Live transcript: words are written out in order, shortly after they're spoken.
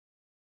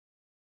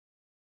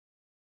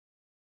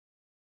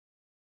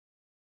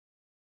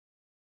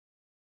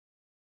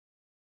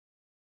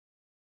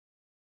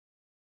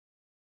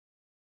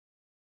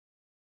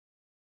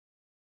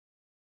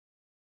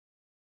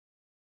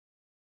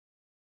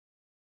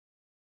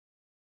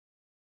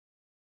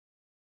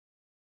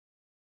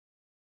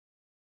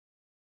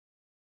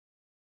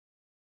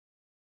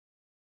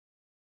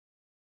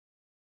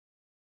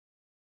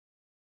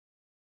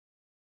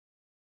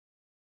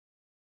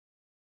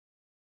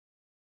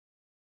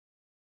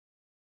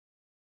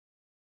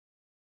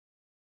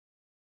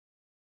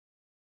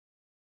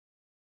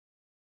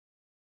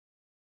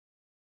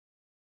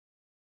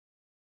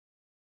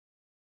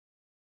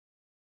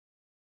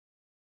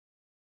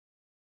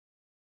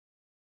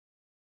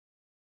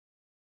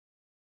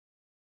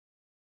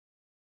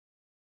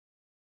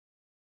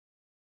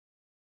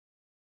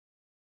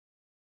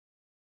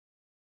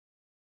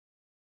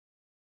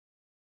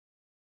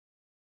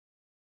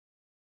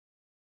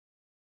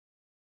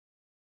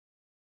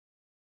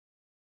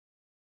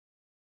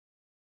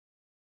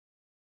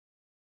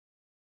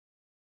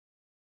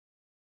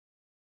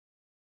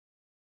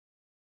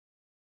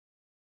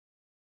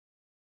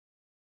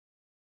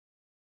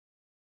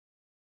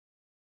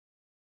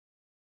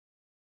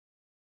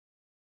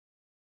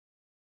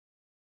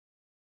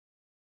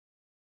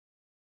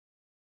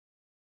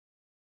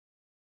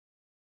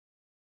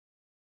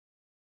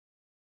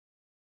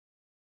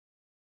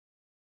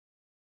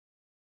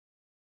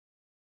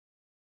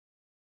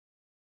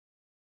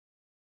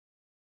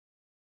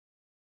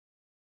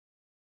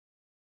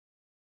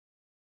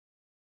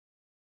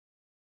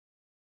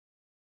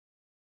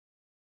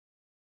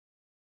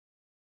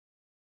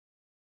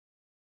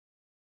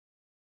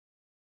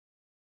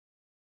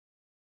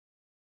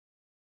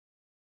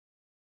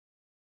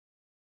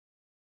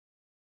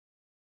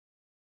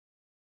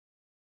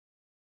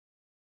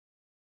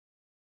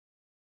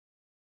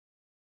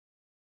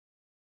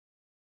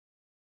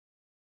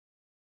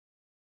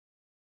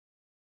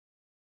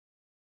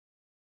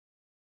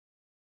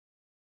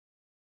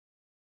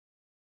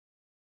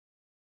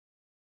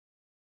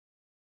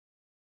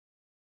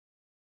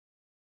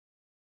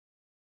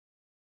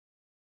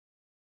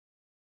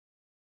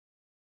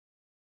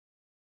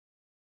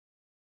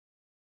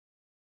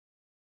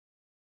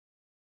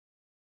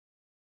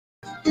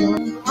How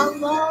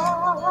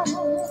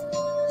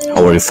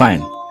are you?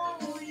 Fine.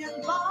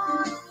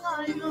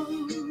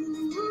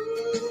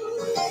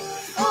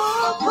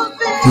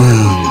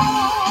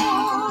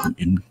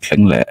 In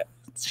khen lệ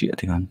chuyện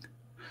thì ăn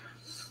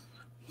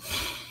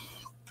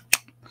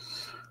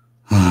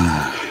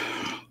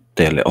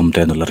tệ lệ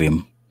tên là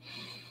riêng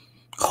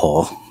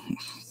khó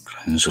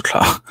rút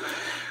ra.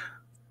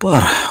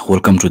 But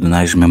welcome to the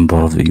nice member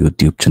of the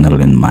YouTube channel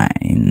in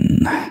mine.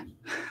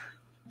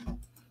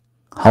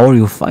 How are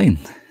you? Fine.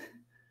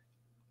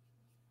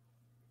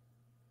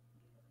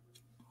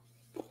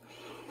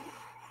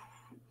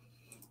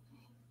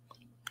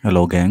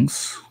 Hello,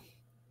 gangs.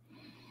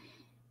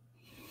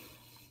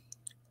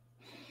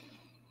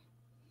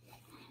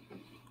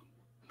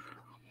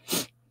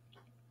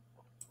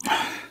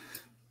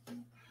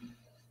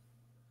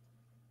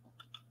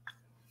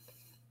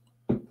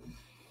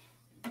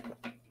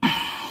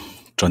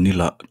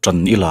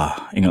 Trần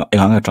Ila,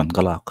 anh Trần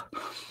Galak.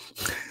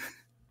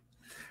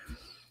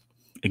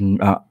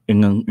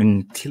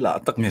 Anh thi là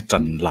tất nghe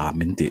Trần là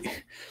mình đi.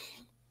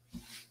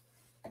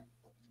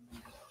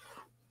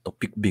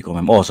 Topic big của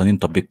em, sao nên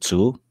topic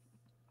chú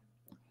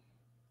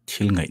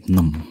thil ngày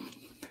nằm.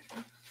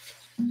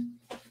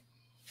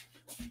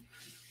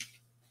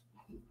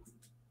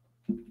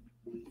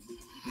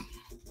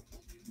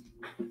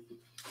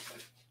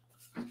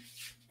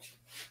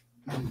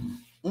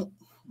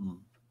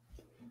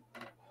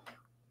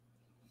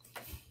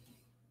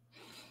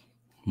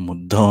 Một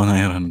đôi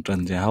này rằng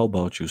Trần gì, how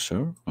about you, sir?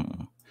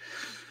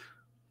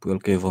 Bữa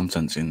kê vòng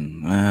Trần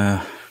xin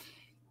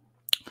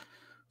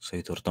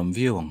xây tổ tâm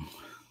view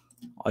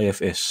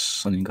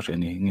IFS anh cái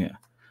này nghe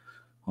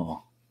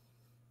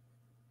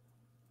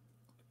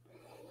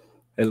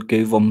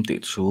LK vòng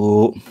tịt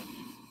số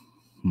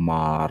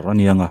mà ra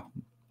niang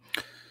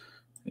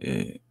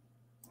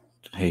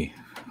hey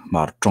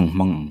mà trồng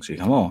măng gì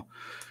không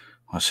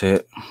mà sẽ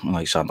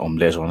ngày sản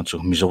lệ rồi nó chú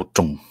mi dâu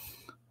trồng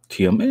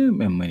thiếm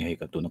em hay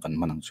cả tụi nó cần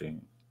măng chứ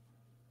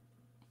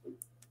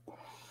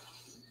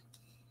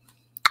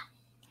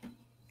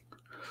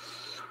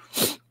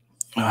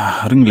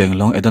ring leng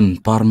long edan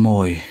par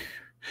moi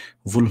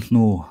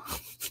vulnu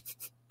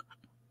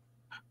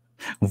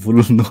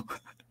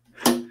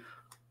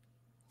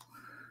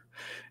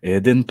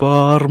eden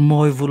par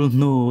moi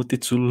vulnu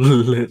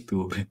tichul le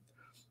tu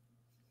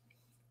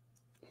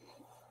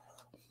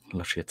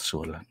la shit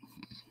sola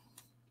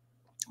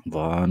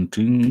van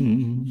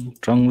ting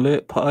trăng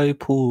lệ phai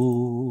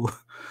phu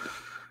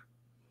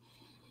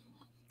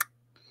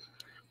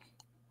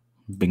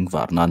bing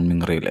var nan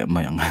ming re le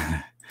mayang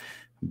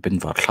bên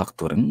vạt khắc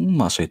tuổi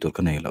mà xây tuổi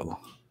cái này lâu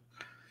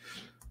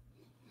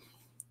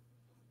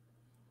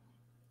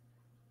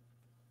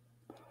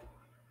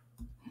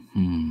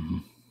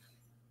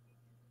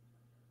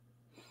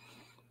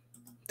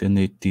tên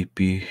này TP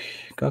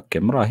các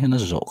camera hiện nó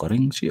rõ cái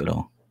ring gì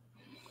đâu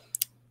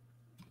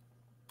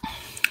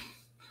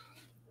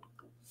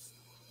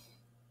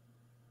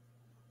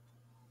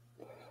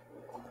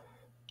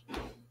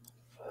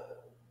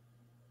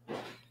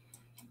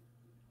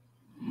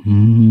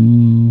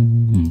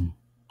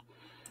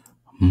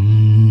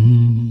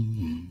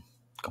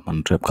cảm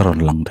ơn rep karon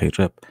lang thấy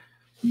rep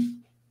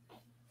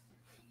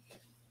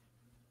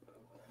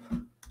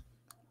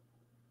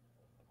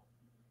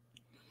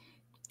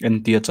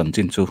en tia chân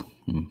chín chu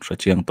sẽ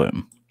chiang tuổi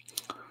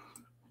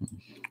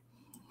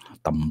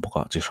tầm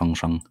bốc chỉ sang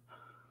sang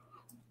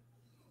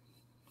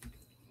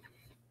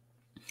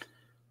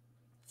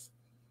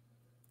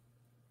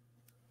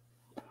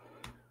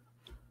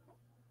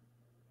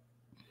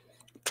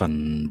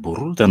chân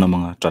buru tên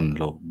nama chân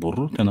lo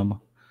buru tên nama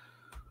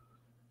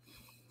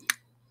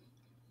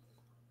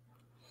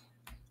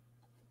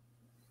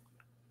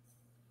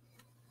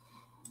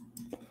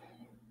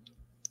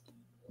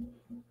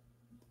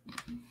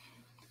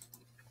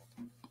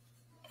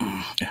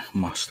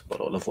mas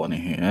bảo là phone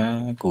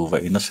này cô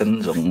vậy nó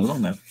sinh giống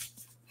lắm nè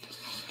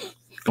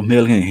có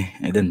mail này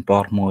đến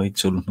par moi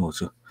chul no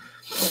chu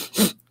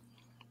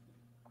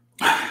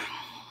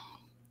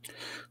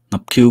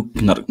nắp kiu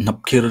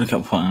nó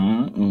cảm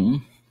phẳng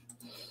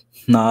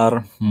nar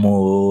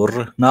mor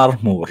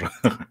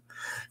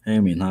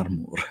em nar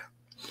mor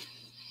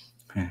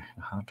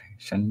hát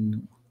sen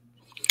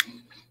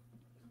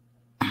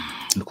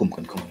nó cũng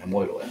cần không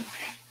môi rồi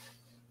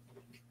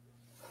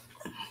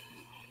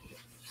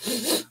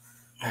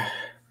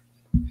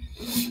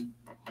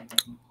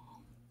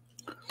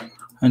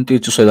anh ti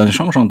chú đang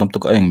sang sang tâm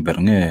tục anh bер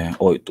nghe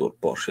oi tur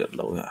por sel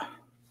lo ya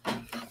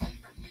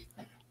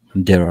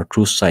there are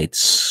two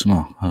sides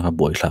ma ha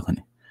boy la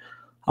kani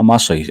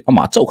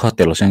ama chau kha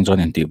tel sang jon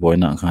en ti boy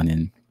na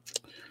khanin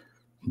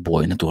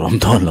boy na turam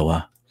don lo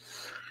wa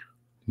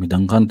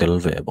midang khan tel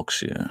ve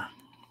box ya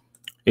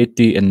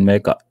 80 and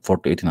mega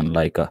 48 and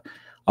like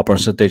a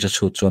percentage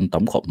chu chon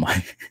tam khop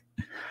mai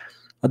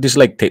a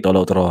dislike thei to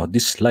lo tro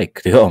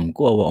dislike de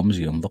ko wa om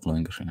ziom vak lo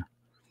ing ka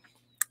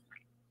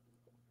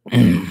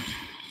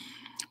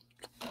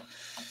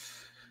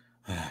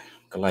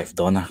cái live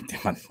đó nè thì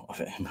mình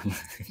phải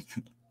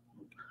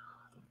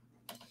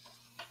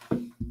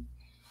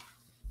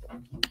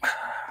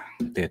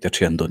te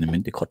thian do ni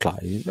min ti khot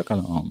lai la kan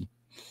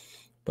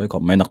pai ko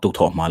mai nak tu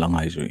tho ma la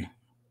ngai zui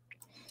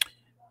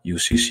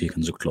UCC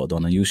kan zuk tlo do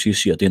na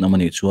UCC atin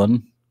amani chuan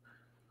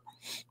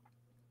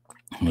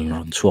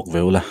ron chuak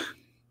veula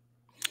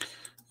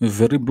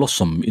very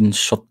blossom in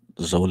shot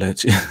zole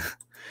chi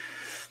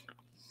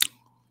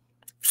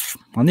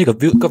ani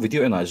ka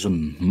video ena zun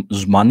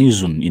mani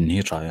zun in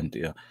hi try an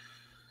tia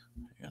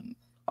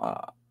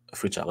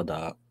free cha da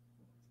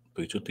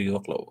pui chu ti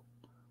wak lo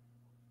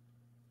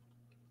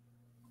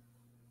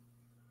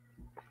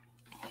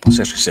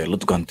se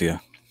lut kan tia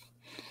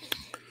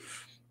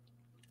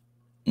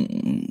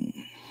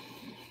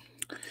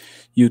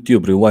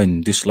YouTube rewind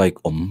dislike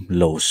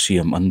low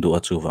siam andu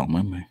achu wang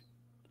mai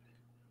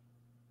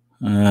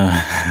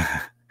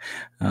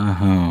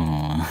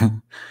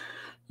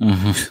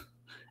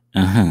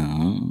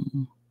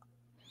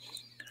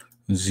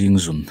zing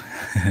zun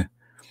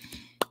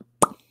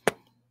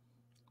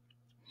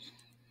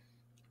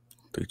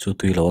tui chu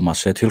tui lo ma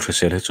se thil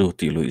hrisel he chu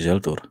ti lui zel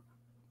tur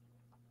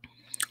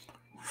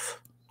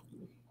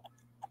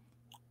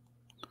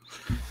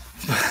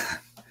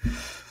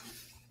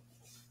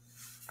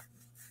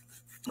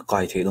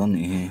kai the don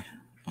ni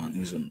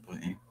ani zun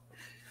pai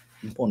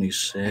poni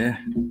se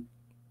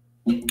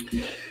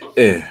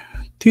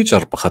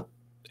teacher pakhat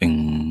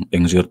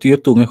eng zirtir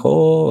tu nge kho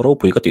ro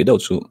pui ka ti deuh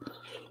chu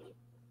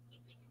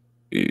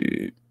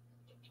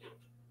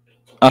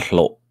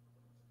ahlo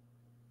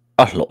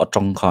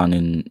atang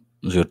khanin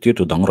zirtir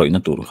tu dang roina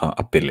tur kha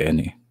apel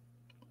ani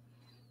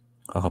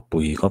ka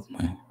pui kap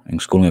eng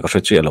school nge ka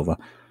hrechi alova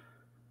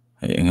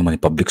eng mani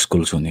public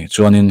school chu ni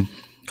chuanin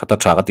khata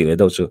tha ka ti le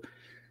deuh chu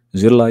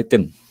zirlai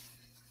ten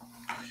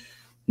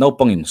no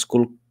pangin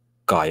school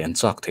kai an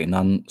chak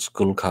theinan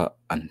school kha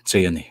an che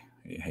ani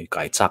hei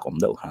kai chak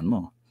deuh khan mo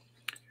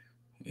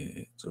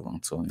chuwang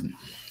chuan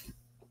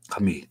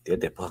khami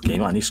te pa ke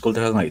ma ni school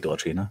ta ngai to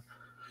thina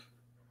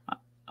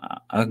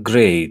a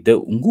grade de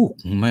ngu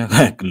ma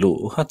lu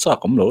ha cha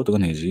kom lo to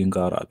nei jing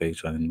ka ra pe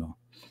chuan no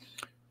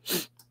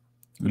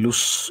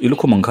ilu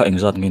khumang kha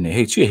engzat nge ne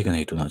hei chi he kan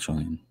hei tu na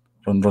chuan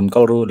ron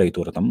kal ro lei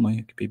tur tam mai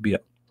ki bia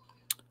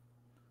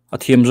a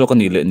thiam zo kan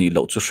ni le ni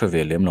lo chu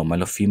hre lem lo mai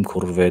la film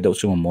khur ve de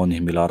chu mon hi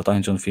milar ta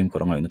hin chon film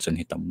khur ngai na chen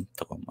hi tam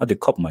takom adi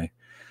khop mai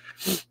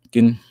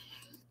tin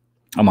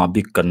ama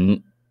big kan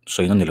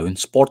soina ni lo in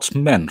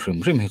sportsman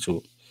rim he chu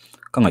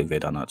ka ngai ve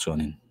dana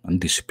chuanin an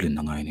discipline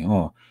na ngai ni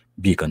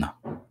bi kana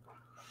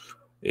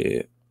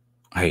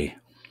hei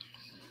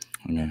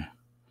ne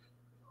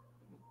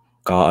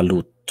ka alu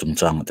chung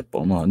chang te po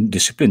ma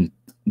discipline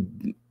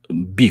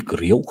big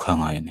riau kha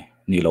ngai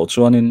ni lo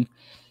chuanin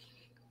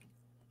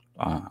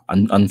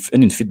an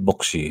in fit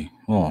boxi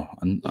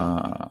an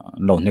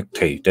lo nek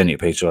thei te ni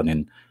phei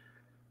chuanin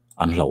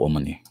an lo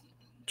amani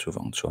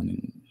chuwang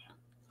chuanin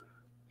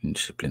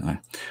discipline ai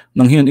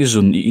nang hian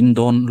izun I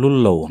indon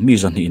lullo mi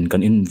zan in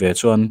kan in ve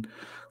chuan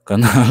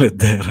kan le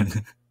der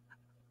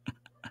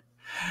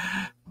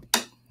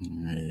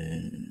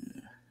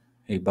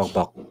ei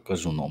bak ka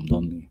zun om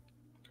don ni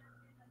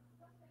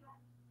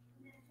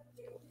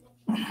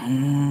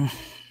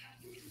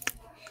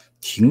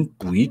thing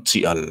pui chi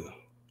al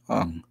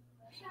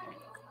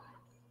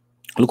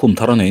lukum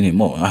thara nei ni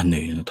mo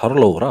nei thar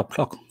lo ra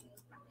plak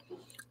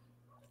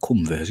khum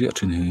ve ri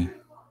athin hi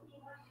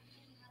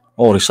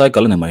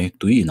recycle ne mai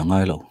tui na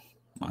ngai lo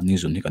ani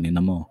zun ni kan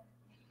in mo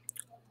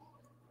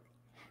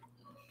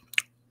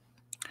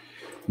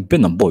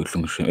ben am boy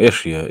tlung hring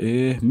area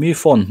mi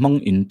phone mang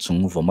in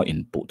chung voma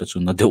in pu ta chu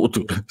na deu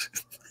tu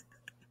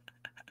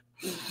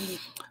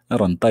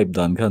aron type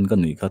dan khan kan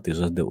ni kha ti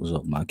za deu zo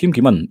ma kim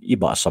kiman I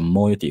ba sam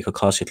moi ti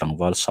kha si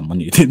tlangwal sam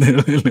ani ti ne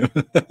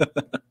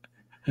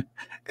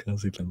kha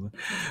si tlangwal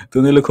tu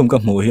ne lukum ka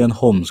mo hian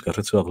homes ka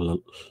chuak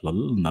lol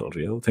nal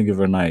riau thank you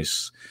very nice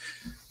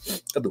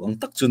ka du ang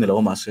tak chu ne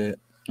lo ma se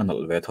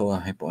anal ve tho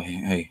hei po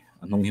hei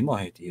anong hi mo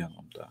hei ti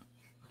ang ta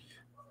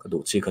ka du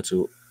chi kha chu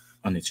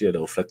ani chi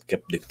lo flat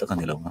cap dik ta kan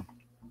ni lo ma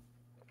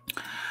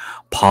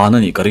phana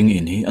ni karing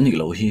in hi ani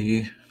lo hi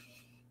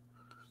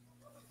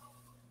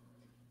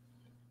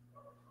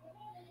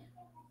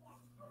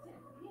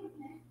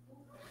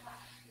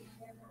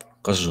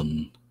ka zun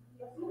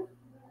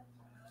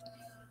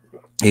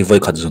ei voi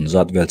khat zun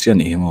zat vel chian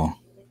hi mo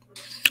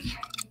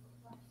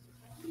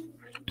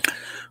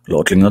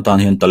lotling na tan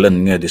hian talent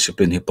nge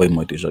discipline hi poi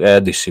moi ti zo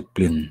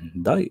discipline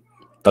dai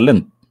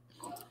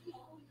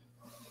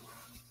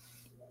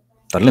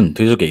talent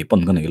thi zo ke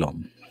pon kan ei lom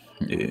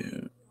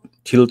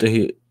thil te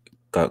hi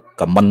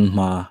ka man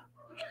ma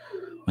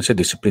se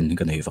discipline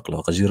kan ei vak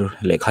lo ka zir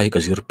le khai ka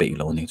zir pe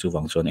lo ni chu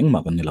wang chon eng ma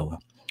kan ni lo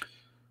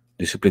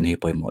discipline hi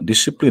poi mo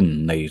discipline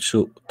nei chu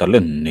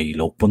talent nei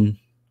lo pon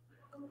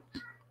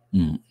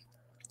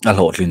a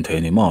lo tlin the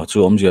ni ma chu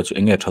om zia chu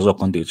enge thazok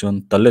kan ti chon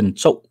talent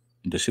chau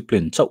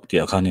discipline chau ti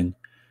khanin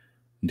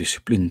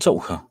discipline chau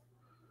kha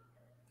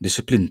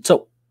discipline chau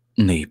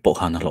nei po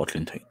khan a lo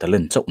tlin thei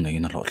talent chau nei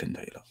na lo tlin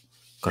thei lo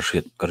ka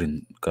hriat karin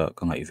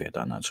ka ngai ve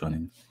ta na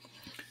chuanin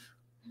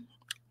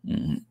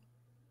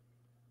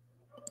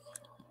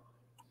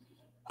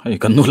hay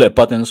kan nu le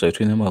paten soi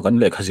thin ma kan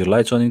le khazir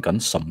lai chuan kan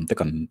sam te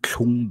kan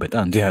thlung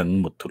betan dian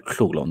mut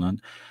thluk lo nan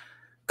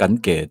kan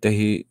ke te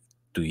hi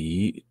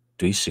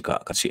tui sika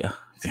ka chia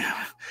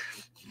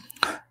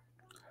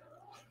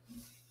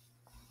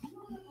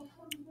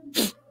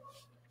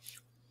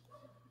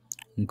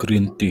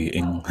green tea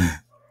eng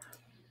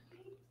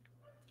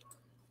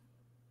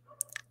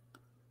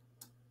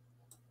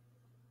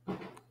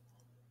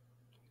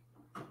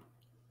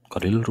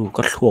karil ru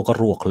ka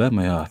ruak le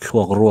maya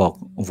thluak ruak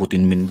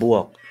vutin min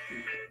buak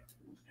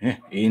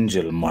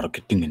angel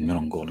marketing in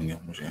merang gol nge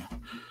mo sia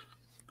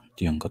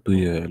tiang ka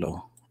tui lo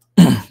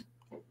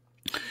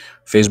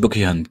Facebook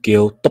hi han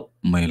keu top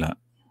mai la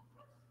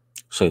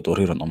soi to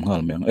ri ron om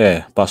ngal meng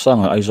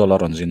pasang aizola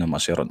ron zina ma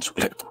se ron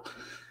chukle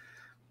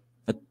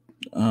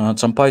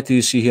champai ti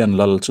si hian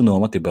lal chuno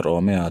ma ti bero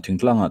me a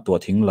thingtlanga to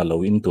thing la lo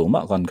in tu ma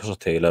kan kha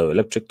thela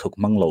electric thuk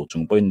mang lo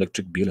chung point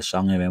electric bill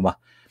sang me ma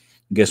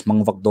gas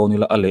mang vak do ni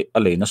la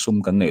ale na sum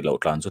kan nei lo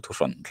tlan chu thu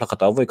ron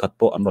thlakata voi khat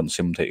po an ron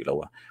sim thei lo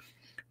wa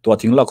to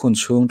thing la khun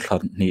chung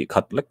thlan ni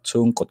khat lek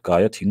chung kot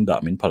kaya thing da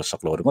min phal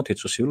sak lo ringo thi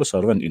chu civil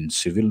servant in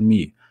civil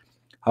mi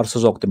har sa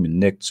jok te min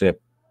nek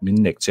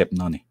chep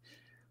na ni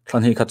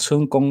thlan hi khat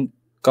chung kong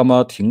kama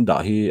thing da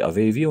hi a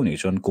ve view ni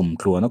chon kum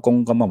thlu na kong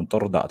kama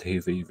motor da the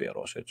ve ve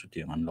ro se chu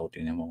tiang an lo ti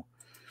ne mo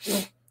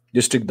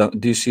district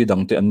dc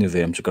dang te an ni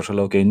vem chu ka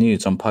shalo ke ni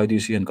champhai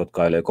dc an kot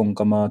kai le kong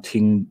kama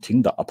thing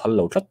da a phal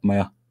lo tlat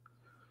maya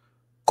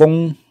kong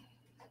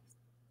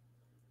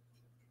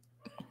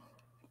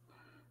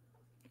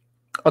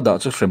ada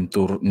chu frem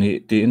tur ni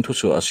ti in thu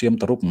chu asiam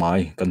taruk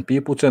mai kan pi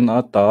pu chen a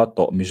ta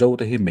to mizo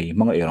te hi mei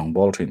mang erang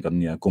bol thin kan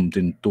nia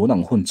kumtin tu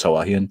nang hun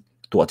chawa hian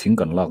tu thing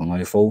kan lak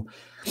ngai fo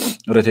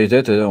re thei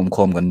te om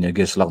khom kan nia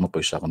ges lak no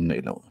paisa kan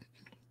nei lo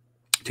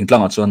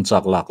thingtlang a chuan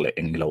chak lak le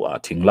eng lo a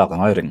thing lak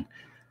ngai ring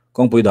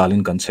kong pui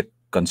dalin kan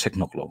check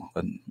nok lo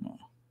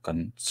kan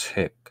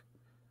check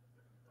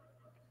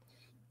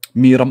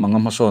miram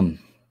angam hason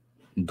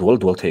dual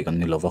thei kan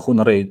ni lo wa hun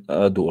re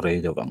du re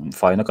de wang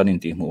faina kan in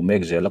ti mu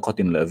mek zela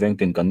khotin le veng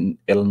tin kan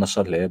el na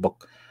sa le bak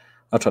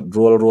a that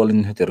roll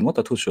in heter ngot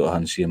a thu chu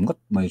han siam ngot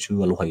mai chu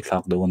alu hai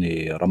thak do ni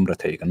ram ra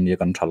thei kan ni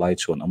kan thalai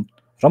chon am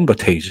ram ra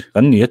thei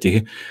kan ni ti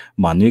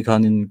mani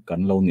khan in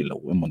kan lo ni lo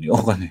emoni o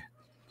kan ni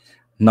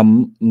nam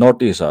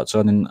notice a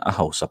chuan in a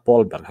house a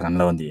pol ber kan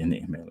lo ni ni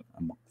mel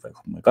amak ve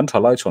khom kan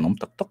thalai chon am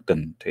tak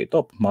ten thei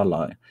top ma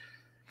lai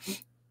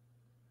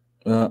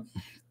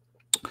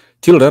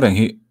til ra reng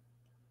hi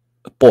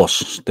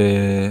post te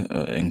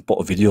eng po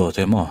video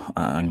te mo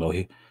ang lo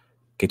hi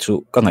ke chu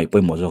ka ngai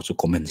poi mo jok chu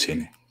comment se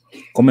ni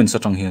comment sa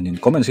tang hian in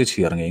comment se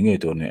chiar nge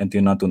tu ne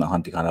antina tu na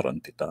han ti khana ron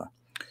ti ta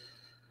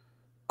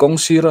kong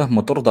sira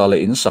motor dale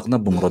in sakna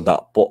bungro da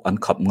po an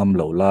khap ngam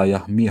lo la ya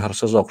mi har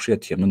sa jok sia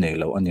thiam nei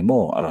lo ani mo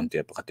aron te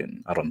pakatin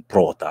aron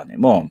pro ta ni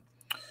mo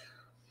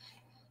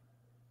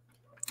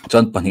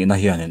chan pani na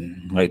hian in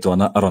ngai to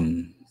na aron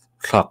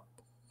thak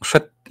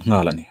set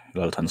ngalani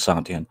lal than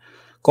sang tian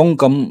kong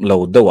kam lo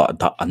dewa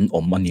da an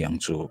om aniang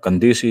chu kan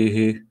di si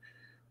hi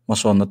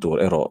mason na tur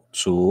ero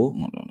chu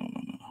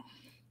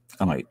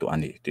angai tu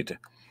ani ti te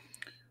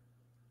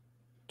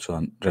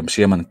chuan rem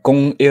siaman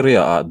kong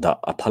area da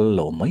aphal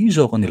lo mai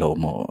zo kan lo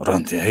mo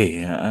ran te hei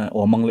o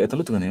mang le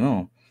talu tu ni mo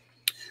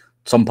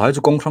samphai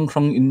chu kong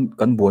thrang in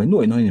kan boi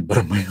noi ni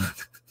ber mai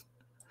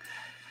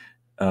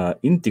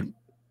in ti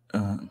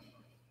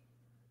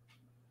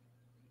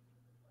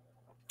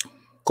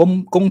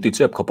kong ti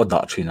chep khapa da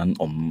thin an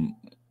om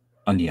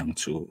aniang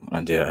chu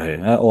an de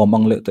o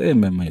mang le te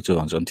mai chu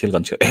an jon thil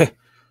kan che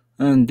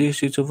and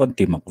this is one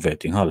team of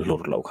vetting hal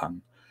lur lo khan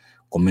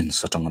comment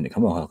sa tang ani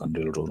khama kan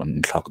ril ro an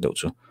thak deu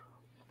chu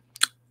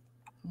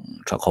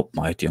thak hop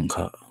mai tiang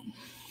kha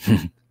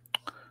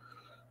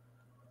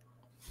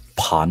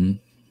phan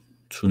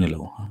chu ni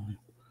lo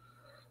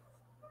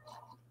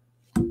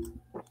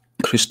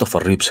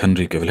Christopher Reeves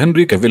Henry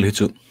Cavill hi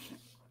chu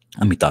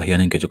amita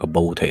hian ke chu ka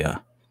bau theya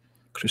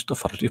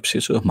Christopher Reeves hi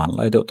chu man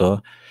lai deu to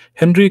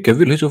Henry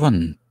Cavill hi chu van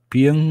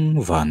piang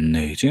van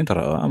nei chen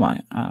tara ama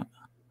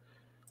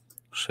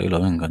sei lo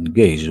ngan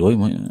gay zoi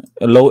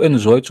lo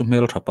enjoy chu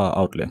mel thapa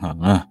out le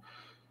nga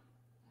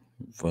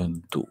van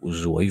tu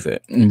zoi ve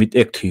mit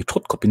ek thi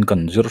thot kopin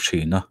kan zir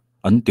thina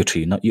an ti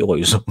thina I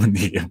oi zo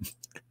ni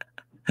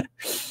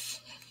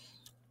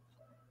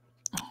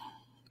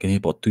keni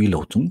po tui lo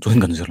chung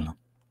kan zir la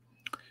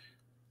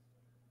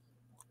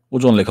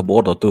ujon le kha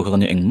board tu kha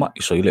ni engma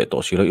isoi le to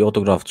si lo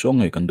autograph chong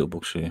ngai kan du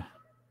book si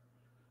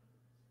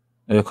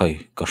kai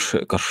ka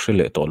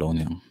le to lo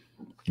ni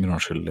mi ron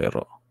shil le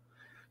ro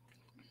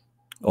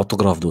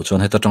autograph du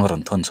chon heta tang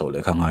ran thon so le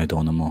kha ngai do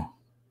na mo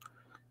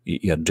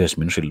I address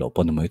min shil lo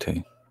pon mai thei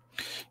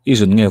I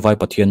zun nge vai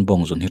pathian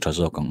bong zun hi tha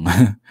zo kang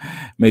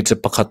mei che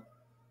pakhat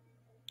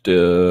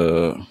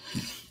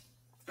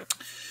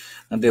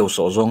deu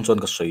so zong chon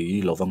ka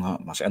sei lovanga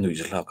ma se anui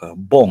zla ka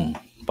bong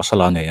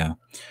pasala ne ya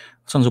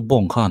chan zu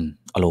bong khan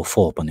alo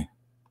fo pani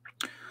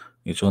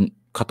I chon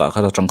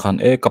khata chang khan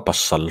ka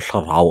pasal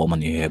raw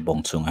amani he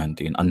bong chung han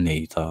tin an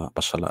nei ta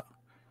pasala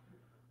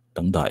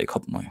dang dai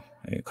khop mai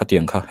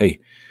khatiang kha hei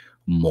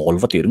mol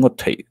va tir ngot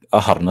thei a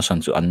harna san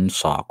chu an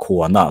sa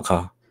khuana kha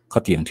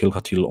khatiang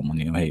thil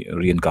omani hei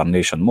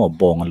reincarnation mo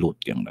bong a lut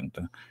tiang dang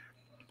ta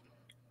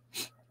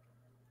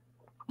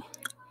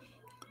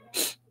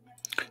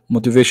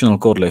motivational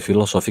quote le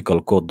philosophical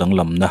quote dang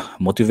lam na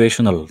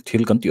motivational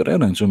thil kan ti re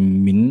nang chu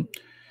min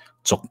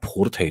chok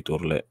phur thei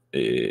tur le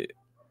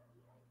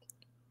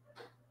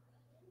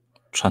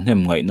chanhem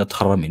ngai na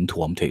thara min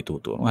thuam thei tu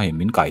tur ai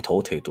min kai tho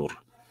thei tur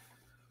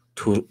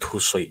thu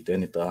soi de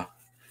ni ta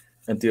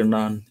antir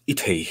nan I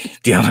thei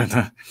tiang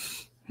na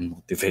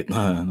motivate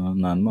na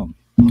nan ma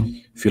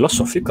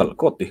philosophical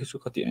quote ti chu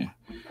khati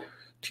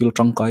thil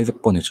tangkai vek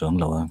poni chang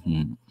lawa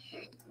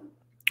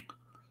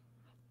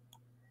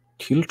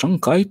thil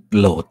tangkai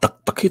lo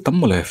tak hi tam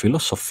le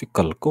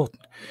philosophical quote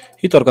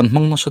hi tor kan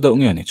hmang na sa deuh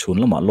nge ni chhun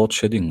lama load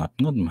shedding ngat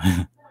ma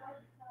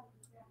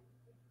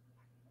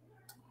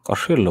ka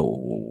hrelo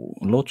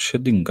load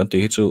shedding kan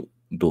ti chu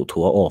du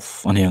thua off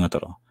ani anga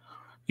tara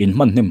in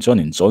man nem chon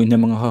in join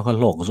nem nga ha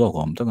lok zo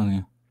kom ta kan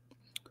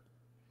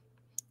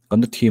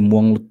kan thi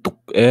muang tuk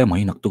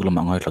mai nak tuk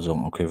lama ngai thla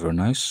jong okay very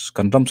nice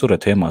kan ram chu re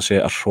thema se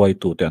a hroi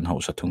tu ten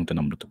house a thung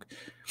tenam lutuk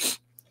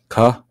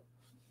kha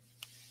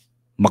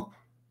mak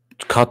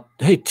khat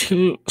hey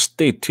thil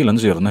state thil an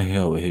zir na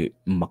hiao he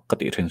mak ka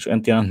ti thren chu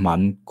antian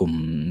man kum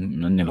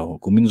nan ni lo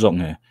kumin zong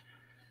nge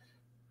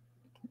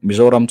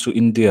Mizoram chu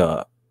India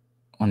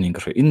ani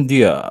ka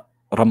India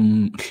ram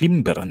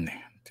hlimber an ne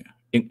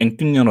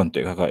engtin ron te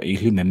ka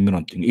ihlim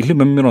memmiron ting ihlim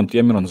memmiron ti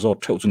memmiron zo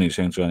theu chu ni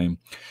seng chu ani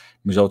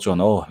Mizo chu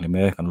an le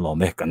me kan lo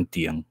me kan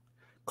tiang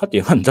khati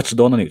han jach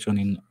don ani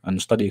chunin an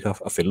study ka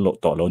a fel lo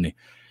to lo ni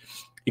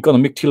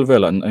economic thil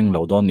vel an eng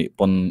lo don ni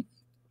pon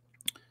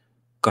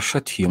ka sha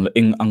thim la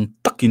eng ang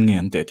takin nge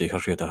an te te kha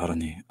ta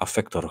harani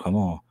affector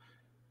khamo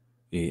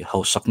I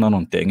hausakna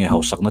non te nge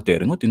hausakna te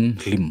rengotin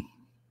hlim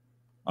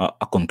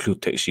a conclude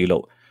te si lo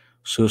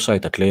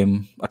suicide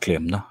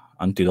atlaim na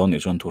anti don ni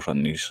chon thu ran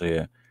ni se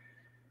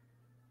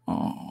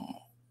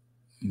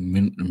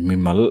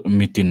mimal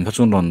mitin kha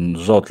chun ron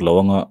zot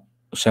lawanga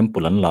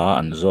sample an la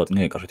an zot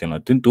nge ka thena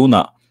tin tu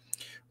na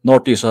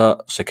notice a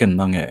second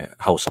na nge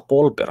house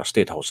apol per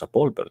state house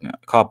apol per ne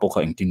kha po kha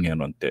engtin nge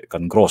ron te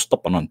kan gross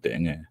top anon te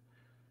nge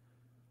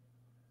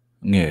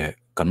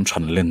kan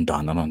chan len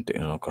dan anon te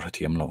ka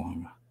thiam lo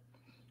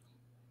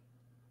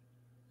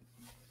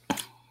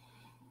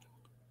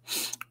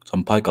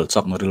sampai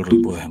kalchak na ril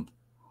bu hem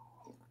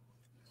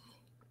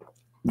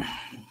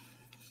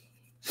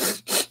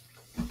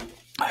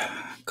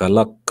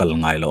kalak kal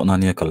ngai lo na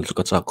ni kal chu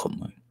ka chak khom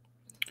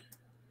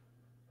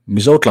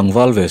mizo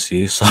tlangwal ve si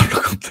sar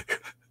lukum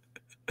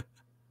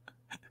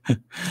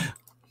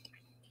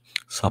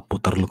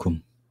saputar lukum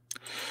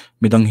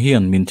midang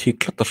hian min thi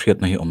klat riat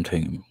na hi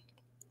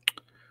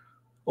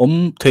om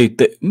thei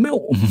te me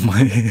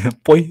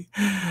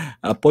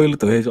poi lu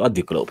to he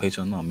adik lo phe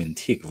chon na min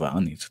thik wa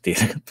ani chu ti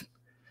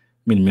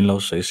min lo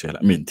sei sel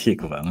min thik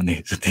wa ani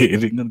chu ti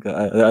ring ka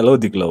alo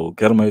dik lo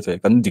ker mai te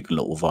kan dik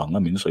lo wa nga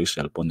min sei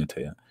sel pon ni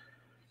the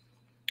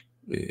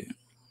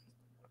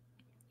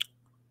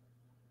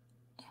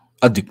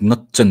adik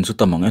nat chen chu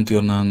tamang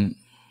antir nan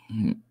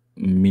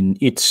min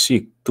it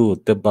sik tu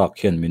te bak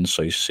hian min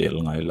sei sel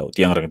ngai lo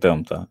tiang reng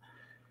tam ta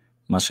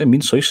ma se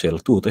min sei sel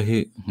tu te hi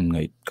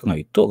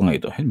ngai to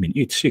hen min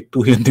it sik tu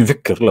hian ti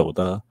vekker lo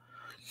ta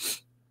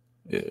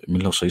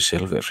min lo sei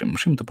sel ve rim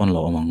ta pon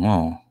lo mango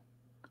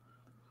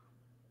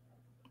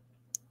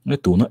le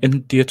tu na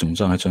entia chung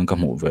chang chang ka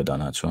mu ve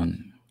dana chuan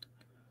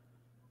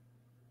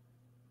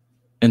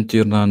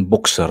entir nan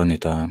boxer ani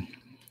ta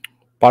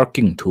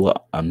parking thua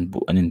an bu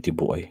anin ti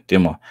bu ai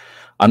tema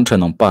an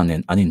thanom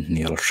panen anin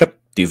nial shep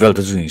ti vel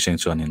ta jing seng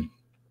chuanin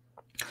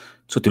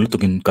chu til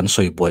tukin kan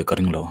soi boy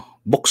karing lo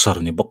boxer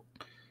ni bok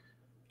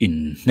in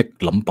nek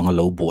lampang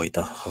lo boy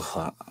ta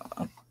ha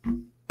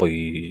poi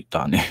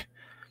ta ne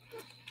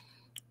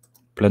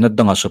planet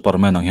danga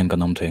superman ang hen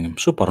kanam theng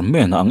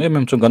superman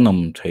ang chu ganam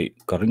thei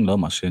karing lo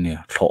ma se ne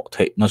thlo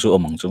thei na chu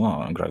amang chu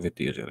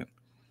gravity je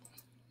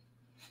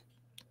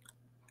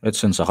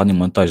AdSense akani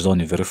monetize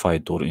zone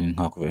verified tur in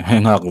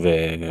ngak ve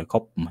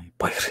kop mai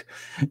pair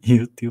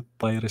YouTube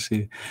piracy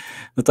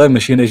the time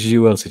machine as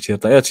usual se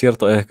cherta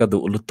ka du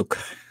lutuk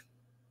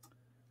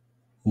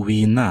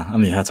wina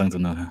ami ha chang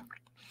tuna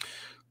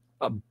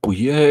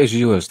buye as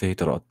usual state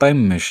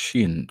time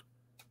machine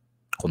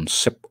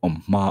concept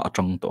ma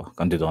atang to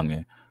kan de don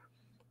nge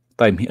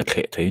time hi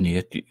athle thei ni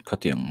ti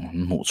khatiang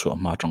mu chu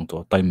ma atang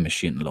to time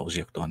machine lo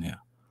jiak to ne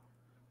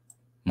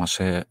ma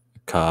se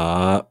ka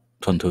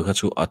thon thu kha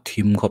chu a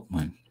thim khop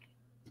mai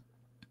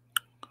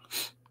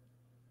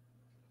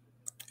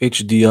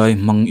HDI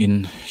mang in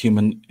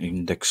human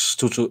index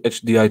chu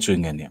HDI chu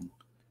nge niam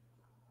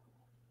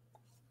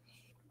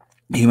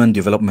human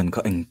development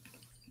ka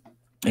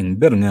eng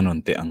ber nge non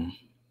te ang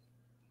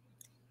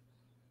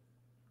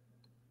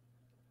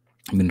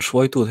min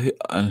shwai tu he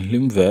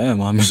lim ve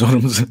ma mi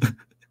zoram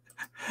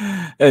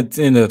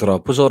in tra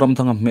puzoram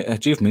thang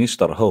chief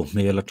minister ho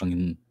me la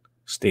tangin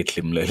state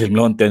lim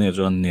lon ten ye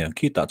jon ne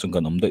ki ta chung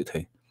kanam dei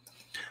thei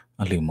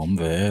ali mom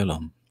ve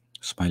lam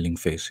smiling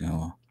face you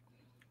know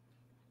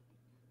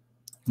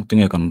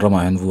tinge kan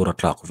rama hen vura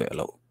tlak ve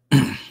lo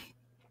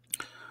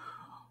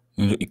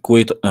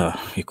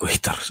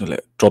equator so le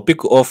tropic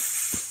of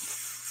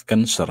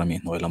cancer I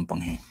mean noi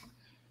lampang hi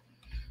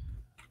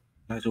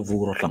na chu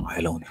vura tlang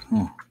hai lo ni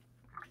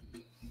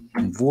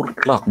vur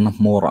tlak na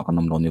mora kan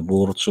nam lo ni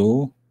vur chu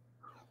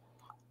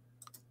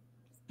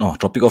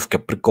tropic of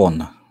capricorn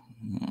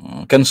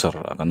cancer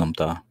kan nam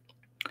ta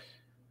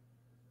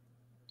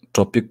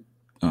tropic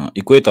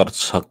equator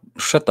sak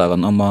sheta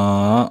kan ama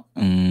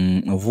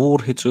vur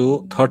hi chu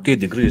 30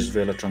 degrees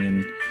vela tangin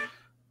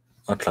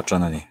atla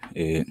chana ni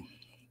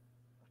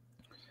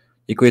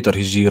equator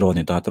hi zero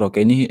ni ta tro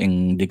ke ni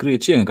eng degree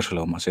chiang ka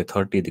shalo ma se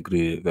 30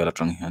 degree vela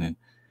tang hianin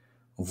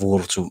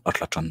vur chu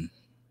atla chan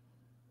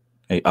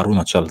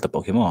arunachal te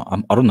pok hi mo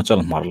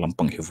arunachal mar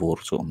lampang hi vur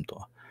chu to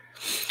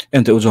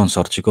ente ujon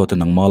sarchiko te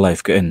nang ma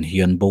life ke en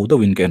hian bodo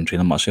win ke en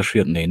thina ma se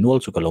hriat nei nual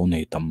chu ka lo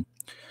nei tam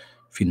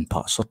fin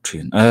pha sot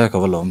thin ka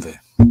valom ve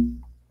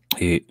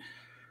hi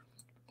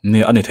ni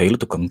ani thail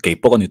tu kan ke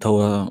pok ani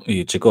thawa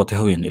chiko the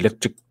hoin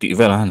electric ti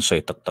vel han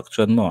sei tak tak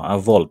chan no a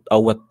volt a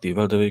watt ti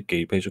vel de ke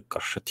pe chu ka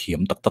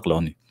thiam tak tak lo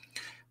ni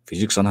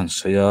physics an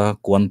sei a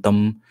quantum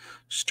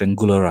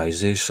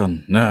strangularization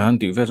na an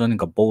ti vel an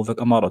ka bo vek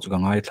amaro chu ka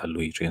ngai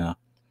thalui trina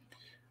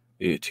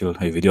thil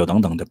hai video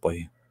dang dang de poi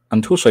an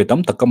thu sei tam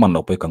tak ka man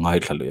lo pe ka ngai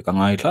thalui ka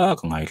ngai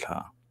thla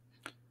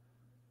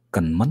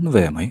kan man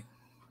ve mai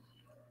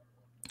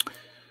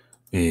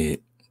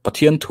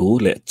pathian thu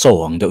le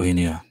chawang de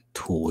hinia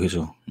thu hi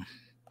chu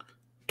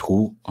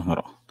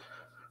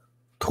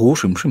thu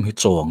sim hi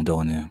chawang de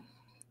ne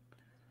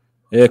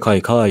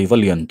khai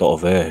valian to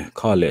ve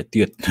kha le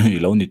tiet i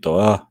lo ni to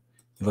a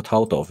va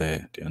thau to ve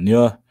ti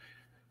ania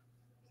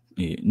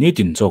ni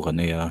tin chaw ka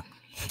ne ya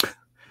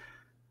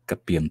ka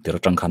piam ter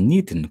tang khan ni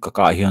tin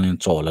ka hian in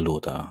chaw la lu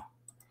ta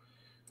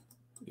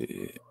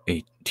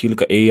thil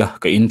ka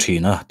ka in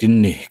thina tin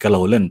ni ka lo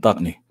len tak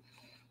ni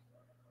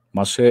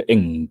ma se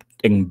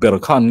eng ber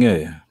khan nge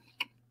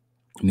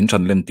min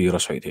chan len ti ra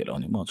sai the lo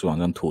ni ma chuan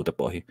gan thu te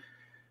po hi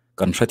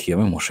kan hra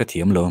thiam mo hra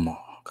thiam lo mo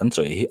kan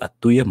choi hi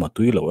atui ma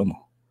tui lo mo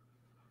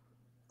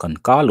kan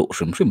ka lu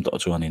sim to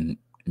chuan in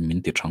min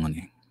ti thang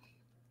ani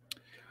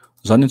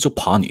zanin chu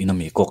phan ina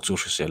mi kok chu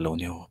se lo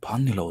ni phan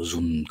ni lo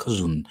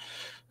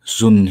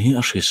zun hi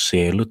a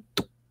se lu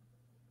tu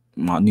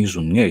ma ni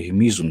zun nge hi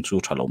mi zun chu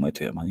thalo mai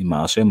the ma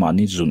se ma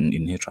ni zun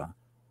in hi tra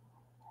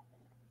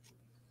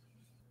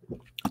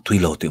tui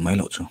lo ti mai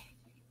lo chu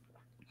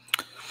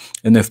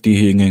NFT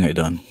hi ngai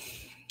dan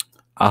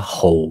a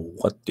ho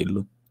wat ti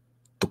lu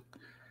tuk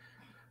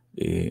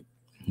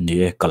ni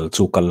kal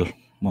chu kal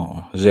mo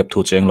zep thu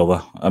cheng lo wa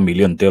a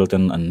million tel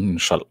ten an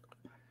shal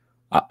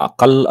a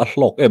kal a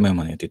hlok em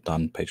mani ti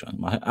tan phei chan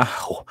ma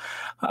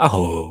a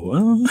ho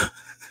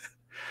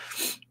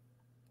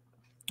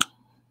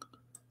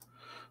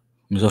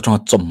mi zo chang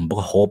chom bo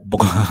hop bo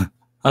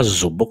a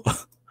zu bo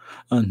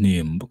a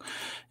nim bo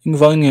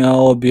ingwang ni a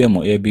o b mo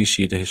abc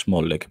te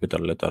small le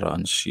capital letter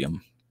an siam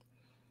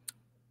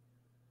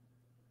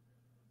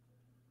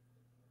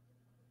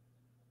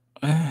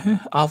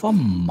avam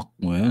mak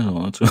mo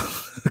chu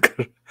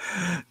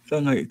cha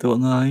ngai to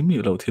ngai mi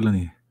lo thil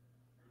ani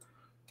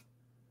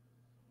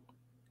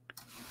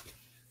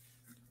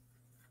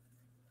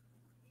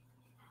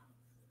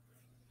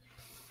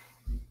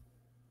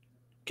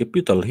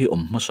capital hi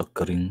masak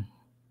karing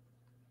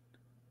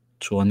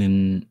chuanin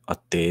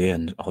ate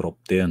an horop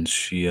te an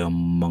siam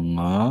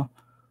manga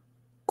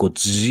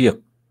kudziak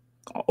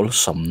ol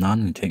samnan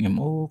ni thengem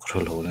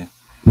khalo le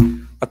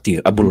ati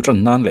abul tran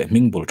nan le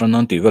ming bul tran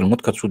nan ti vel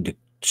ngot kha chu dik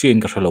chen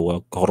ka khalo wa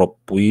horop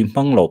pui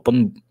mang lo pon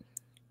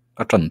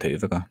atran the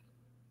veka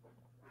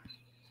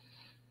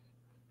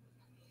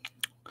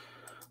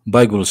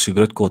bible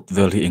cigarette code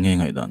vel hi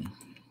ngai dan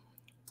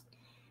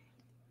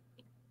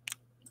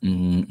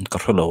ka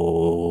khalo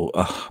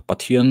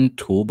pathian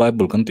thu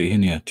bible kan ti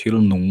hinia thil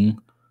nung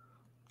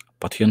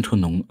pathian thu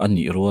nung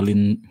ani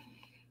rolin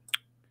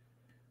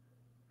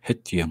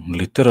hetiang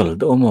literal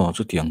do mo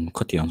chu tiang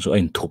khatiang chu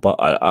ain thupa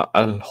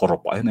al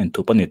horop ain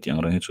thupa ni tiang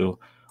rang chu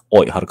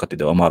oi har ka ti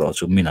do amaro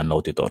chu minan lo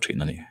ti to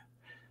thin ani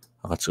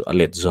aka chu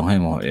alet zong hai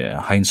mo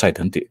hindsight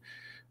han ti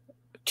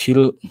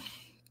thil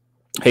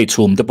hei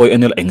chum te poi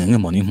enel engeng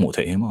mo ni mu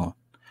the mo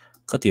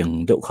ka tiang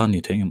deuh khan ni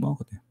the mo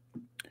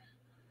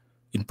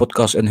in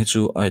podcast en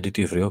chu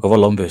additive rio ka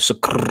valom be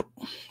sakr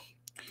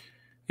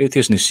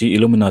atheist ni si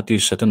illuminati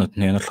satanat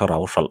ne na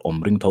tharau sal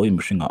omring tho im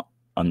singa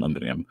an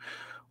amriam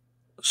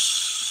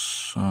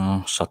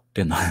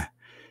satten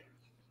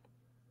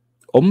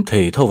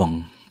thei thawang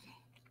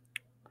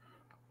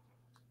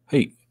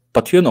hei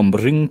pathian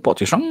omring po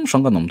chi sang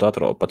kan ta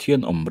tro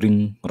pathian omring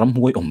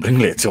ramhuai omring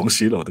le chong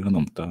si lo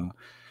kan ta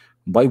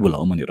bible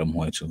o mani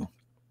ramhuai chu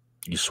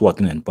I swat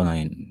nen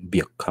panain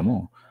biak khamo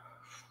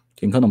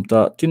tin kan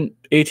ta tin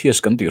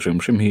atheist kan ti rim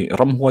hi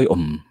ramhuai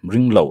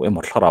ring lo em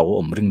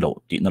tharau ring lo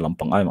ti na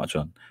lampang ai ma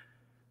chan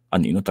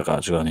ani no taka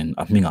chuanin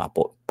a minga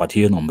po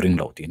pathian ring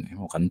lo tin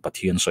kan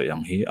pathian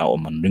soyang hi a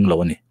ring lo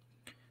ani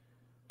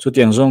chu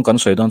tiang zong kan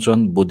soi dan chuan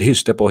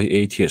buddhist te po hi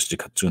atheist chi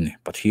khat chu ni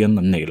pathian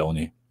an nei lo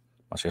ni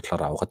ma se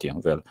thlarau kha tiang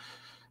vel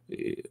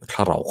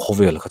tharau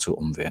khovel kha chu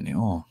om ve ni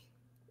o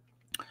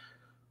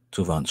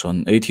chu van chon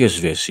ATS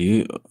ve si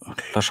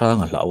thlasha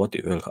nga lawa ti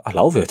vel a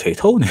law ve thei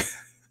tho ni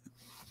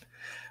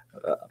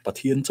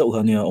pathian chau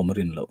hania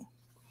omrin lo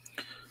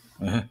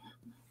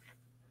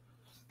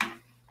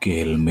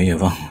kel me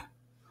wa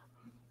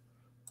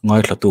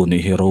ngai thla tu ni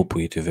hero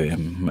pui ti ve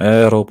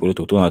ro pui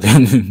tu na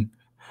ten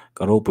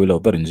ka ro pui lo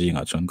berin ji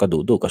nga chon ka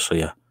du ka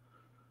soya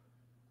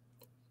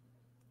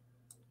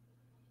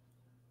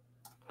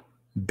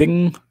bing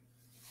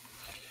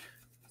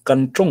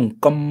kan trong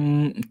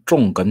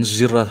kan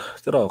zira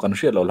tera kan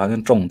hriat lo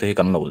lang trong te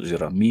kan lo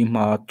zira mi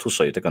ma thu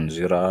soi te kan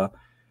zira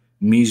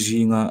mi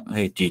zinga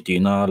hei ti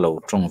na lo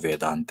trong ve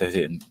dan te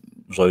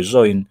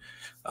zoin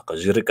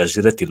ka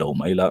zira ti lo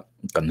mai la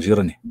kan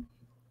zira ni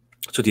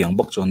chu tiang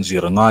bok chon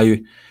zira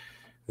ngai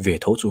ve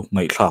tho chu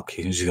ngai thlak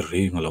hi zir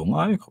ri nga lo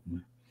ngai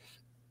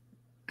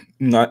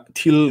nga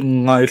thil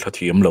ngai thla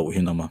thiam lo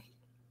hin ama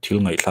thil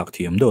ngai thlak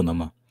thiam do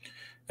nama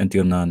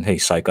entir nan hei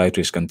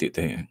psychiatrist kan ti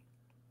te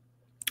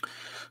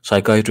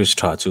psychiatrist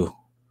tha chu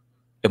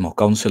emo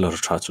counselor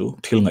tha chu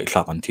thil ngai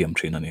thlak an thiam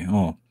thin ani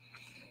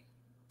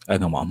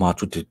anga ma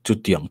chu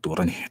tiang tur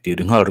ani ti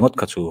ringal ringot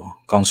kha chu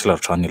counselor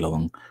tha ni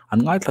lawang an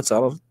ngai thla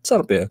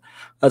char pe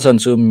a chan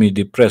chu mi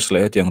depress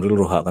le tiang ril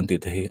ro ha kan ti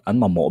the an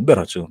ma mo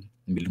bera chu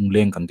mi lung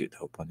leng kan ti the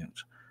pa ni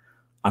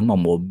an ma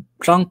mo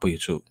tlang pui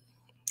chu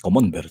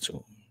common ber chu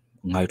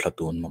ngai thla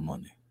tun ma mo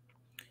ni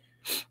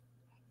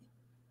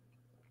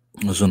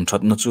zun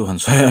that na chu han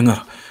sa anga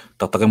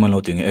tak man lo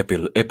ting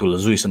apple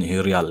juice ani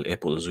real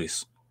apple juice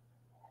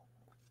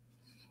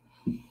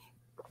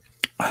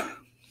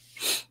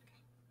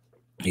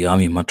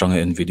yami matang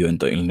en video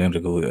ento in len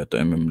rego to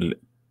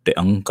te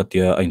ang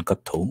katia ain kat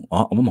tho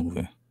amang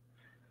ve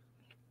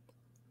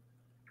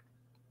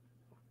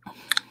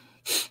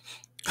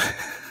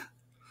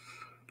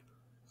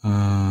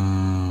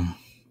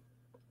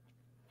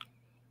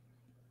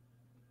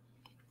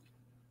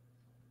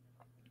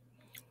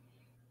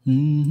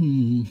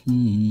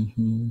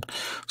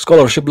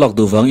scholarship lak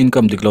du wang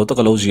income diklo ta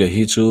kalo zia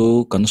hi chu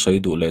kan soi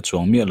du le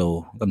chuang mi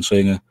lo kan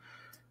soi nge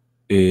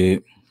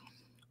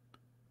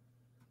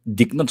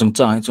dik na chang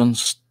chang chon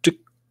strict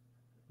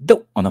do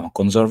ana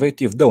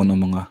conservative do na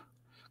mga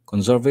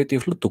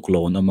conservative lu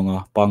tuklo na mga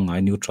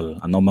pangai neutral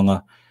ana mga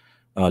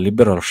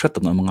liberal shet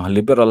na mga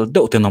liberal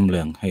do tenam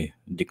leng hey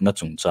dik na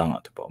chung chang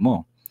ate pa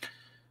mo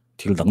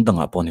thil dang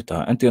aponita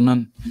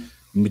antianan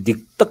mi dik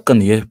tak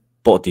kan ye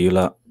po ti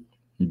la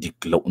dik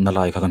lo na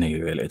lai kha nei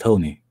vele tho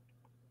ni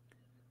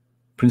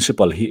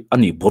principal hi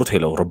ani bor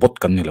thelo robot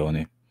kan ni lo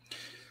ni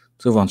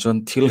chu wan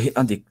chon thil hi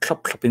ani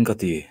khlapin ka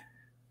ti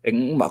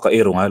eng ma ka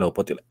eru ngai lo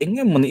potil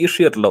engem mani i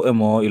hriat lo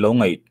emo I lo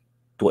ngai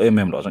tu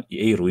lo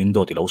i ruin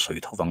do ti lo soi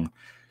thawang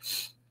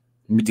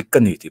mi dik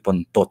kan ni ti pon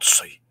dot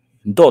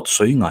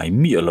soi ngai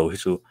mi lo hi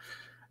chu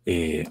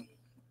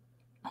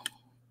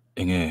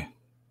enge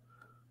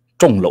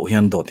trong lo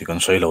hian do ti kan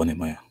soi lo ni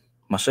mai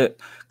ma se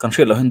kan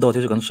hriat lo hian do ti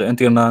chu kan soi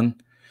antir nan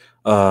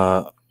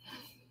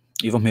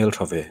iwa mail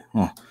thave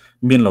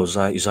min lo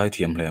zai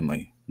thiam hle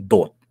mai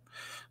dot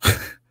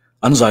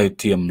an zai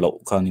thiam lo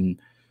khanin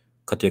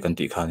khatia kan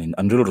ti khanin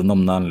anril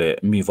runom nan le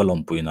mi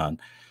valom puinan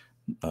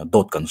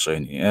dot kan soi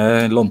ni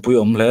lom pui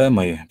om le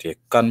mai ti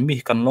kan mi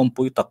kan lom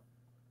pui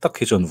tak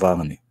hi chon wang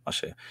ani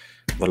ase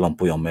valom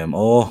pui om em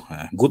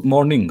good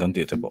morning kan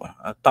ti te bo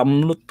tam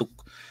lu tuk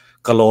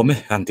kalome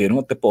kan ti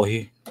ngot te po hi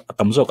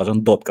tam zo ka jon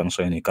dot kan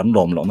soi ni kan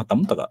lom lo na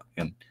tam taka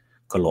yan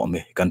kalome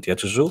kan ti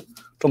chu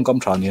trong kam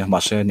thani ma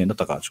se ni na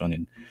taka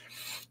chonin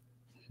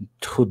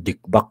thu dik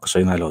bak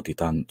soi ngai lo ti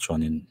tan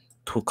chonin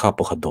thu kha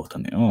po kha dot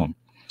ani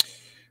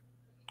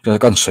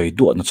kan soi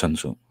du na chan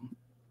chu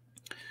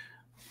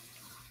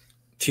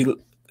thil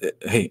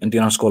hey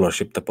Indian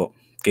scholarship ta po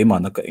ke ma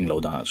na ka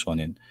inglo da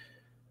chonin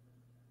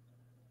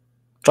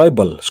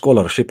tribal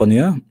scholarship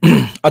ania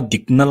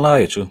adik na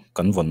lai chu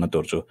kan von na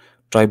tur chu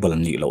tribal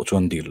ni lo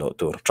chon dil lo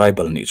tur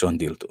tribal ni chon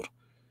dil tur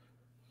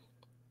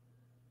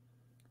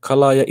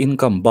khalaya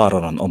income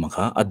bararan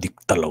omakha adik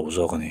talo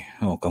zo kani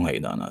ka ngai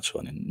da na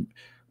chonin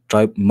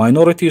tribe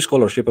minority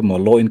scholarship mo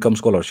low income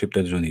scholarship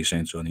te juni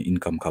sen choni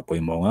income kha poi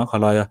mo nga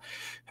khalaya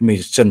mi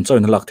chen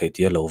chon lak thei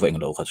tia lo veng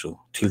lo kha chu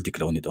thil dik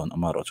lo ni don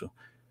amaro chu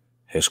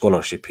he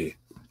scholarship hi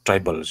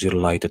tribal zir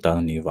lai te ta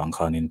ni wang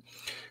khanin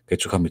ke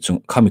chu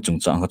khami chung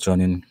chang kha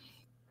chonin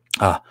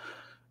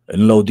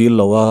en lo dil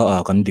lo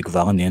kan dik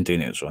wang ni ente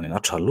ne chonin a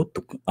thalut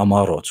tuk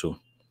amaro chu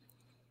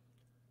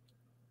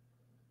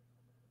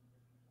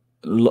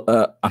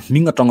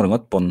minga tang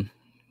rangat pon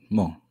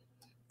mo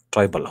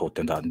tribal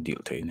hoten dan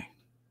deal thei ni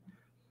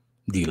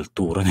deal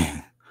tur ne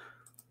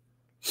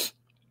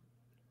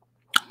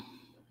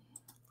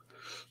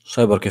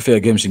cyber cafe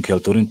games in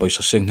kelturin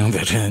paisa seng na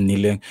ver ni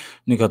leng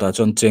ni kata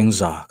chon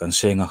chengza kan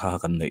senga kha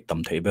kan nei tam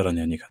thei ber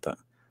ani kata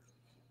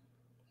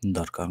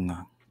darkar nga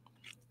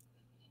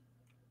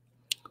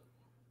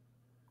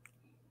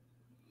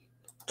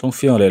chong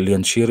fiang le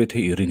lian chiri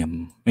thei iringam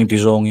eng ti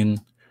zong in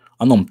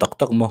anom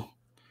tak mo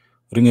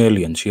ringe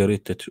lian chiri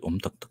te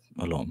tak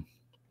alom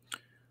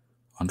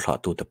an thla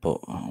tu te po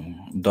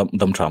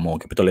dam tha mo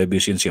capital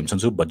ABC siam chan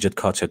chu budget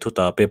kha che thu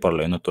ta paper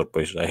le na tor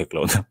paisa hek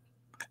lo na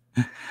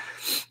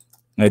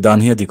ngai dan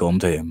hi di kom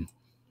them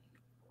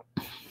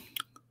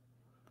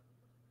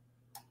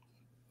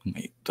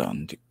ngai dan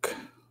dik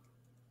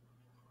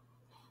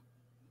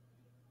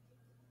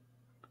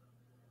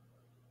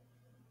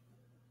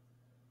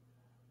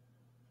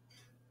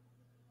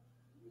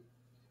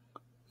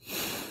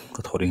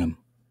ka thoring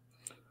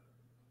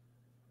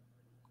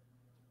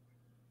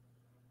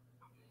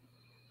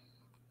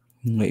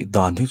ngai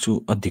dan hi chu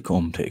adik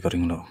om the ka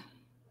ring lo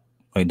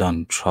ngai dan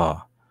tha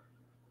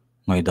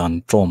ngai dan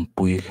trom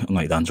pui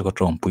ngai dan chu ka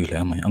trom pui le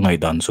mai ngai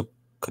dan chu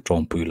ka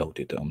trom pui lo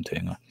ti te om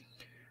thenga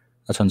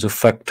a chan chu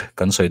fact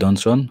kan sei don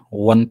chon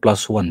 1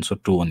 + 1 so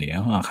 2 ni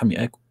a khami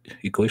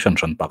equation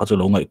ran pa ka chu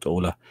lo ngai to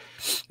la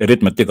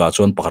arithmetic a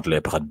chon pakhat le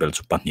pakhat bel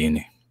chu pani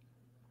ni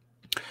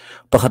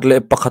pakhat le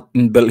pakhat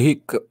bel hi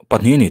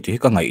pani ni ti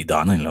ka ngai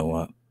dan ni lo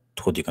wa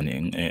thodi kan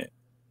eng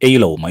e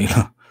lo mai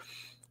la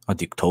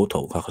adik tho tho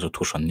kha chu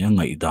thu san nya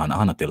ngai dan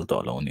a na tel to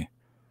lo ni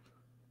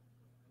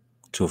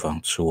chu wang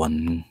chuan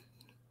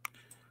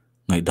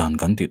ngai dan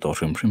kan ti to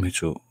hrim hrim hi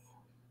chu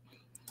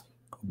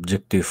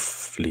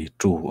objectively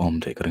true om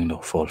te kring lo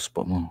false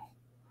po mo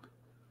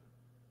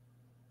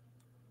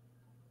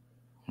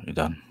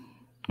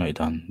ngai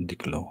dan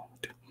dik lo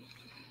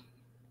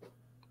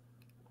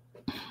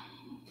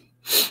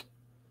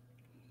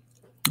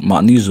ma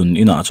ni zun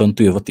ina chon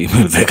tu wa ti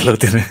mel vek lo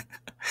ti ne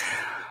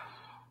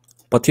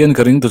pathian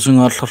karing tu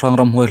chunga thrang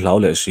ram hoi hlau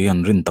le si an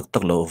rin tak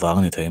tak lo wang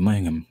ni thai mai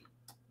ngam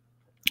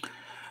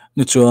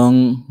ni chuang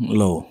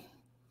lo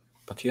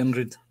pathian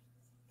rit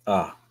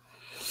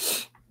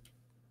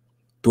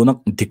tunak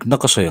dikna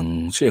ka sayang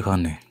che khan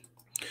ne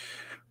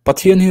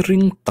pathian hi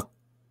ring tak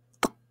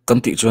tak kan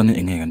ti chuan ni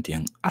enge kan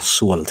tiang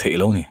aswal thei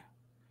lo ni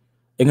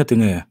enga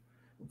tinge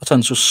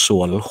achan chu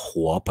swal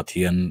khwa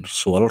pathian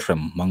swal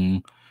rem mang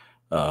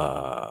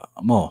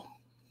mo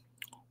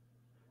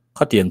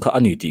khatiang kha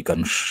ani ti kan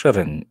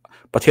shereng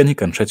pathian hi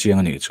kan hrechiang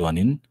ani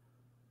chuanin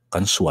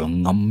kan swal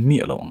ngam mi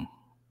along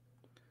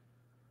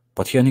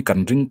pathian hi kan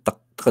ring tak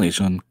tak ani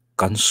chuan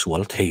kan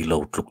swal thei lo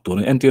tluk tu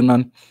en tin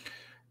nan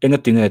enga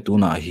tinge tu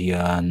na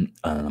hian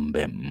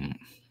bem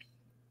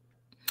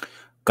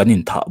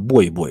kanin tha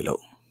boi boi lo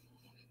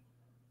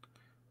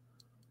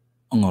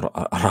angor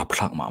arap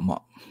thak ma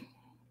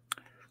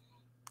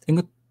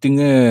enga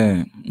tinge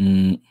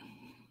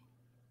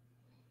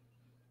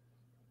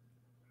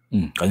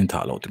kanin tha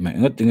lo ti me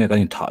enga tinge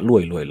kanin tha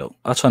luai lo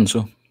a chan chu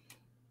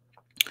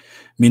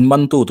min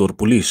man tu tur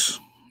police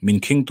min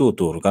king tu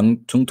tur kan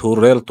chung thu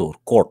rel tur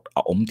court a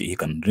om ti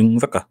kan ring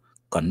veka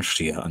kan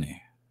ria ani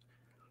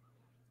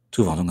chu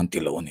wang kan ti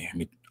lo ani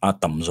mi a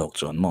tam jok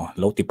chon mo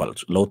lo ti pal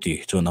lo ti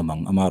chon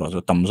amang amaro so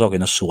tam jok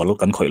ina sual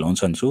kan khoi lon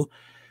chan chu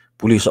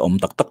police om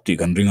tak tak ti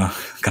kan ringa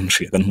kan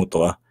ria kan mu to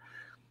a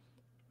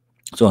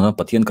so na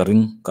pathian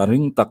ka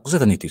ring tak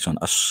zeta ni ti chon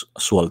as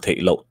sual thei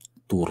lo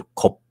tur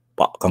khop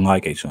pa ka ngai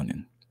ke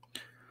chonin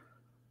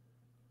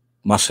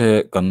mase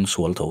kan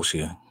sual tho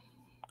sia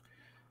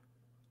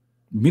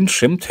min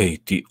shem thei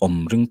ti om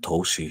ring tho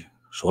si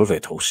sol ve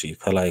tho si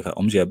khalai kha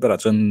om je bera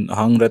chen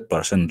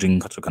 100% ring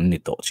kha kan ni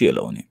to chi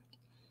lo ni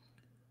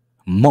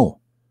mo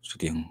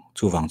chuting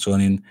chu wang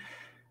chonin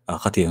a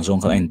khatiang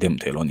zong kan en dem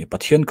thelo ni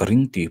pathian ka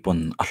ring ti pon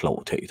a hlo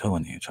thei tho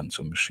ani chan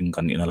chum sing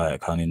kan ina la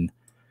khanin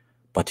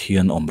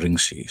pathian om ring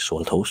si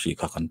sol tho si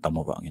kha kan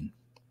tamo wangin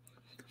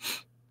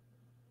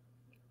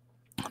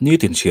ni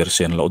tin share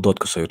sen lo dot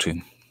ka sai thin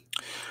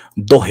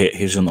do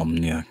he zon om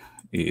nia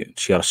i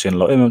share sen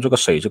lo em chu ka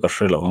sai chu ka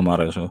hre lo ma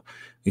ra so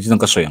i chin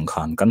ka soyang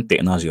khan kan te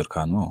na zir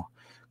khan mo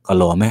ka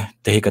lo me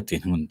te ka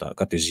tin hun ta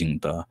ka ti jing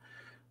ta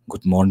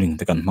good morning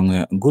te kan mang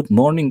good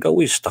morning ka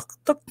wish tak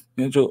tak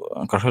ne chu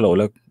ka hre lo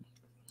le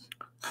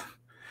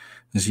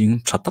jing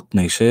chatak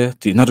nei se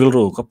ti na ril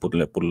ro ka put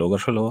lo ka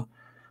hre lo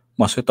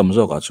ma se tam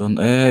zo ka chon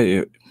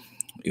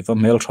if a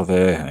mail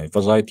thave if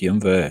a zai tiam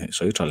ve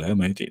so i thale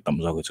mai ti tam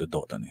zo ka chu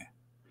do ta ni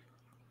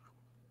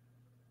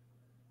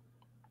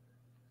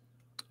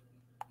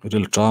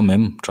ril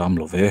tram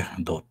lo ve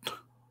dot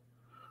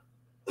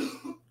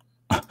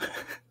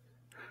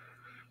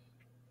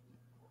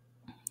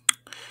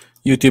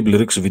YouTube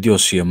lyrics video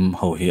siam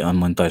how he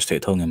unmonetized te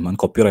thong man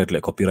copyright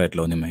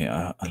lo ni mai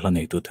a la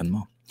nei tu then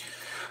mo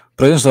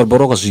presence dar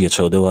boro ka ji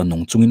chho dewa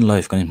nong chungin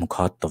live kan mu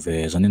khat ta ve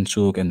zanin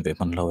chu ken ve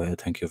man lo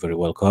thank you very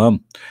welcome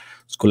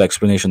school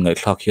explanation ngai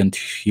thlak hian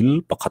thil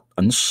pakhat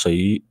an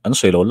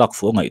sei lo lak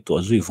fu ngai to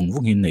zui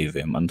vung hin nei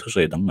ve man thu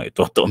sei dang ngai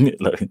to mi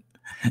la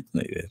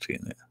nei ve tri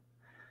ne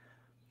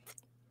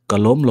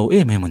kalom lo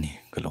mani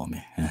kalom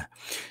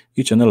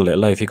i channel le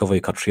live ka vai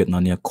khat riat na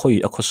nia khoi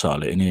a khosa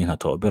le nge na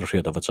tho ber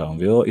riat ava chang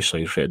veo i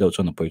sei hre do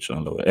chon poi chon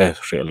lo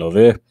hre lo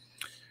ve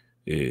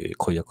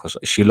khoi a khosa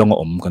shilong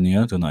om kan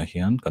nia tuna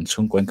hian kan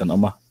chung koin kan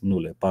ama nu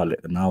le pa le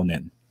naw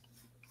nen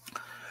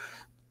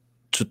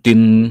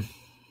chutin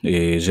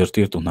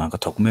zertir tu na ka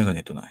thok me kan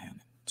tuna hian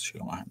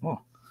shilong a mo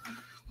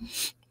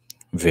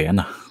ve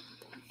na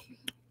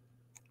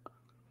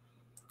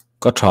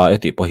ก็ทราเอ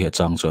ติพอเหตุ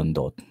จังจวนโด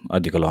ดอ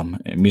ดีกลาม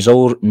มิโ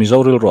ซ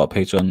ริลรัวเพ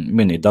จวน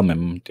มินิดามเอ็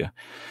มเดีย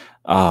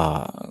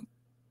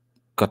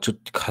ก็จุด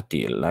ขัด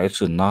ไหล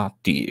สุดน่า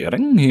ตีเร่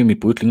งที่มี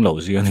ปุ้ยลิงเหล่า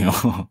เสียเนี่ย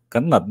กั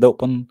นนัดเดียว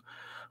ปัน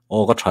โอ้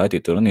ก็ทราเอติ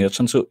ตัวนี้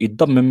ฉันสู้อิ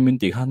ดามเอ็มมิน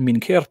ตีขันมิน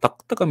เคร์ตัก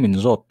ก็มิน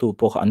จอดตัว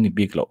พวกอันนี้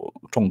บิ๊กเหล่า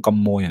ตรงก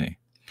ำมวยนี่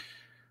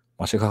ม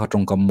าเสียข้าตร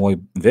งกำมวย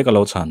เวกเห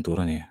ล่าชันตัว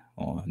นี้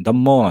ด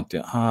ำมอนั่นเดี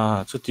ย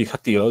จุดที่ขัด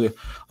ตีเราเดีย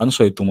อันส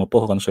วยตัวมาพว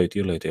กอันสวย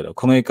ที่เลยเดียว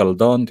คงไอ้กัล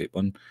ดอนที่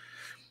ปัน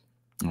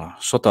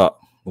สุดท้าย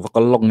ว่าก็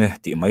ลงเนี่ย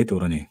ที่ไม่ตัว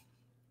นี้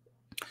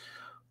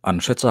อัน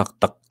เสร็จจาก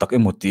ตักเอ็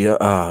มตี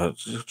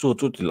จุ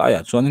ดที่ไล่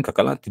ส่วนนี้ก็ก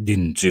ำลังที่ดิ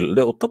นจิลเ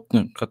ลี้ยวตักเ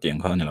นี่ยขัดยัง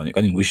ข้างนี่เราเนี่ย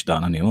ก็ยังวิชดา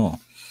นั่นนี่มั้ง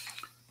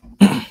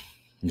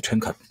นี่เช่น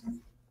ขัด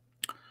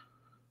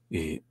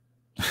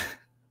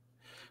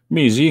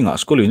มีจริงอ่ะ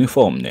สกูลยูนิฟ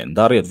อร์มเนี่ยด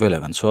าริดเวลา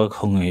กันชัวค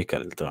งไอ้กั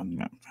ลตัว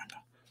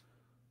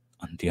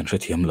อันที่อันเสร็จ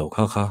เทียมเรา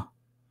ค่ะ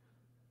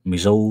มี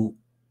เจ้า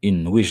อิน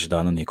วิชดา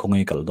นั่นนี่คงไ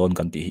อ้กัลโดน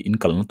กันที่อิน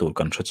กัลนั่นตัว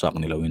กันเสร็จจาก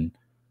นี่เราอิน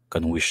กั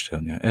นวิช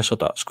เนี่ยสุด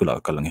ท้ายสกุล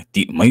กัลเนี่ย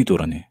ที่ไม่ตัว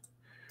นี่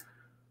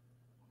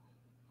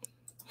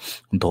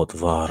ดอท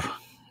วาร์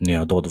เนี่ย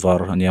ดอทวา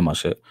ร์เนี่ยมา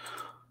เสก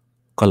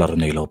กัล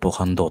นี่เราพวก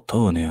ขันดอทเท่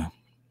าเนี่ย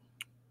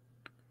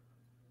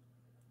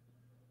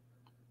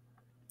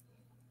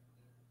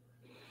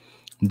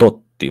ดอท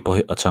ที่พอใ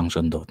ห้อาจารย์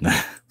จันดอทเนี่ย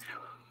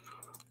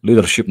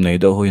leadership ใน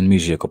เดียวเขายังมี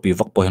เจ้าก็ปี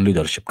วักพอเห็น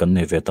leadership กันใน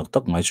เวตั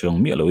กไม่ช่วง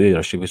มีอะไร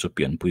leadership สุดเป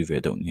ลี่ยนปุยเว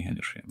เดียวนี่เห็นห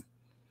รือ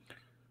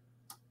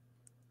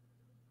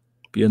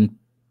เปลี่ยน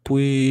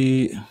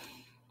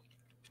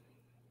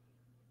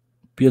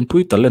ปุ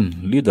ยตะเล่น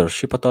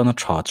leadership ตอนนั้น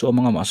ชาติว่ามั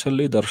นมาเส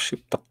leadership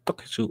ตัก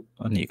จู่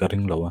อันนี้ก็ริ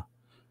งแล้ว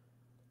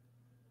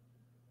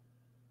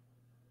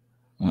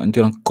อัน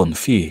ที่นั่งคอน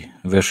ฟี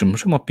เวอร์ชันไม่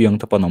ใช่มาเพียง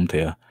แต่ปนมเที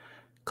ย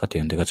ก็ที่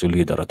อันที่ก็จู่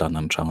leader ตอน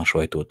นั้นช่างช่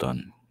วยตัวตอน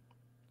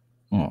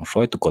ช่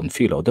วยตัวคอน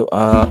ฟีแล้วเดี๋ยว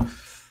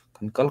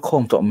กันกัลค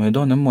งตัวไม่โด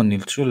นน้ำมันนิ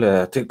ลจู่เลย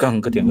ที่กัง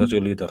ก็ที่อันก็จู่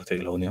leader ที่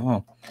เราเนี่ย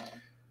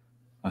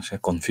ใช่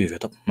คอนฟีเว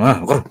ทับ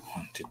ก็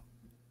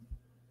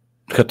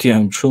ก็ที่อั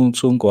น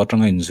ช่วงกว่าจัง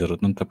ไงอินเสร็จ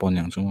นั่นแต่ปนอ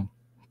ย่างจู่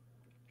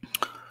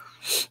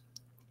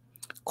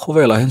เขาเว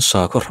ลาเห็นส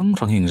าก็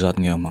รังหิงจัด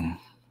เงี้ยมั้ง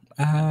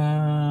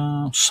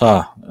สา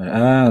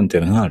อันที่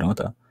นั่นอะไร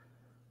ก็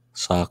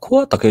สาขวา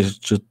ตะเกีย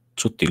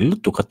จุดติล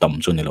ตุกต่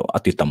ำจุนี่เราอ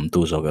ติต่ำตั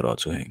วจะเวลา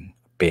จู่เอง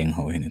เป่งเข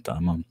าเห็นตา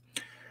มั้ง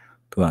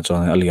ตัวจวน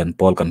อเลียน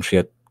พอลกันเสี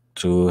ย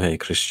จู่ให้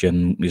คริสเตียน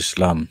อิส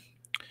ลาม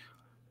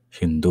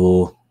ฮินดู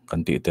กั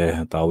นติเต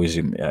ตาวิ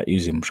ซิมอิ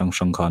ซิม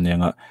สังขารเนี่ย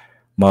งะ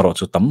มารอ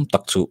จู่ต่ำตั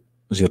กจู่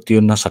จิตที่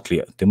น่าสักเลี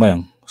ยที่มายั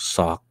งส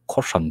าขอ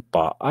สันป่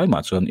าไอ้มา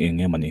จวนเองเ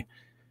นี่ยมันนี่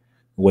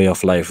way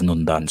of life นุ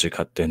นดันจิ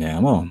ขัดเตเนี่ย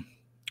มั้ง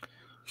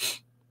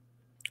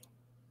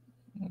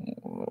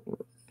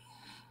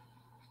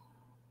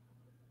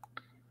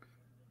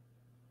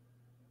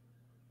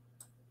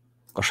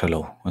ก็ใช่แล้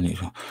วอันนี้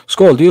ส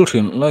กอร์ดีลชิ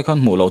นไล่ขัน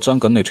หมู่เราจัง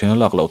กันในที่นั่น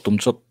หลักเราตุ้ม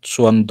จัด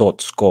ส่วนดอท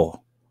สกอร์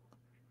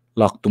ห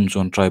ลักตุ้มส่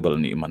วน tribal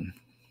นี่มัน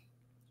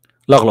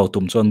หลักเรา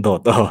ตุ้มส่วนดอท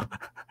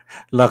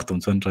หลักตุ้ม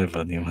ส่วน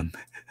tribal นี่มัน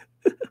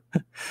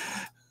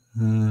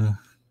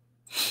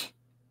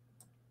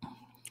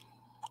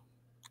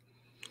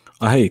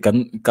ให้กั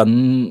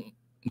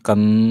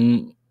น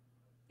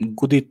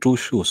goody two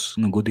shoes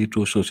goody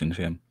two shoes นี่ใ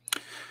ช่ไหม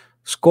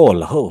สกอร์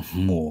แล้ว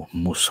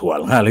มูสวล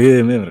งาเลย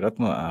ไม่เหมือนกัน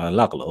ว่า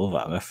ลักเรา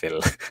ว่าไม่เฟล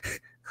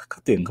ขั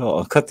ดเตียงเขา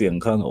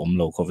อมเ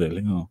ราเขาเฟลเล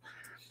ย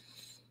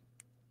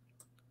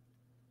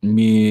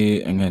มี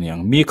อะไรอย่าง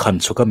มีขัน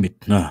สุกมิด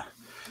นะ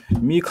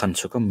มีขัน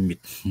สุกมิด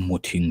มุ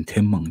ทิงเท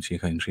มังสิ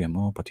ใครเรียกว่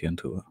าปะเทียน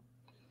ถือ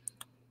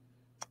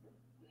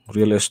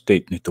real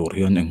estate นี่ตัวเ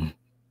รียนเอง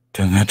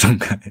จังไง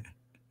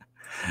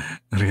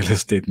real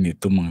estate นี่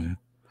ตัวมึง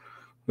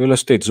real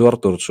estate จวด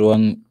ตัวชวน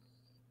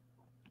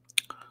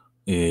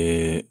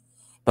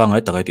ปังไอ้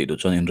ตะไคร้ติด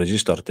ชวน in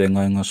register แต่งง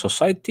าน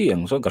society อย่าง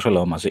ส่วนก็ใช่เร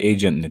ามาสิ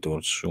agent นี่ตัว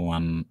ชว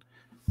น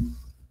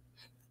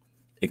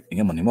อีกอ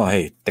ย่างมันนี่ว่าให้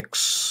tax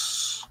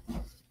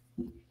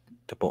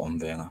แต่พออม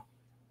เวง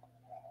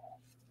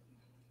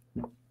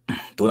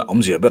ตัวนั้นอม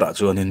เสียไปละช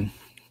วน in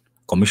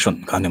commission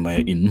กันยังไม่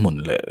in หมุน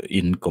เลย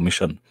in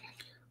commission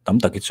ตั้ม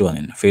ตะกี้ชวน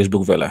in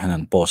Facebook เวลาให้นั่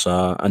นโพส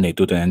อันนี้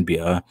ตัวนั้นเบี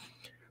ย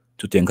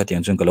จุดเตียงขัดเตียง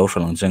จนกระโหลกสั่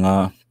งจัง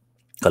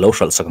กระโหลก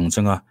สั่ง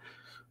จัง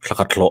สัก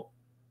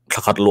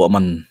ขัดโลมั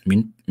น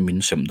มิน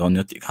เสมดอนเ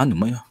นี่ยติขันหรือ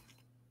ไม่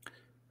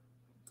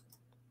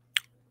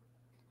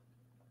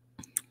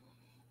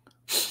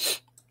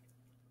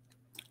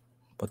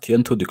ปะเทียน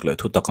ทุดิกเลย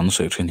ทุตะกันเ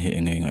สียเช่นเฮ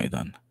งไง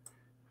ดัน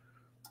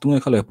ตรงไอ้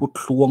เขาเลยพูด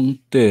ลวง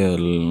เต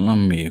ลนั่น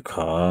มีข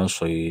าใ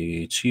ส่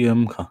เชียม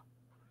ค่ะ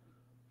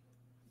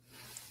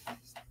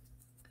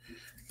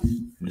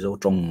มีเจ้า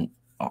จง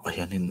เ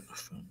ห็นนี่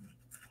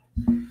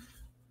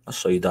ใ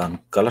ส่ดัน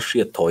กาลเสี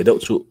ยถอยเดา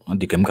จู่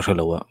ดิเกมก็ใช่แ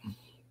ล้วว่า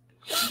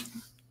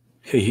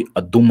เฮ้ยอ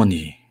ดุมัน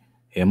นี่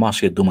เฮมาเ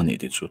สียดุมันนี่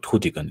ดิจู่ทุ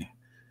ดิกันนี่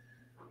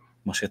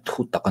มาเสียทุ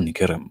ตะกันนี่แ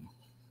ค่เรื่อง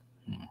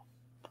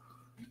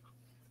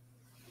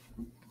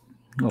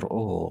โ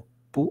อ้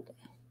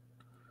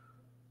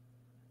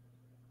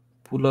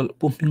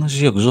ปุ๊มิงเ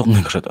สียกจง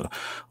นี่ก็ใช่แล้ว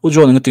อุจจ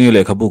าระนี่ติ้งเล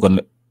ยครับบุกัน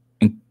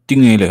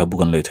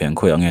เลยแทง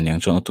คุยอย่างเงี้ย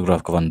จนอัตรา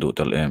ฟกันดูแ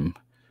ต่เอ็ม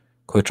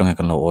khoi change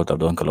kan lo order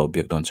don kan lo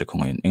biak don che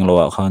khong in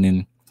englo khanin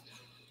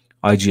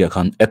IG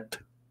khan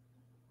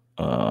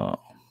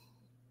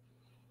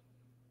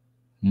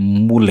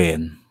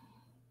mulen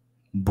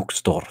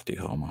bookstore ti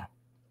homa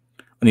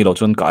ani lo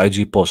chon ka IG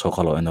post ho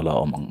khalo enala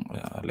omang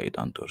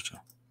leidan tur cha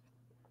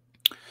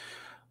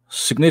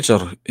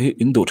signature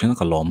indu thena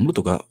ka lom lu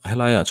tu ka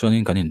helaya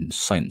chonin kanin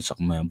sign sak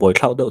ma boy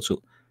thlau do chu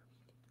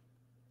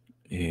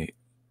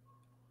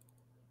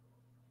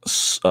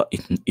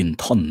in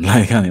thon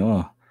lai ka ni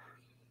wa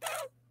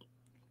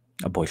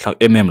a boy thak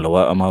lo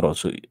wa amaro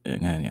chu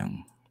ngan yang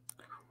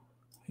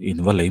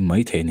in va lei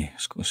mai the ni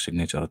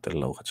signature tel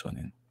lo kha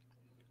chonin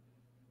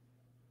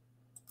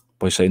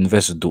poisa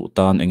invest du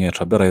tan enge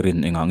thaberai rin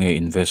enga nge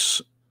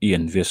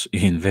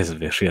invest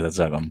ve shia da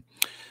jagam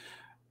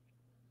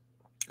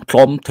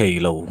tlom thei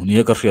lo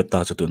nia ka hriat ta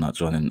chu tu na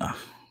chuanin a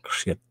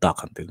hriat ta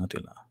kan til na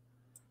tila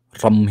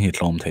ram hi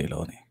tlom thei lo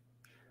ni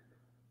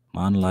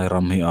man lai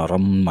ram hi a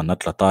ram manat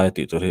la tai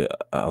ti tu ri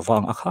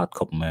awang a khat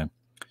khop me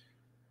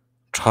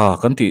tha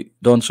kan ti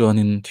don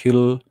chuanin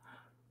thil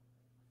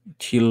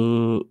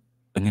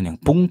angin yang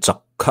pung chak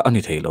kha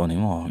ani thei lo ni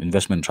mo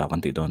investment tha kan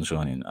ti don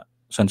chuanin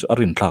san chu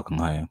arin thla kan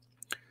hai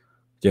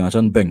jenga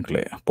chan bank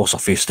le post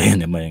office te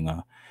ni mai nga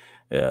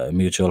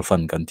mutual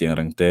fund kan tiang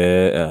rang te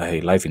hey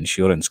life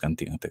insurance kan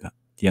tiang te ka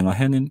tianga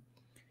henin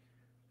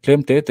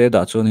claim te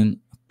da chuanin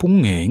pung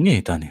nge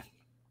ta ni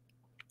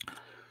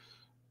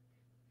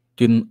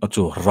tin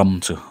achu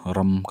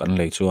ram kan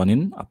lei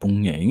chuanin apung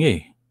nge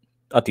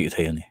ati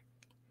thei ani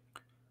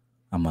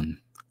aman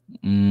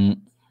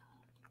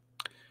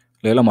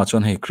lela ma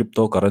chuan hei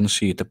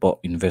cryptocurrency te po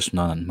invest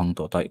nan mang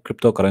to tai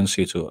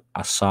cryptocurrency chu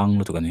asang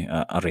lu tu kan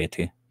a re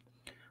the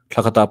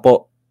thakata po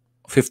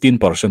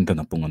 15% te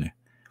na pung ani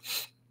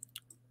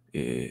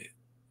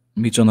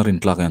mi chon rin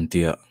tlak an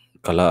tia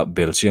kala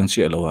bel chiang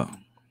chi alowa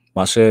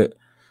ma se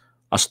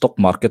a stock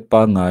market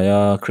pa nga ya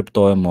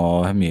crypto mo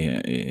hemi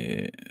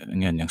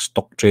ngen yang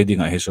stock trading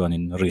a he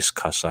chuanin risk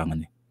kha sang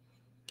ani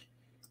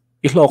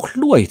I hlok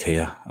luai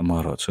theya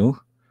amaro chu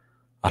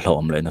a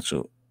hlom le na chu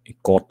I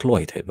kot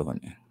luai the ba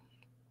ani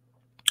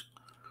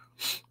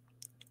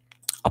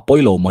a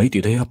poilo mai ti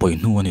the a poi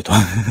nu ani to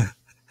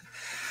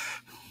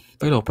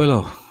poilo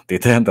ti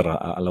the an tara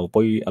a lo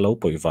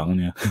poi wang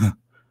nia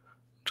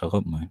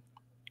chakop mai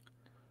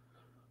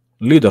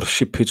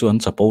leadership hi chuan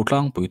chapo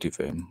tlang pui ti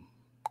ve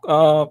a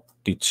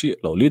ti chi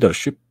lo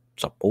leadership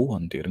chapo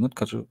an ti ringat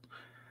ka chu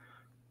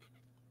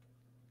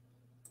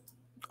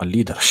a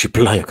leadership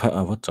lai kha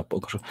awa chapo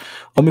ka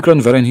omicron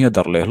variant hi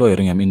dar le lo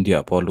ring am india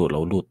po lu lo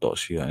lu to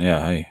sia ya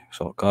hai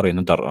so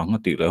karin dar ang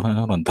ti le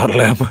ron dar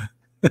le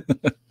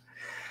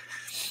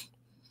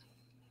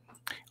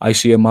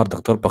ICMR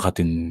doctor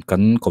pakhatin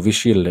kan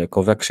covishield le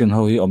covaxin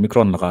ho hi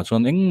omicron la ka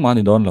chon eng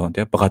mani don lo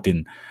te pakhatin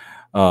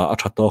a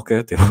thato ke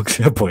te hok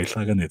se poi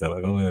la ka ni ta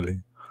ga meli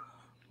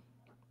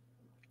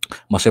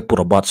mase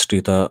pura bat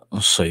street a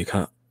sei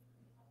kha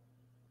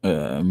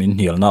min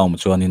hial na om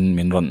chuanin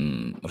min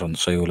ron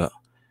seula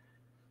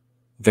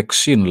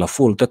vaccine la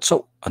full te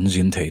chau an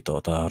jin thei to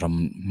ta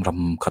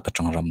ram khata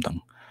chang ram dang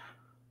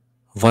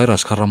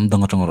virus kha ram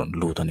dang atang ron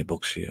lu ta ni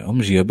boxi om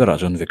zia bera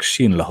jon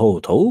vaccine la ho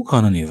tho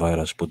khan ani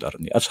virus pudar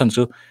ni achan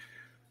chu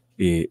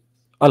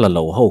ala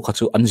lo ho kha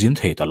chu an jin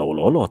thei ta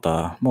lo ta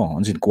mo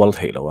an jin kwal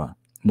thei lo wa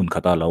mun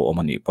khata lo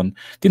omani pon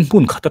tin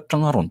mun khata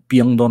chang ron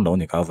piang don lo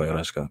ni ka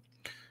virus ka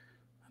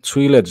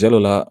chuile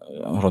zelula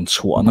ron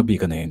chuana bi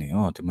ka ne ni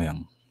ti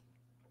mayang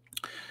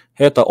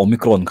heta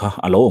omicron kha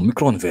alo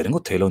omicron veringo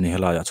thelo ni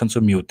hela ya chanchu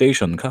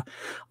mutation kha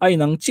ai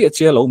nang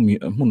che lo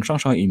mun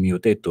sang I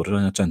mutate tur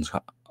na chan kha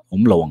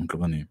lawang tu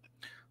bani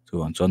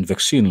chuan chon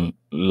vaccine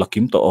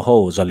lakim to ho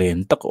zalen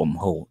tak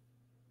ho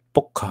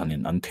pok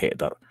khanin an the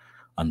dar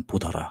an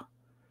pudara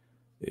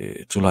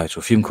chulai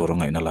chu film khor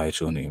ngai na lai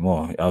chu ni mo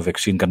a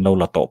vaccine kan lo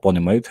la to poni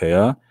mai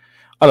theya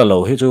ala lo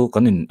he chu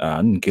kanin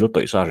an kil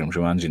toi sa rim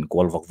juan jin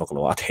kwal vak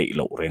lo a thei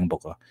lo reng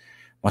boka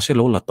mase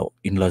lo la to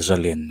in la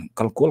zalen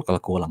kal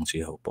kol ang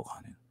chi ho pok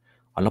hanin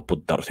ala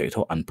pudar thei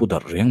tho an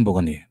pudar reng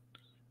boka ni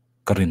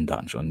karin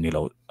dan chon ni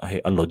lo he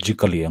a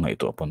logically ngai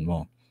to pon mo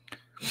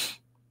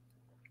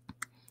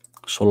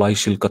solai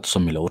silkat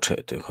samilo the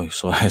te khoi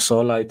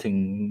solai thing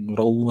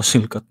ro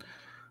silkat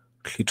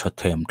thli tha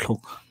them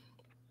thlok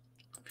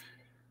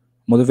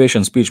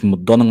motivation speech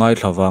mud don ngai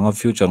thlawanga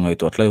future ngai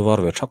to tlai war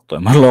ve thak to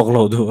ma lok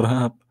lo du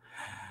ra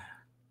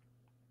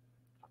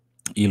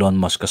Elon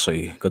Musk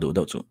soi ka du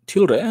da chu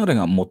thil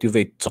reng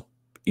motivate chap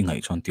ingai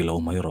chon ti lo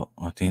mai ro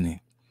ati ni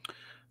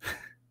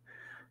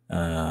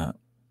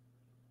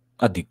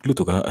adik lu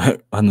tu ka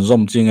an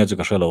zom chinga chu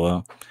ka shalowa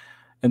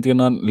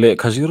entina le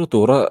khaziro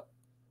tora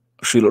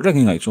shilo reng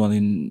ngai chuan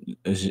in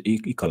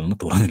I kal na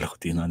tura ni lo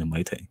ti na ni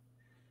mai thai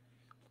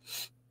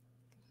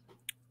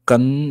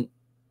kan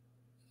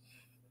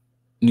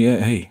ni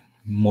hey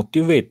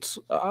motivate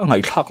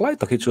ngai thak lai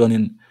takhi chuan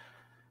in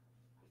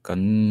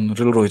kan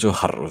ril roi chu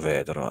har ve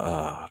dara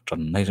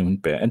tran nai min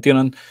pe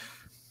entian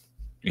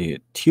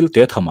thil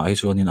te thama hi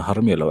chuan in har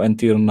me lo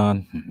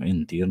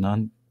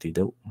entian ti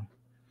deu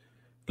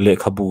le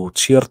khabu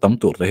chiar tam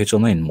tur te hi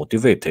chuan in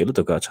motivate thei lu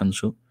ta ka chan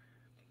chu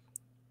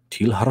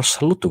thil har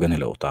salu tu gan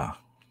lo ta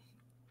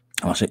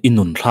ama se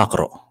inun thak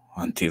ro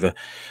an ti ve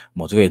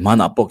motivate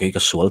man apo ke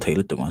ka sual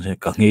theil tu ma se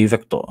ka ngei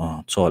vek to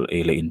chol e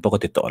le in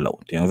pocket to lo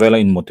tiang vela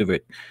in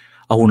motivate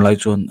a hun lai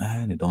chon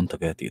ni don ta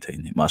ke ti thei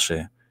ni ma se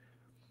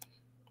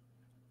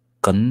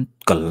kan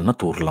kal na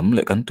tur lam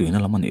le kan tuina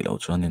lam ani lo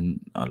chon in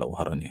a lo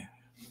har ani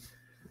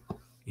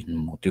in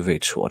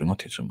motivate suar ngo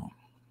thi chuma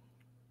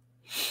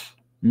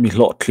mi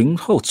lo tling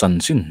ho chan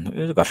sin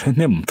ka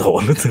nem to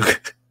lu tu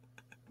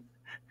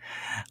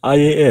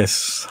IAS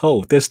ho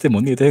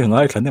testimony te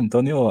ngai thanem to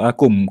ni o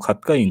akum khat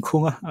ka in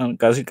khunga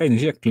ka si ka in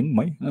siak tling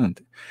mai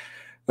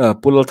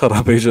pul thara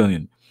pe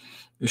jonin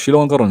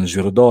shilong ka ron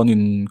jirdon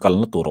in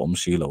kalna tur om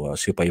si lo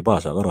si pai ba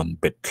sa ka ron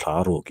bet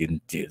tharo kin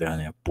ti da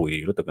ne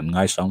pui lu ta kan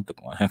ngai sang tu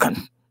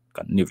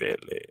kan ni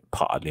vele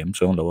pha lem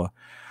chong lo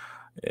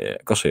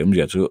ka sem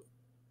ja chu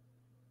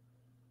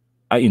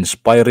a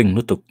inspiring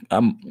lu tu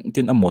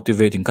tin a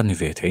motivating kan ni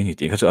ve the ni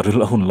ti ka chu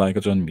aril hun lai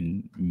ka chon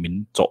min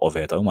cho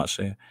ve ta ma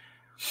se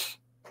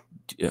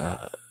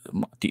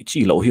ti chi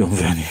lo hi om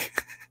ve ni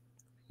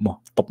mo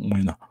top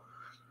mai na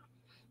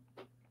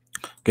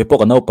ke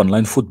pok an open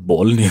line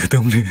football ni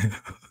tum ni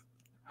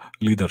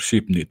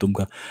leadership ni tum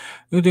ka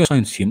yu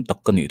science sim tak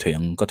ka ni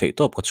theyang ka thei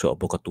top ka chu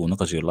bo ka tu na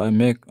ka zir lai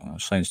mek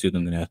science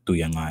student ni tu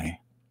yangai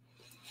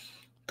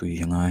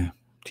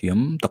thiam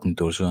tak ni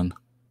tur chuan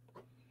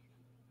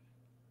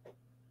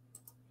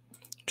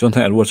John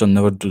Edwards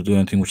never to do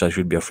anything which I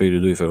should be afraid to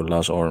do if I were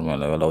last hour my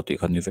level out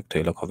kan ni vek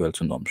thela ka vel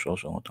chun nom so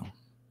ta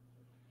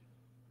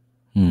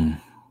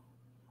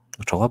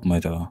chawap mai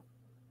ta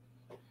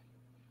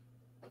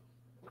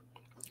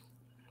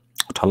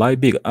thalai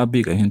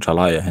big hin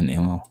thalai hen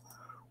emo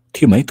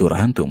thi mai tur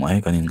han tu mai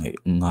kan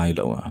ngai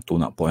lo tu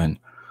na point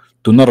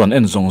tu na ron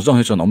en zong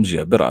he chon om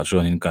zia bera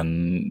chuan in kan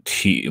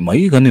thi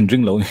mai kan in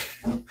ring lo ni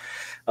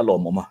alo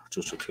mama chu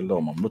thil lo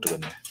mam lu tu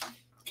kan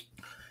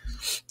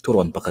tu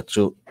ron pakhat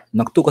chu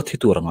nak tu ka thi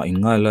tur nga in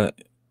ngai la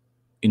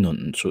inun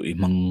chu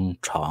imang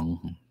thang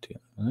ti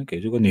ke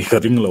chu ka ni ka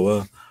ring lo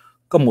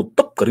ka mu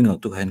tap ka ring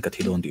tu hen ka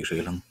thi don di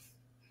relang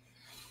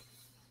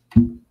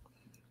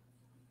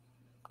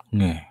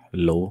nge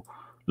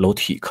lo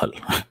thi khal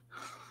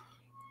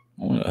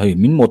ai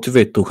min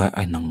motivate tu kha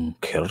ai nang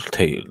kher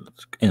thei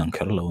ai nang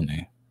kher lo ne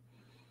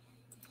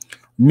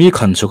mi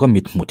khan chu ka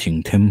mit mu thing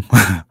them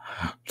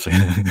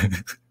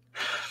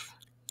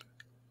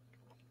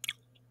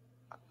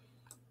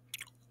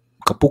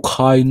ka pu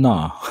khai na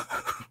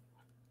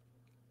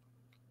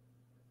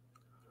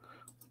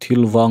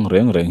thil wang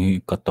reng hi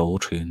ka to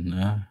thin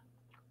na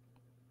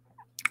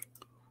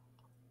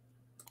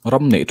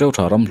ram nei treu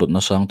tha ram lut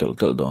na sang tel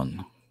don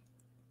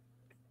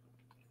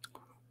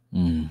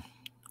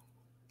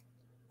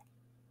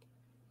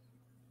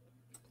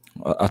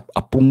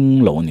apung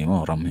lo ni ma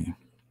ram hi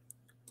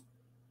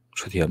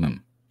thia mem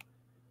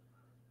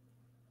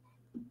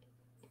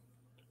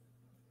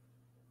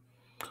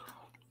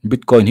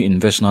bitcoin hi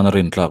invest na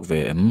rin tlak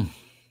ve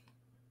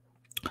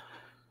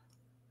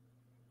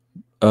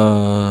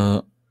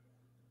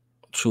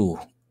chu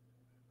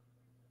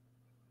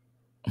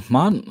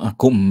man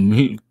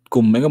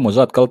kum mega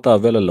mozat kalta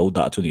vela lo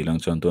da chu ni lang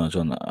chon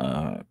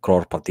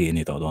crore party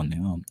ni to don ni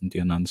ti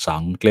nan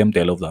sang claim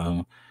te lo da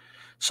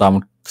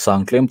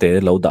sang claim te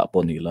lo da po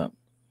ni la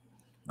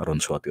ron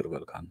swatir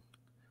vel kan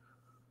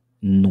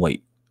noi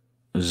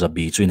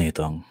zabi chu nei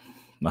tang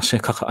na se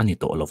kha ani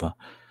to lova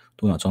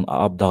tu na chon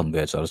up down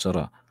ve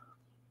chara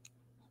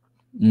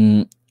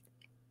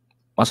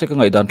ase ka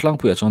ngai dan tlang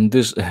pu chon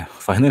this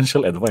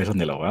financial advice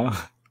ni lo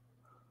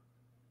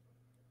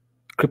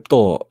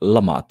crypto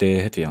lama te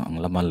hetiang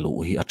lama lu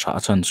hi acha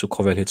chan su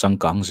khovel hi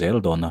changkang zel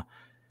dona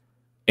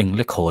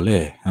engle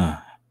khole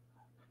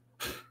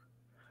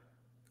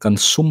kan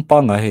sumpa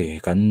nga he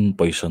kan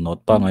paisa not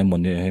pa ngai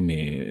mon he mi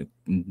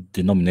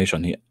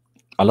denomination hi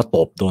ala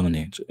top don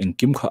ni en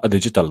kim kha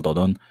digital do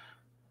don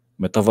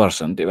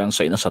metaverse an devan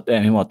saina sat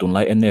em ma tun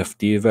lai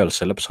NFT vel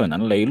celeb soin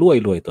an lei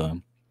luai to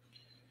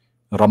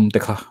ram te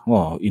kha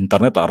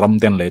internet a ram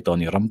den le to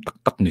ni ram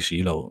tak ni si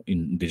lo in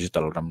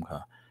digital ram kha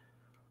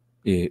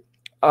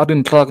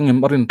arin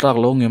trak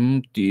lo ngem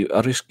ti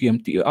ariski em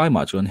ti ai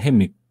ma chuan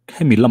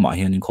hemi lama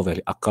hian in khovel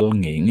akal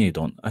nge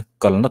don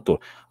akal na tur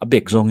a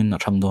bek zong in na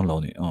thang don lo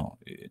ni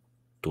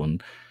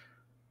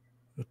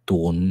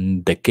tun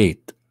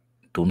decade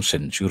tun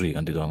century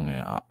kan ti don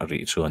ri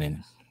chuan in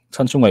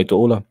chan chungai to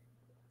la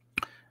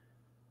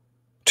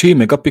 3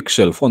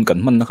 megapixel phone kan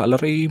man na khala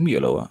rei mi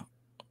lo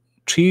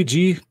 3G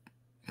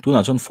tu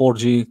na chon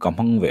 4G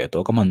kamhang ve to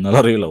kaman na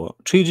la rei lo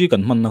 3G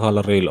kan man na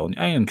khala rei lo ni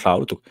ai an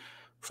thlau tu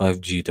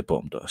 5G te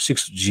pom to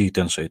 6G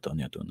ten sai to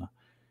nya tu na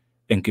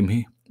engkim hi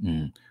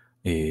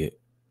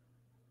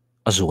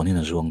azuani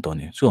na zuang to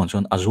ni chuan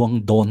chon azuang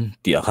don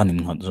ti a khanin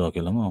ngat zo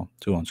ke lama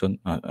chuan chon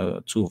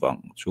chu wang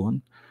chuan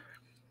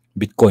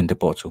bitcoin te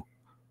po chu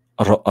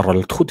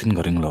aral thutin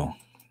garing lo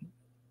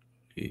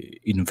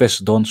invest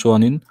don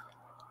chuanin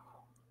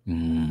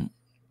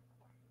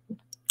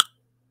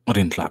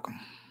rin tlak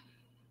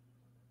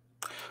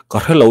ka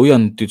hello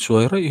yan ti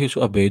chuai rai hi chu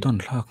a be don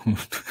thlak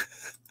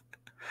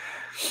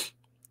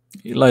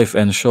life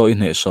and show in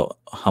hệ so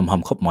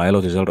ham khóc máy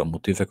lo thì giờ động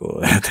motive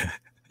của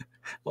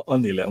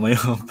anh đi lại mấy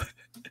hôm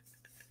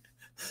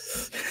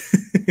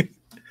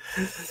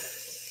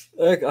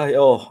ai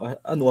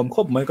anh nuông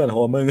khóc mấy cái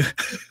hôm ấy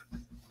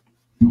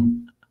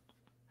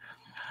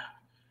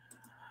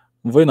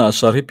với nãy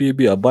sau khi bị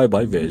bye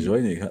bye về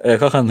rồi nhỉ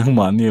các khán thằng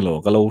mà như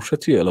lo cái lâu sẽ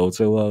chỉ lâu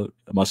cho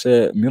mà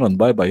sẽ miếng lần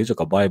bye bye cho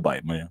cả bye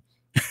bye mà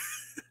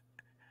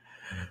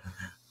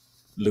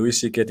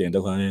Louis C.K. tiền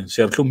đâu khán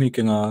share thum hi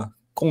cái ngà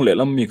công lệ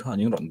lắm mi khán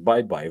những lần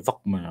bye bye vắt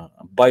mà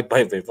bye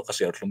bye về vắt cái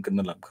share thum cái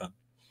nó làm khán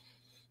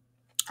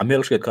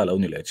Amel sẽ cả lâu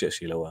như lệ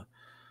chỉ lâu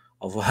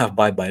à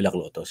bye bye lạc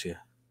lộ tao xí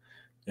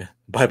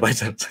bye bye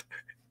chân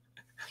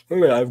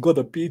I've got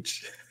a peach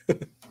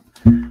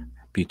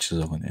peach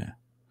rồi nè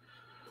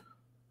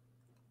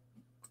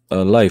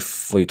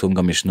life với thùng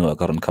commissioner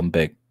karon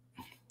comeback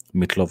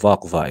mitlovak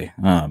vai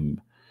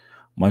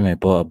mai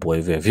pa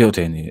boy ve view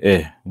thế ni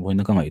voi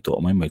na ka ngai to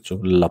mai chu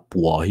la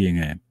pua hi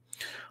nge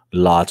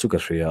la chu ka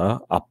ria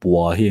a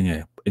pua hi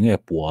nge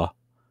pua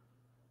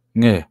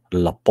nge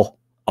la po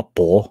a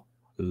po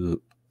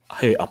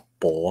he a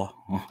po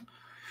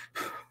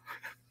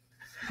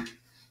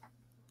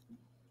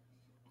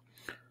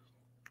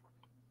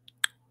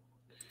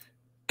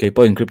ke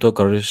po in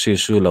cryptocurrency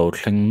su lo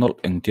thleng nol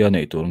eng tia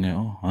nei tur nge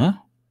ha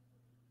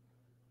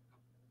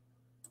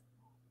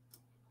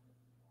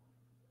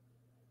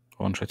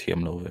on sẽ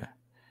thiam lo về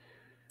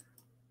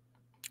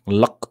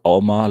lắc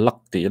oma lắc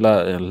tí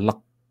là lắc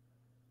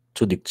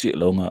chu dik chi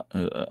lo nga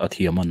a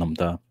thiam an nam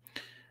ta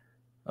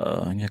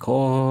nghe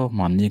có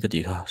man ni cái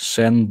gì ha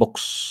sandbox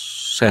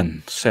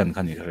sen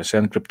khan ni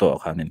sen crypto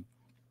khan in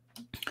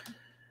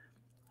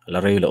la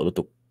rei lo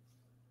tu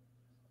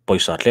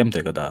paisa tlem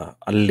te ka da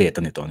alle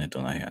ta ni to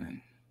na hian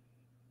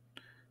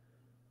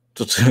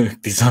tu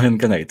design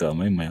ka ngai to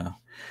mai mai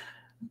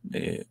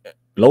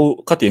lo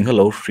ka ting ka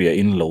lo ria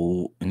in lo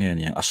nge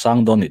ni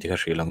asang don ni ti ka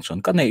sri lang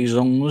chon ka nei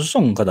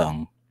zong ka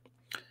dang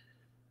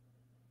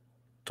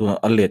tu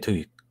alle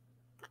thui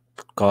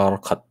kar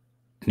khat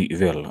ni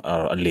vel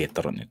alle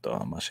tar ni to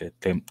ma se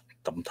tem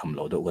tam tham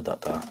lo do ga da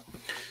ta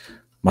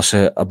ma se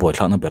a boy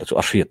thla na ber chu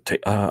a riat the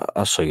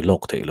a soi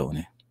lok the lo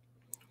ni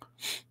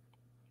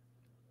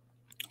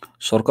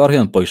sarkar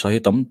hian paisa hi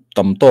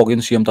tam tok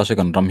in siam ta se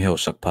kan ram heo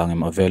sak phang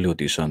em a value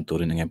ti san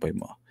turin nge pai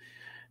ma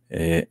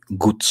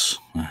goods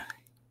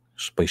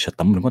paisa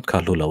tam ringot kha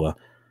lu lawa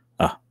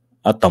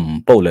a tam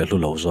po le lu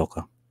lo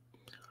zoka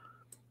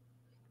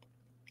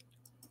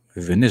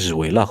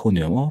Venezuela khu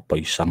ni mo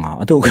paisa nga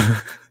adu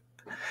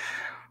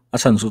a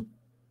san su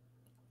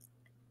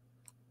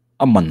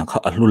aman kha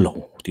alu lo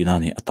tina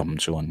ni atam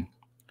chuan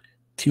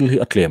thil hi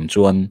atlem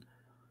chuan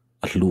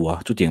alua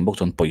chu tiang bok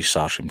chon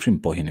paisa sim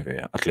po hin ve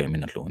atlem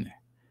in alu ni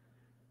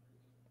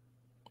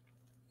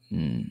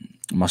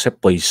ma se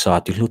paisa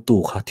ti lu tu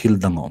kha thil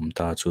dang om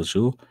ta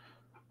chu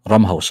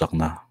ram hau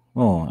sakna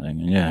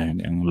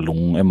eng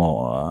lung emo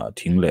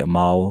thing le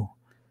mau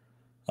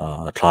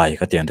thlai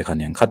ka tiang te khan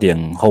yang kha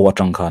tiang ho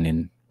atang khanin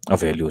a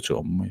value chu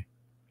om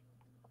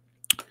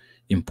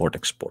import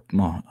export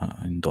ma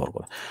indoor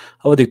ko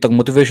awadik tak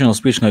motivational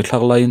speech ngai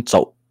thlak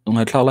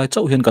lai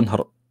chau hian kan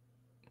har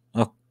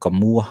a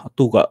kamua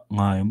tu ka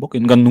ngai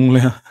bokin gan nung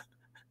le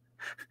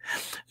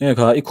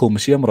kha ikhum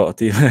siam ro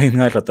ti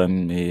ngai ratan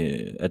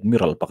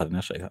admiral pakat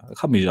na sai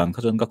kha mi jan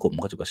kha jon ka kum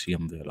kha chu ka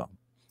siam vela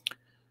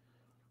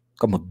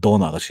kamu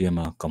dona ka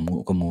siama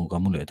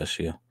kamu le ta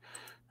sia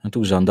tu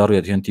zandaru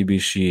ya hian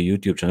TBC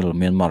YouTube channel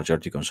Myanmar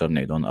charti concern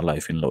nei don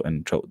alive in low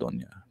and trou don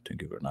ya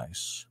thank you very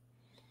nice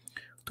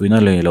tuina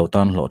le lo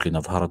tan lo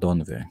tlina var don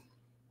ve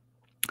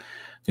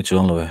ni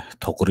chuang lo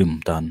thokrim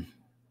tan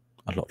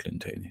a lo tlin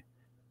the ni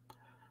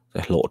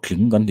lo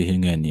tling kan di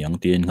hinge ni ang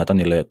tin ngata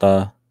ni le ta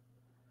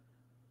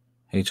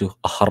hei chu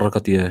a har ka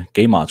ti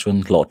ke ma chun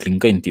lo tling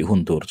ka in ti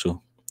hun tur chu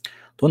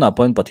tuna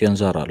point pathian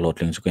zara lo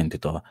tling chu ka in ti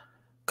to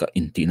ka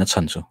in ti na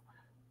chan chu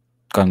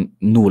kan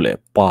nu le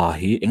pa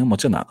hi eng mo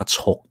chana ka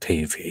chok the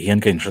ve hian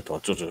ka in ra to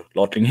chu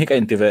lo tling hi ka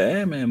in ti ve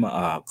ma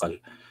a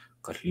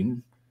kal him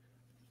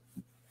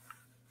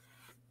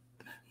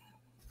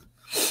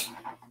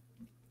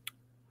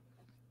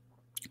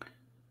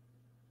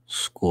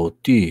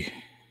Scotty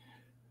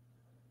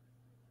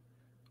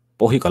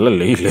po hi kala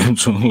lei lem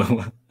chung lo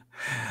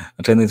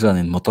atene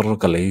chanin motor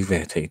ka lei ve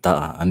thei ta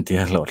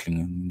antia lo tling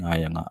nga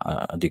yang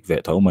adik ve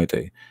tho mai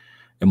thei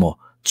emo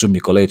chumi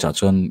college a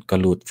chon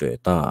kalut ve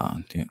ta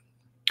ti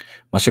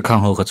ma se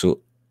khang ho kha chu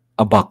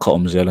abak kha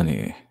om zel ani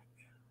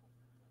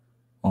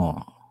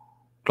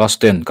class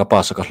 10 ka pa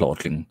sa ka lo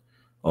tling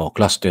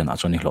class 10 a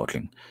chon ni lo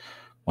tling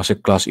ma se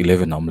class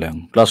 11 om leng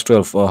class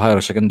 12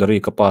 higher secondary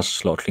ka pass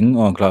lo tling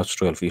class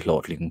 12 i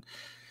lo tling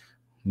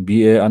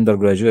BA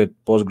undergraduate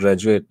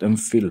postgraduate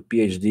MPhil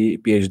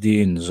PhD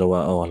in zawa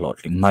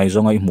lotling nai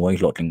zonga i muai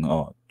lotling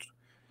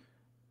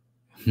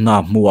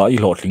na mua i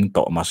lotling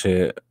to ma se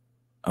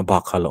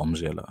aba khala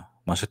omzela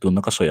ma se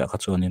tun ka soya kha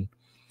chonin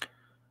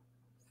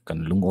kan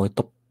lung oi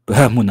top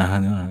muna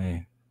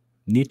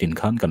ni tin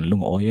khan kan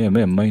lung oi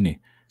me mai ni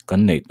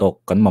kan nei tok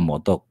kan mamo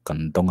tok kan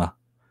tonga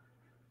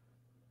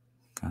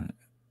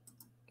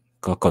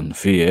ka kon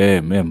fi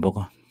em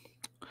boka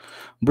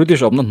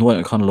British om na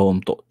nuai khan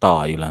lom to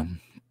tai la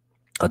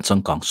kan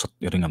sang kang sat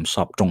ringam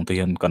sap trong te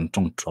yan kan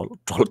trong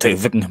trol te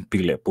vek ngam pi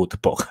le pu te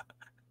pok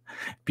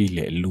pi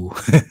le lu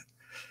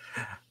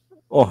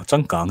oh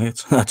chang kang he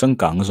chang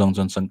kang zong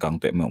chang kang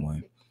te mo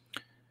mai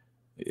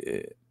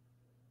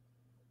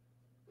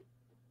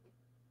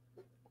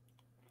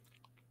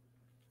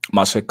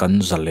ma se kan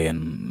zalen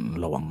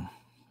lawang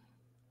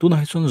tu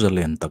na chon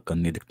zalen tak kan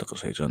ni dik tak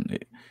sai chon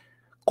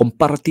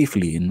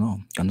comparatively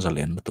no kan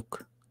zalen batuk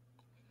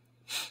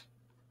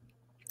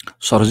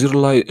sar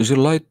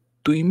zirlai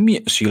tuimi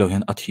silo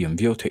hen athiam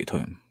vio thei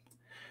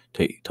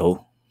tho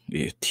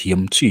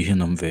thiam chi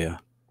henam ve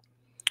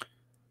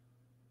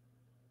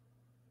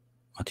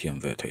athiam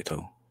ve thei tho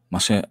ma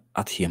se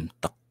athiam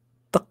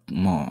tak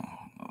ma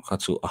kha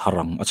chu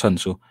harang achan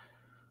chu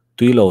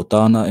tuilo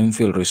ta na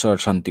MPhil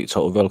research an ti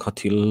chau vel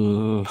khathil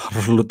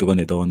lu tu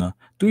ni dona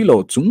tuilo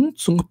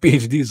chung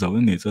PhD zaw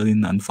ni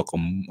charin an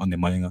fakom ane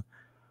mainga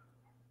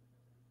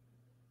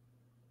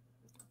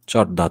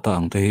chart data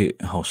ang te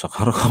how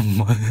sakhar kham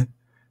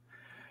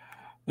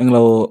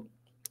englo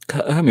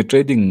ha mi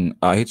trading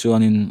a hi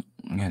chuanin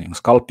ngani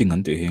scalping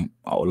an ti hi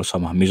awlo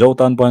sama mi zo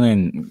tan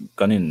panin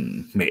kanin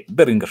me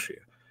berin ka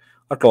hria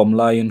atlom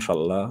line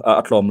shalla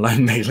atlom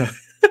line meila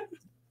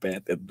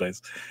bad advice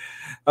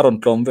aron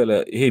tlom vele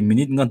he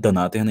minute nga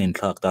dana te han in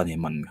thak ta ni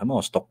man khamo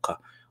stock kha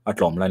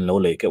atlom line lo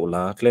le ke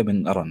ula klemen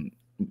aron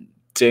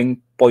cheng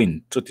point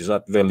chu ti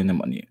zat vel in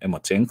mani ema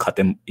cheng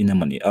khatem in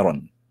mani aron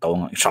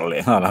tawng shalle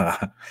ha la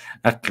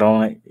atlom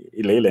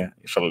ile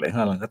shalle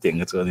ha la ka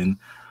tiang chuanin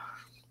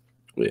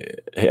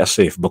he a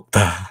safe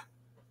bokta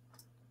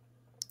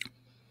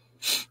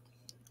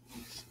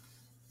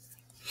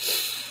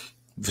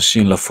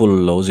visin la full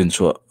lozin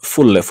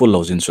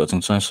chu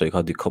chung chang sai kha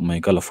dikhop mai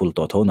ka la full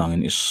to tho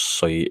nangin is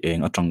soi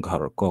eng atang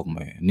khar kok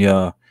mai nia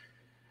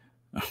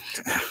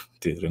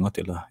ti ringa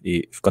tela I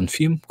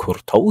confirm khur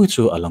tho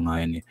chu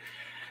alangai ni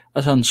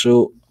asan chu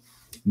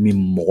mi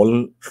mol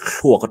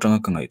thua ka tanga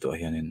ka ngai to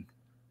hianin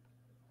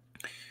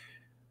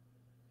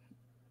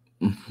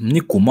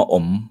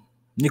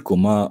ni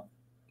kuma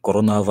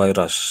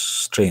coronavirus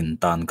strain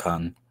tan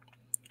khan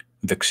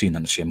vaccine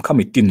an siam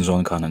khami tin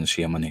zone khan an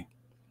siam ani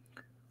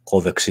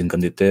Covaxin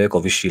kan dite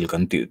Covishield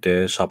kan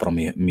te sapra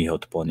mi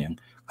hot poniang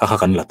kha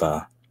kan lata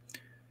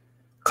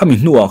khami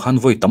nuwa khan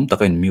voi tam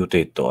takain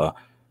mutate to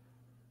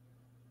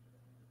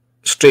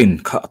strain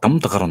kha tam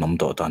takaranam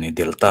to ta ni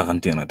delta kan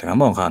ti na ta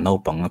mo kha nau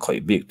pang khoi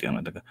big ti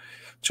na ta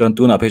chuan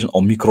tu na phe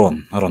omicron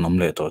aranam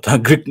le to ta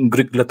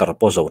greek letter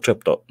po zo trap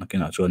to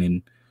nakina chuanin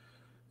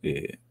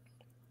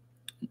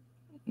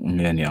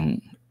nge niang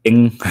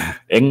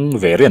eng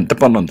variant te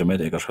panon te me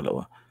de ka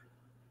shalawa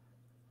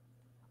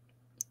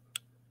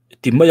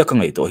timaya ka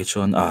ngai to hi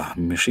chuan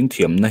mihring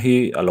thiam na hi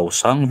alo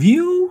sang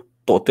view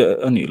to te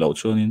ani lo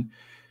chuanin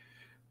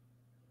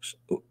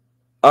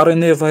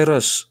RNA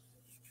virus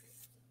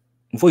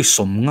voi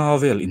som nga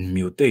vel in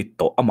mutate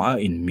to ama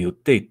in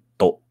mutate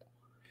to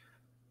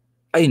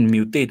in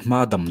mutate ma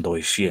dam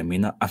doi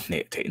siamina a hne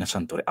theina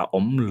santore a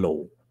om lo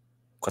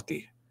kati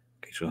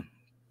ke chuan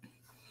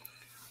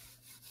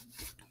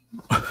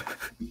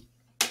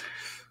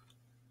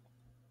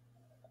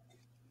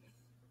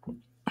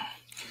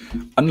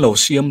an lo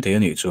siam the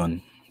ani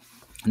chuan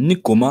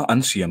nikuma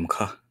an siam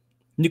kha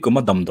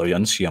nikuma dam doi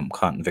an siam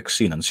khan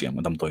vaccine an siam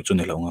dam doi chu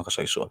ni lo nga ka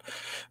sai so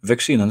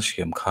vaccine an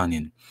siam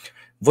khanin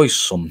voice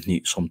som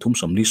thum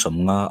som ni som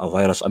nga a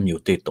virus a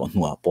mutate to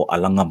nuwa po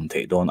alangam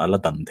the don ala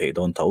dan the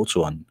don thau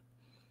chuan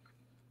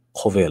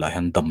khovela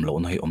hen dam lo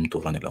nai om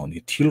tur ani lo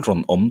ni thil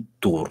ron om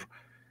tur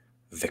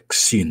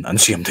vaccine an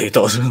siam the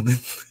to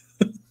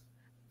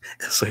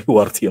sai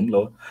war thiam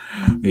lo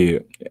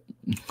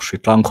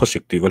Sritlang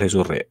khosik ti vel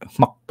hezu re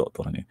mak to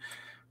ani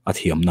a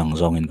thiam nang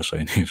zong in ka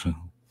sai ni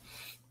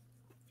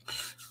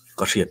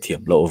ka sia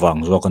thiam lo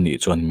wang zo ka ni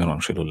chuan mi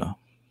ron silula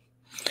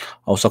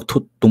au sak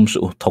thut tum su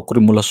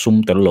thokri mula sum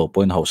tel lo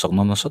point hau sak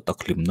na sa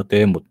taklim na te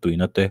mutui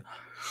na te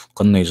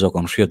kan nei zo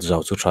kan riat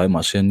zaw chu trai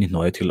ma sen ni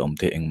noi thil om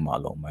te eng ma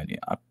lo mai ni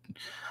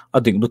a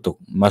ding lu tuk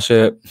ma se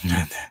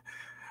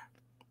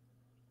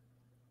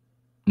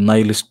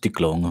nihilistic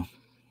lo nga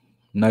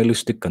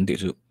nihilistic kan ti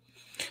chu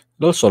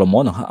lo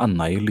Solomon ha an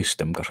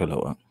nihilistem ka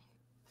hrelowa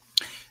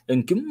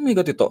engkim mi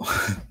ga ti to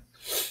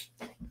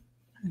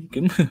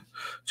engkim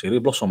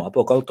cheri blossom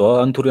apo kal to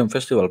Anthurium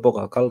festival po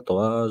kal to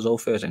zo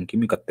fest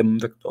engkim ka tem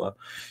vek to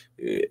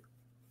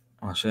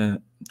ase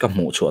ka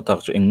mu chu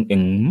atak chu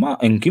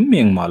engkim mi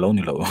eng ma lo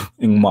ni lo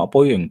eng ma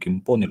po engkim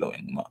po ni lo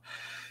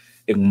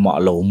eng ma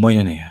lo mai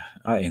ni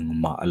a eng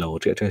ma lo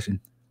tre sin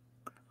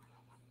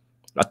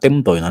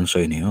atem toy nan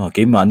soi ni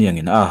ke mani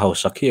angin hau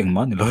sakhi eng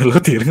mani lo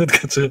tir ngat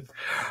ka chu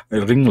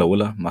ring lo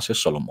la ma se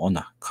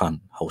Solomon khan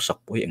hau sak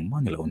poi eng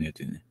mani lo ni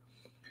ti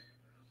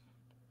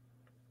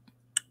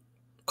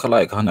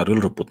khalai khan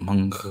aril ruput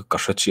mang ka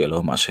shachi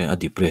lo ma se a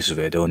depress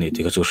ve do ni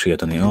ti ka chu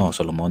hriat ani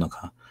Solomon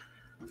kha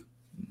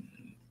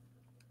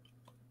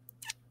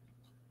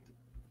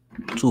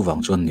chu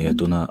wang chon ni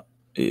tuna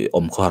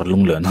om khar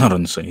lung le na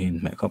ron sai hin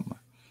me kham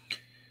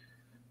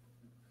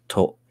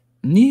tho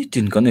ni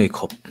tin kan ei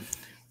khop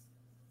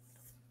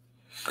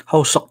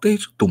hau sak te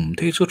tum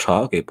te chu tha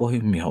ke po hi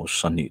mi hau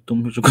sani tum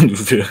chu kan du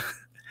ve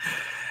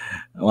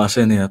wa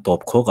se ne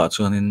top kho ka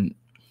chuanin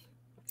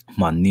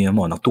man ni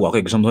mo nak tu ka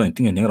exam do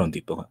ting ne ron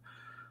ti to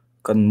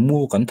kan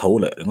mu kan tho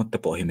le ngot te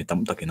po hi mi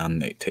tam takin an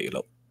nei thei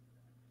lo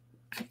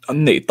an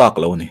nei tak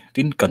lo ni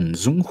tin kan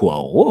zum hua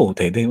o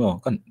thei de mo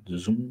kan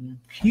zum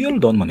hial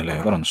don man le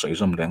kan soi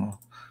som reng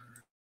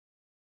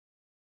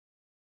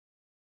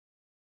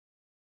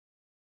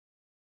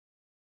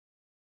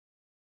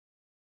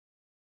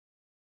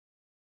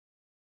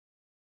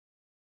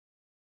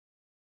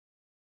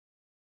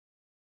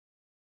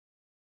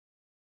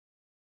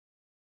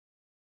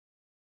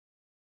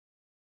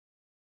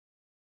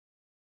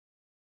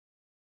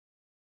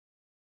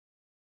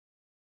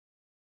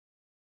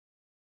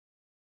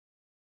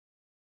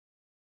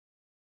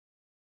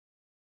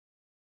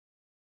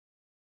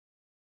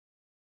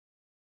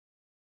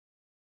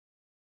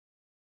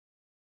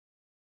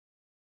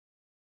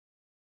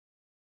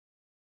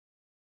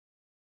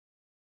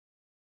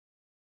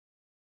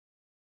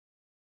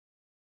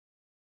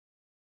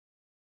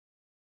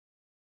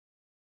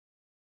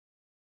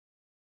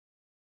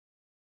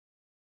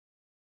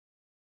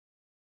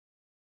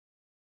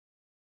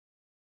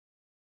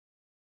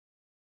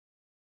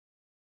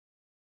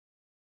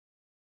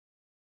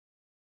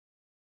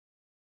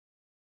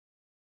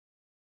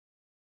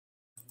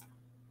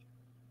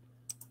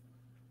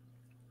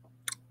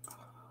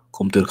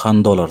kumtir khan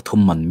dollar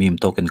thum man mim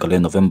token kale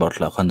November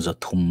la khan za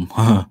thum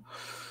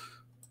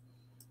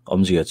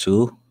om zia chu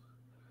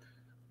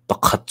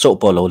pakhat chaw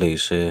pa lo le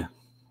se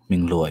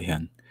ming lo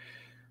hian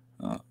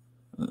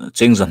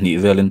cheng zan ni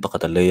velin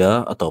pakhat a leya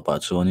atopa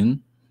chuanin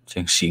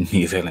cheng sing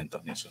ni velin to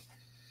ni chu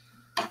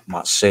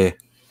ma se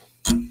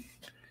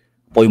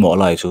poimo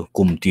lai chu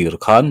kumtir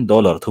khan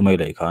dollar thumai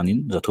le khanin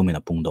za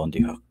thumina pung don ti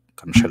kha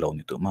kan shelo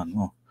ni tu man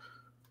mo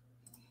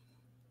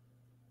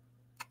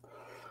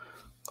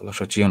kala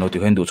sha chiang lo ti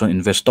hen du chon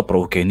invest top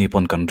pro ke ni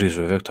pon kan ris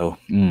ve vek tho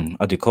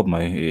adi khop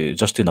mai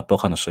justin apo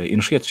khana se in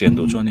riat chen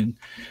du chonin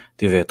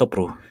ti ve top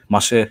pro ma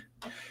se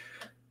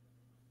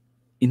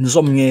in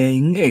zom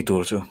nge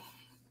tur chu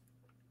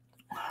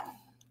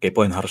ke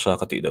point har sa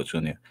ka ti do chu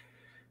ni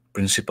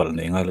principal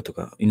ne ngai lo to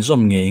ka in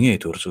zom nge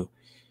tur chu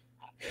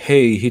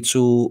hey hi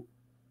chu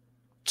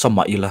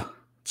chama ila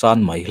chan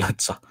mai la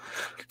cha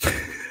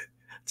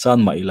chan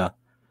mai la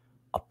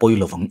apoi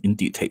lovang in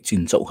ti thei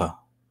chin chau ha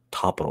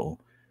tha pro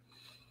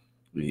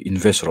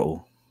invest ro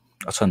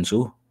achan chu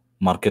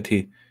market hi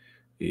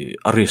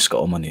a risk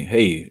o mani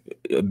hey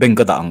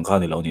bank da ang kha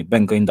ni lo ni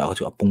bank in da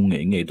chu apung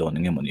nge don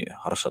nge mani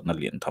har sat na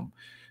lien tham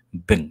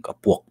bank ka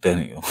puak te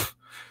ni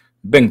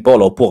bank po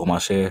lo puak ma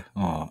se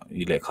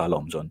i le kha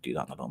lom jon ti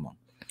da na lo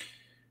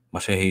ma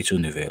se hi chu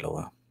ni ve lo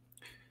wa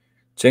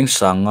cheng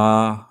sanga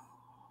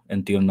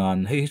entil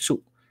nan hei chu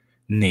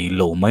nei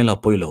lo mai la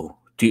poi lo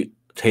ti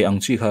thei ang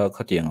chi kha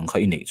khatiang ang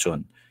khai nei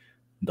chon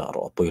da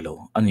ro poi lo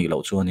ani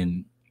lo chuanin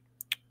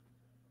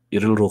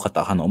iril ro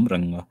khata han om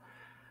rang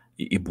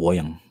i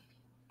buayang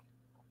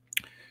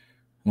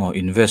ngo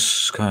invest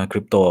ka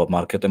crypto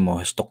market emo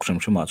stock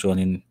shima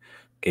chuanin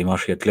ke ma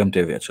hriat tlem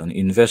te ve chon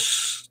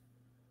invest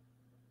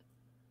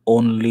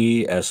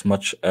only as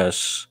much as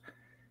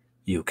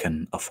you can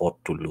afford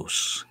to lose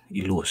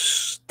i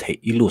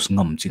lose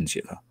ngam chin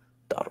chi kha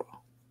da ro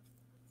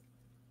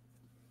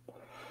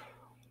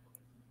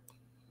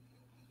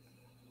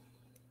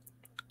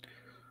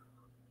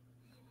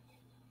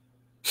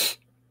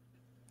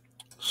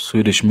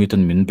Swedish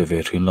mitten min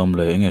bever hin lom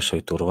le enge soi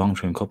turwang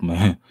chen khop me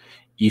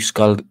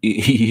iskal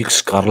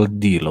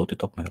di lo ti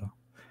top mera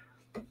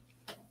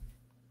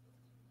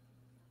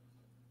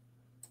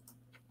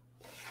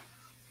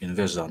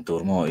invest dan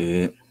tur mo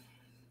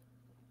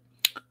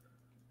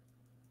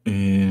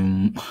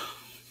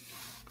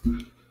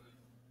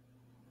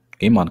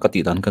man ka ti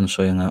dan kan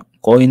soi nga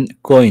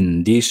coin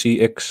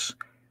DCX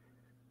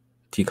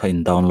ti kha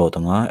in download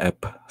nga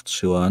app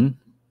chuan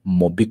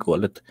Mobic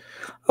wallet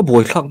a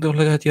boi thak de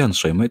le tian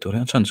soi mai tur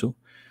han chan chu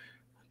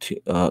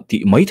ti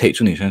mai thei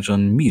chu ni san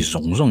chon mi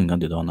zong ngan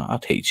de dona a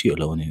thei chi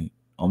lo ni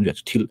om ja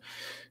thil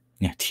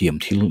nge thiam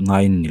thil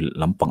ngai ni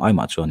lampang ai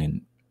ma chuanin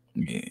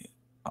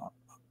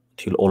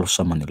thil all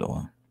samani lo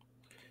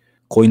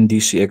coin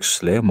DCX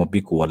le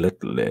Mobic wallet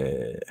le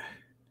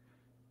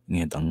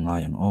nge dang nga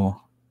yang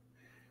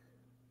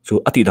chu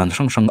ati dan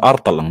sang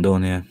artal lang do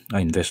ne a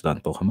invest dan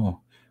po khamo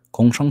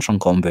kong sang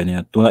company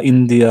tuna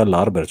India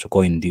larber chu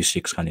coin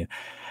D6 khani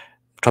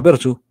traber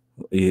chu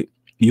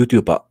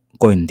YouTube a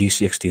coin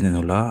D6 tin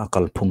no la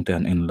akal phung te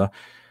an in la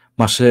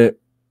mase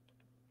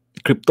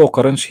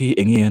cryptocurrency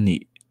engi ani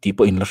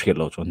tipo in la hriat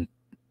lo chon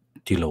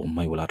ti lo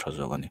mai wala tha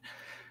zo gani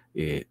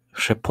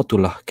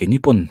shepotula ke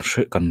nipon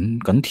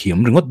kan thiam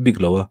ringot big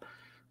lo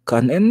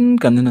kan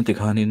en ti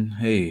khanin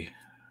hey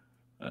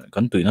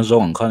kan tuina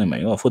zong khani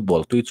mai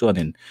football tui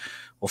chuanin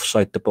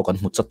offside te po kan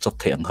mu chat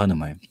the ang khani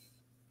mai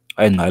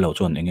ai ngai lo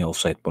chuan enge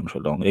offside pon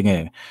shalong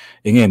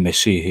enge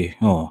Messi hi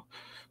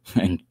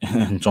en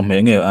chom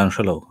enge an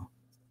shalo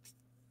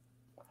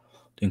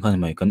tiếng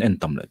khăn mày cần en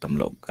tầm lại tầm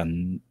lậu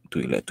cần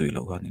tùy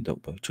lậu khăn đâu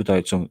bởi chú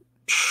tay trong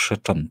sẽ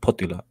trần phốt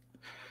đi là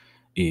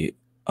ý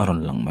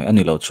aron lăng mày anh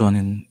ấy lậu cho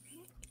nên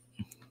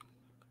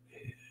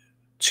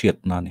triệt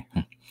na này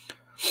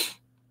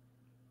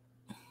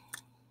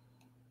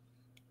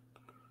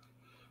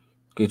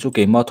cái chú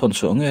cái mà thôn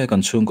xuống nghe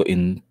cần xuống có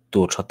in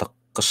tu chặt tắc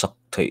cái sắc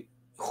thấy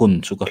hun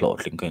chú cái lọ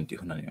linh cái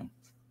điều này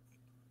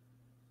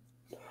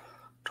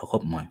cho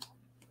khóc mày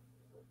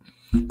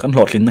kan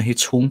lọ linh này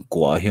chung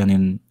quá hiện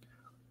nên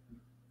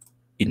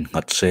in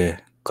ngắt xe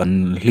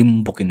kan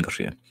lim bokin cái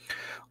gì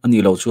anh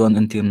ấy lâu chuan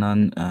anh tiếng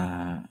nan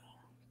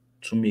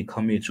chú mi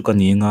kami chú cái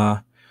gì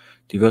nga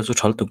thì cái chú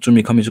chal tục chú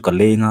mi kami chú cái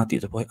lê nga thì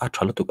cho phải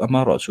chal tục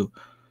ama rồi chú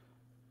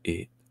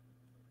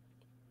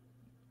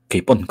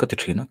cái bọn cái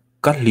thứ nó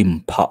cái lim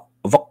phạ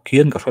vóc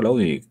hiên cái phải lâu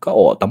thì cái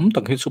ổ tắm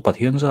tầng hết chú bát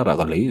hiên ra là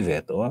cái lấy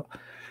về đó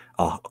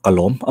cái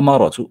lom ama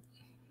rồi chú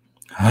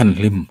han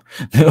lim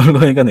nếu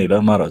cái này là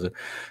ama rồi chú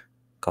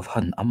cái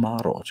han ama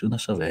rồi chú nó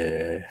sẽ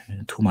về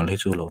thu mà lấy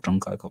chú lâu trong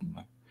cái còn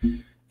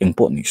những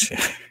bọn này sẽ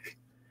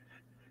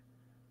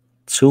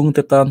chung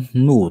tết tan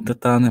nu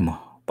tết tan em mà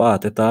ba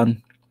tết tan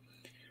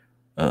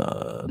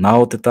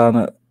nào tết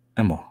tan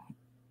em mà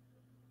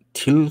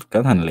thiếu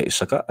cái hành lệ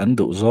sắc anh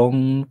đủ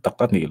zong tất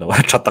cả này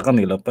là chặt tất cả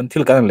này là bên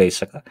thiếu cái hành lệ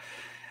sắc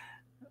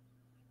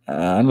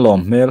anh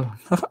làm mail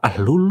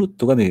lút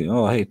tụi cái này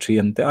hay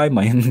truyền tới ai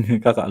mà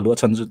các lúa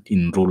chân chút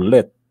in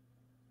roulette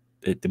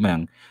để tìm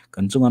hàng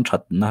cần chúng anh chặt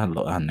na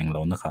lọ hành hành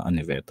lọ nó khá anh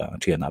về ta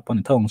truyền apa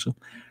này thông số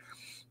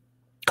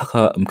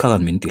các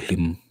anh mình tìm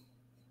lim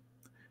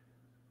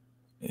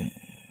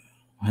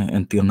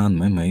anh tiếng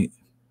nan mấy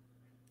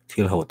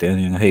thiếu hậu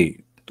tiền hay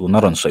tụi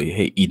nó run sấy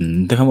hay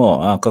in thế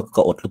mà các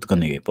ớt lút cái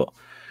này bộ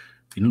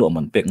in lọ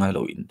mình bẹt ngay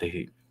lọ in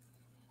thế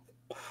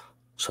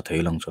sao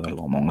thấy lòng cho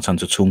nó mong chân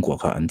chút chung của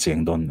cả anh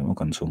chèn đòn nó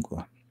còn chung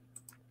của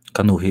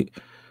cái nuôi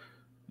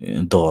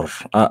đor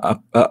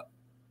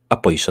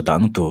paisa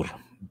đàn đor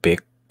bẹt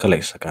cái này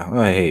sao cả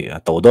hay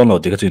tàu đòn lọ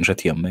thì cái chuyện sẽ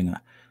thiểm mấy ngà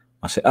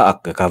mà sẽ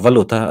cái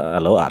valuta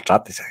lọ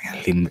chát thì sẽ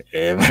lim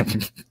em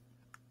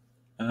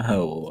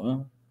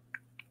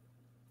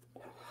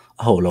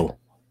hậu lâu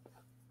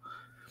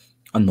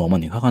anh nói mà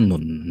những khác anh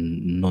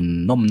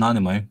nôn nôm na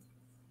này mày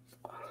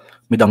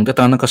mi đăng cái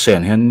ta nó cái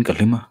sền hen cái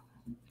lim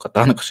cái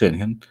ta nó cái sền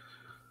hen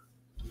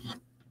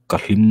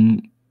cái lim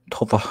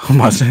thô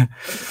mà sẽ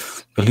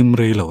cái lim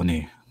rây lâu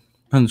này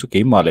anh số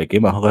cái mà lại cái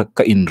mà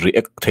cái in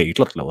react thấy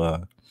lật lâu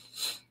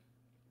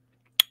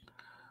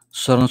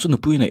sao nó số nụ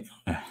bụi này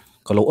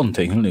cái lâu ổn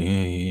thấy hơn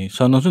này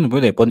sao nó số nụ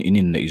bụi này bọn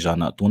in này ra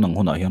nè tu năng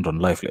hôm nay hiện run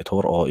live lại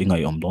thâu ở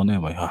ngay đó này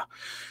mày ha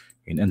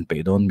in anh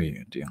pay don mi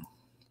tiếng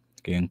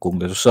cái anh cùng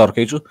để sao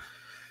cái chú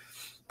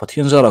bắt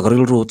hiện ra là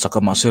cái rượu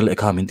chắc mà sẽ lại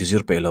khám in thì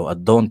zir pay lâu ở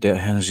don te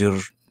hiện zir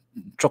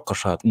chọc cái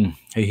sát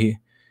hay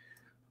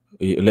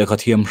lại cái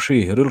thiam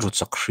free rượu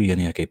chắc free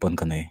này cái bọn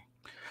cái này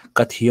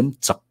cái thiam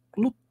chắc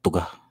lúc tu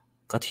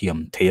cái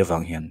thiam thế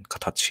vàng hiện cái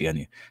thật xịn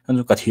này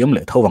anh cái thiam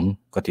lại thâu vàng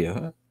cái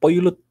thiam bay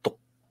lúc tu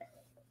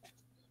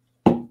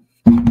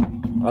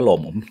alo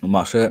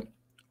mà sẽ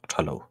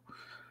trả lâu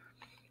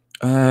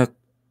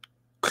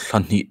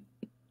khăn nhị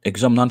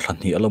exam nan khăn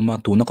nhị alo mà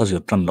tu nó có gì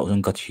trần lâu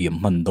trong cái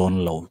thiam mình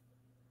đòn lâu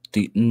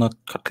thì nó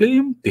khát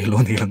lắm thì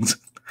luôn thì lăng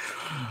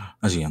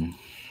riêng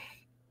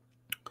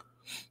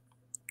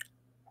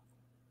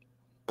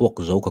buộc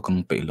dấu các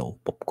căng bể lâu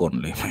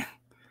popcorn lên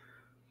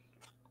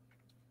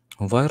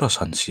virus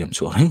hàn xiêm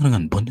chỗ anh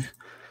ngàn bún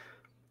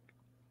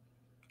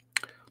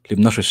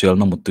lim na social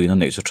na một tuổi na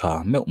này cho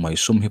cha mẹ mày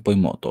sum hi bơi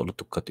mọ tổ lúc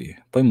tục cái gì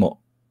bơi mọ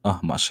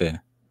mà sẽ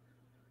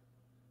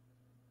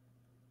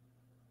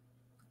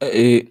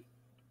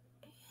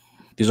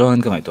thì do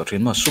anh cái này tổ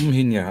truyền mà sum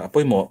hi nhà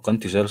bơi mọ cần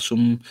thì sẽ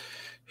sum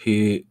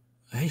hi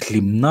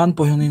lim nan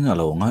bơi nên là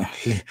lâu ngay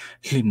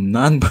lim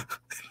nan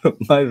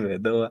ngay về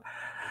đâu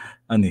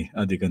anh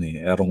đi cái này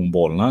rong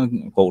bol na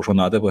cậu số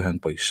nào đấy bơi hàng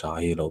bơi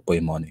sai lâu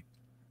bơi mọ này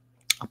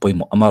bơi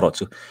mọ ama rồi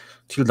chứ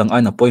til dang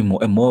ai na bơi mọ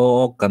em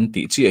mọ kan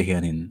ti chi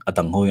hian in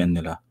adang hoi an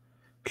nela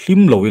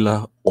lim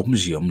loila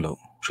omziam lo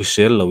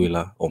risel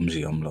loila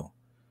omziam lo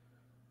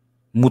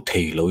mu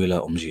thei loila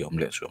omziam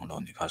le chuang lo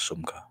ni kha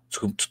sum ka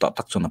chum ta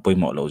tak chona bơi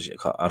mọ lo ji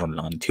kha aron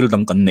lang til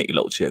dang kan nei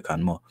lo che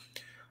kan mo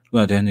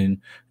wa den in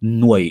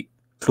nuai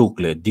tluk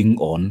le ding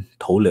on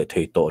tho le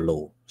thei to lo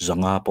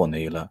zanga po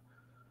nei la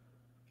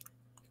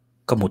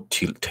kamut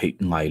thil thei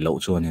ngai lo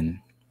chuan in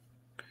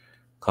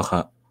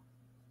kha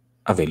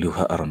value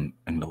ha aron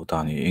ang lo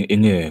ta ni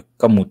inge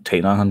kamut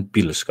theina han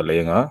pills ka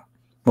lenga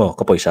mo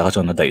ka paisa ka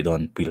chona dai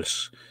don pills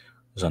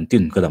zan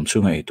tin ka dam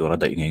chunga e tora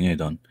dai nge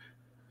don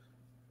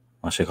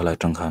ma se khala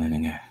tang khan ni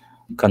nge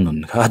kanun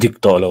kha adik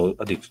to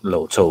lo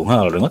chou nga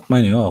ringot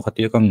mai ni o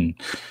khatia kang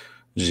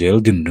zel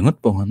din ringot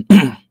pongan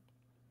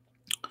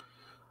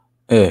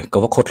ka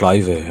wa khot lai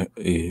ve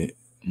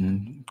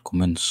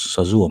comments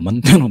sa zu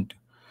man tin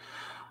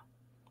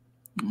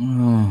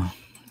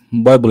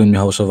Bible in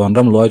house of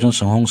Andram Loijon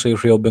sang hong say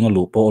rio benga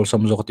lupo all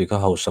sam zok tika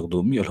house sak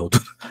du mi lo tu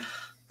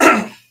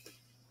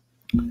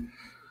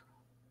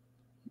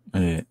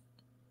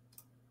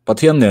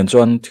pathian nen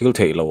chuan thil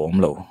thei lo om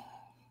lo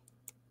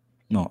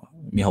no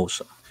mi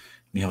house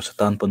mi hau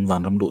satan pun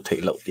van ram du thei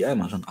lo ti ai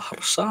ma san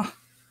harsa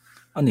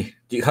ani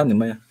ti khan ni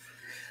mai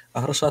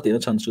harsa ti na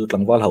chan chu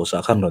tlangwal hausa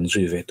khan ron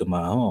zui ve tu ma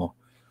ho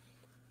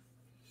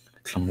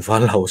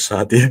tlangwal hausa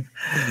ti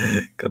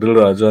kadul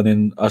ra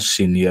janin a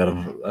senior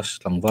as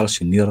tlangwal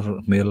senior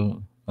male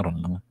ron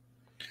langa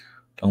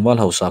tlangwal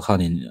hausa khan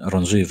in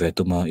ron zui ve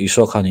tu ma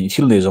iso khan in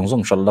thil ne jong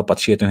jong sal la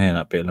pachhe te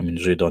na pe lamin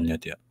zui don ya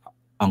ti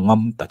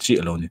angam ta chi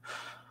lo ni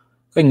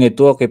cái ngày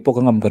tua cái pok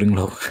ngam karing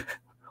lo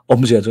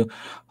om sia chu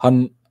han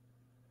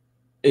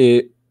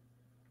e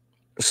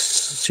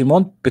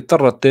Simon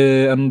Peter te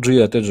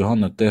Andrea te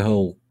Johanna te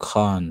ho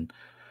khan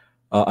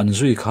an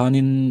zui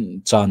khanin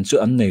chan chu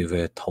an nei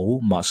ve tho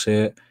ma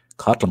se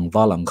kha tlang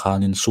walang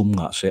khanin sum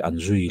nga se an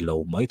zui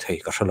lo mai thei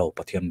ka shalo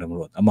pathian ram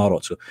ro amaro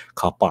chu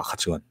kha pa kha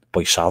chuan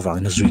paisa wang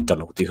na zui ta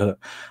lo ti kha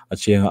a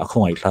chenga a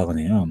khongai thla ga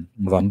ne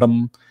van dam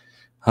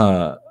ha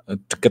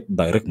ticket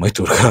direct mai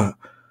tur kha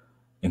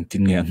em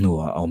tin nge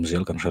nuwa om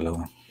zel kan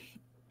shalo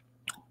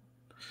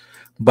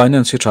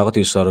Binance traga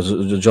ti sar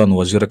John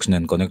Wazirex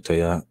nen connect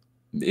ya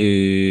e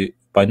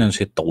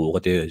Binance to ga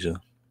te ja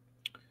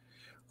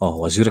oh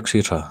Wazirex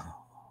tra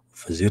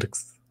Wazirex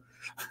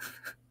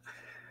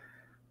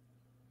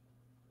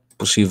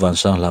pusi van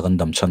sang la gan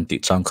dam chan ti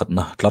chang khat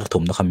na tlar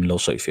thum na kham lo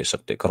soi fe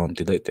sak te karon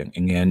ti dai teng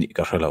enge ni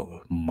ka shalo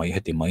mai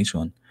heti mai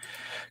chuan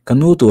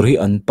kanu tur hi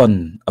an pan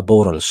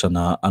aboral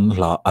sana an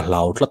la a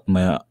lau tlat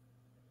ma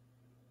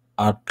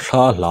a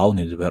thla lau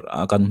ni ber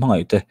a kan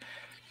mangai te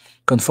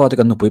kan fa te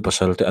kan nu pui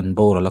pasal te an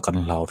bor la kan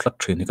lau tlat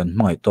thrin kan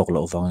mai tok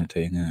lo wang te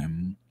nge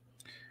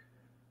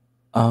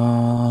a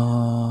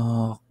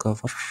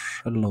cover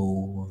lo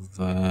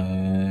ve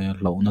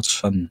lo na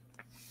chan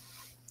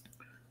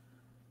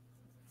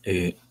e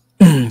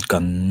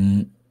kan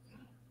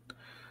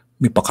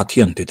mi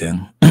pakhathian ti teng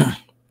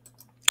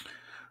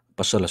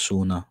pasal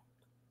suna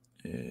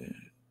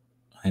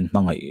hen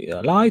mangai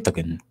lai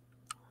takin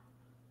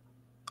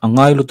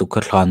angai lu tu ka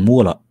thlan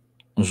mula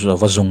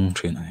zawa zung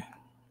thrin ai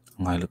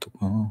ngai lu tu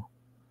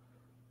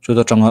chu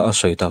da changa a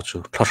sei ta chu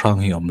thlashang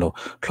hi om lo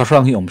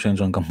thlashang hi om sen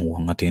chang ka mu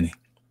anga ti ni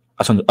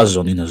a chan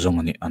azon in a zong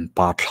ani an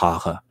pa thla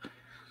kha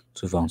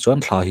chu wang chuan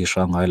thla hi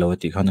sha ngai lo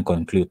ti khan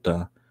conclude ta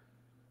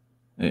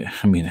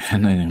I mean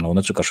hen lo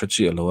na chu ka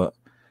chi lo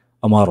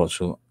amaro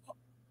chu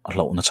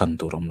lo na chan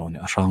tu rom lo ni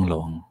a rang lo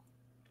ang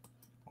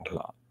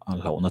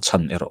lo na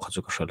chan ero kha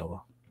chu ka shalo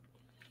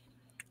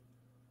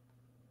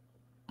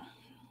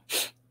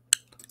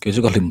ke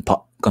chu ka limpa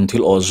kan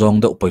thil o zong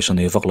de paisa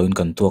ne vak loin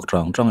kan tuak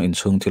trang in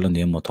chung thil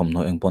ani mo thom no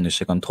eng pon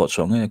se kan tho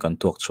chong e kan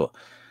tuak cho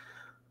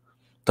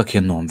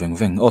takhian nom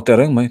veng o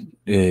tereng mai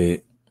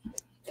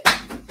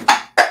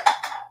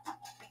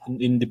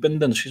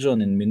independent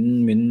season in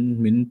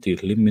min ti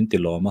lim min ti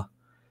loma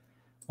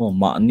o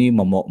ma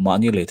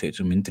ni le the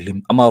chu min ti lim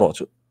amaro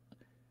chu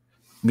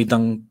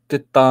midang te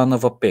ta na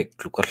va pek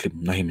lu ka lim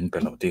na hi min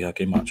pelo ti ha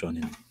ke ma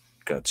chonin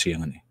ka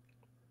chiang ani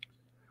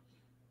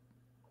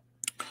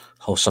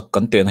hau sak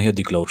kan te na hi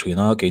diklo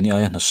thina ke ni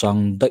ai na sang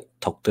dai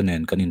thok te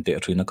nen kan in te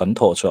thina kan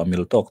tho cho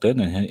amil tok te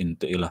nen hen in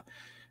te ila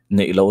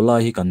nei lo la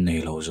hi kan nei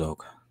lo jok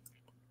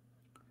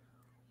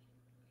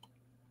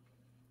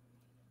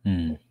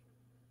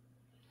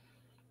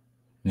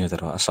ne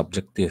tara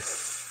subjective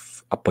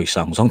a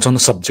paisang song chon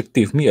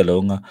subjective mi alo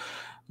nga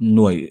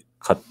nuai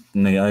khat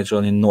nei ai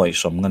chon in nuai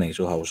som nga nei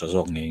chu hau sa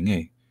jok nge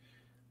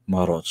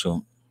maro chu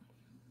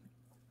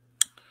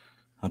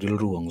aril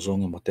ruang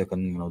zong ma te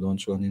kan lo don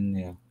chuan in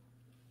ne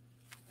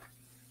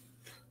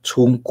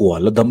chung kwa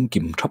la dam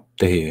kim thap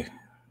te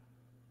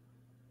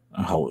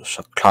hau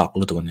sak thak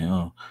lu tu ne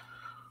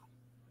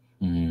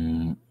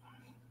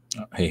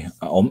hey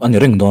om ani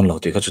ring don lo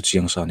te ka chu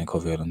chiang sa ni ko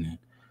vel ani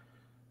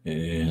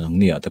nang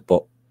nia te po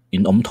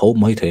in om tho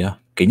mai the ya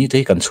ke ni te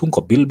kan chung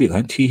ko bil bi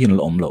han thi hin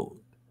lo om lo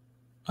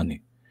ani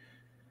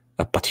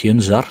a pathian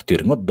zar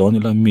tir ngot don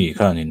la mi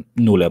khan in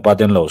nu le pa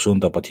den lo sun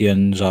ta pathian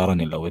zar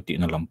ani lo ti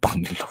na lampang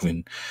ni lovin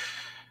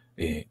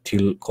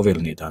thil ko vel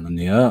ni dan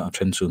ania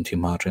thren chun thi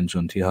ma thren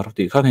chun thi har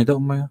ti khan he do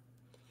ma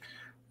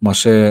ma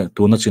se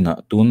tu na china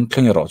tun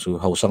thlenge ro chu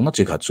hausang na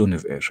chi kha chu ni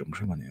ve shim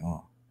shim ani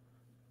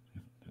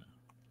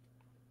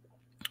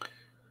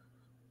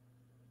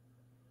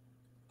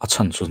a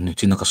chan chu ni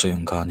china ka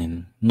sayang kanin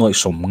noi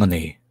som nga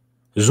nei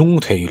zung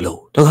thei lo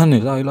ta khan ni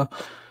lai la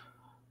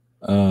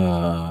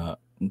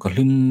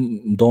galim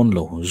don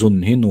lo zun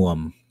hi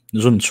nuam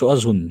zun chu a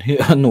zun hi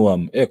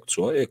nuam ek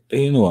chu ek te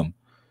nuam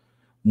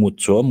mut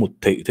chu mut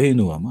thei te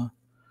nuam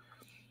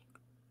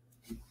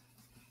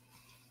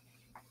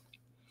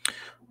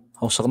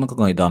hau sakna ka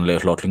ngai dan le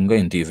hlotling ga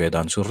in ti ve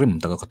dan chu rim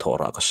ta ka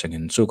thora ka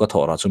sengin chu ka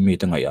thora chu mi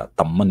te ngai ya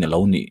tam man lo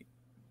ni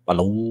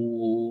palo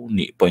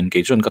ni point ke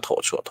chon ka tho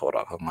chu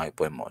thora ka ngai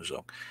poi mo zo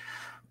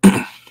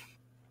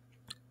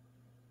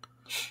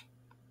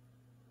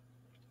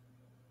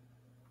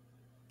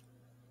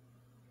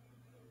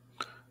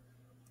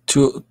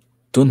chu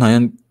tu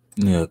nayan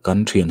ne kan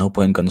thrin no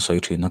point kan soi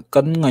thrin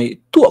kan ngai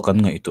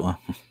tu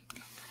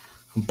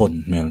bon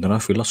mel dara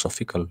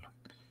philosophical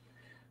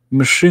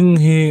mishing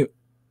hi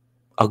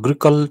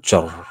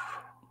agriculture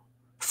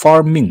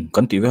farming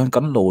kan ti ven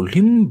kan lo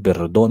lim ber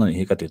don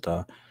ani ka ti ta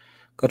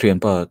ka rian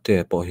pa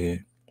te po hi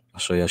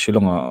so ya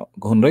shilonga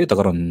gon rei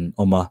takaron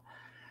oma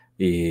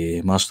I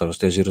masters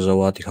te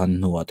zirzawa ti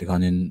khan nuwa ti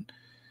khanin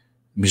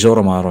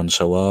Mizoram aron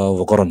sawa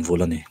vokoron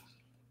vulani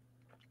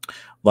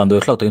Vando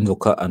thlak te in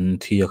voka an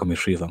thia kami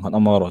hriwa kan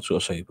amaro chu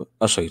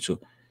asai chu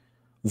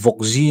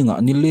vokzi nga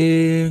ni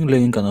leng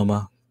leng kan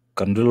ama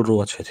kan ril ru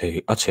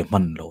a che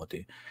man lo ti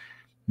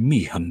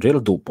mi han rel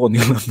du po ni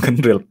kan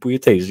rel pui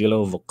thei zilo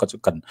vok ka chu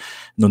kan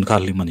nun kha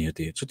limani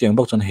ti chu tiang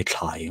bok chan he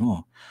thlai ngo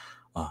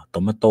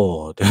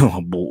tomato te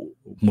bu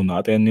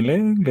muna te ni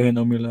leng leng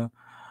no mila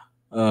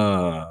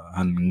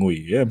han ngui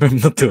mem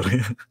na tur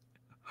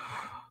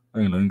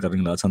ai lo ka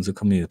ring la chan chu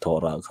khami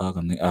thora kha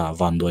kan ni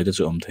van doi te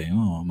chu om the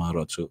ngo ma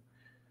ro chu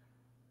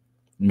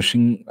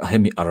mishing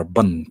hemi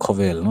arban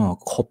khovel no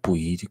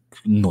khopui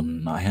nun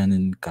na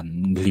hanin kan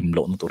lim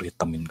lo no tur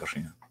tamin ka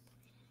ringa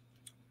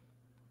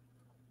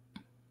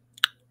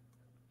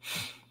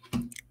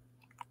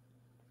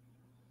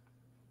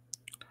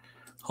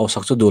how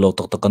sak chu du lo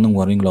tak tak kan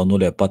waring lo nu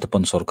le pa te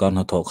pan sarkar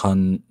na tho khan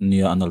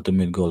nia an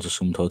ultimate goal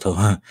sum tho tho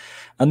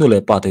anu le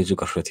pa te chu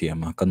ka hrethi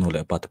ama kanu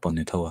le pa te pan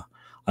ni thawa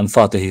an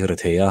fa te hi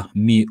hretheya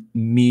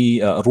mi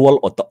rual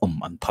ota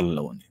an thal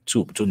lo ni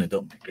chu ne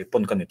dom ke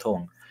pon kan ni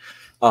thong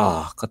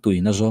ka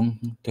tuina zong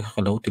te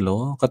khalo ti lo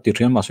ka ti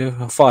rian ma se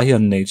fa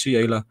hian nei chi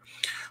ai la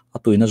a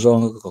tuina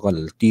zong ka kal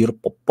tir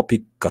pop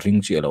popik ka ring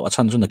chi lo a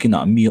chan chu nakina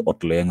mi ot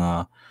lenga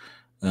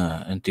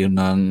an tir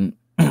nan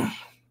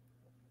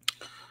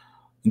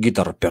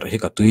gitar per hi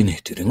ka tuini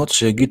ti ringot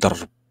se gitar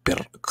per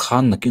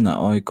khan nakina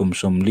oi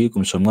kumsom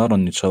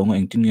ngaron ni chawng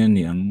eng tin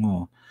ni ang ngo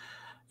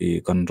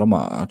kan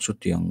rama chu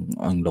tiang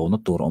ang lo na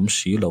tur om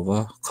si lowa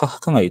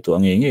kha ngai tu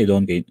ange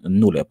don ke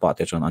nu le pa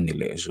te chon ani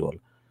le zual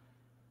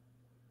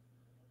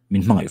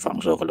min mangai fang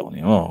zo ka lo ni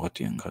ka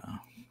tiang ka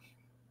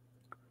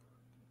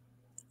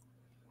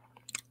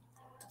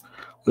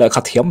la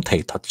kha thiam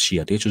thei that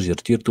chia te chu zir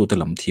tir tu te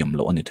lam thiam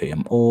lo ani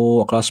theim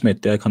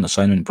classmate te khan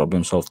assignment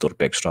problem solve tur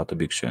pe extra to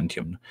big shen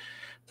thiam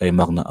tai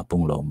magna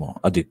apung lo mo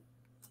adik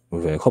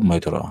ve khop mai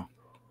tora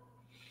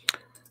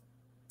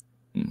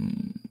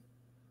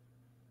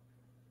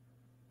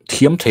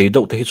thiam thei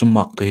do te chu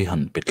mak te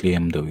han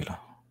petlem doila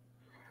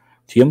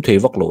thiam thei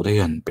vak lo te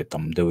han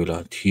petam doila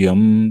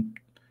thiam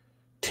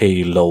thei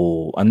lo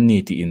anni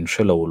ti in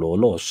shelo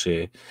lo se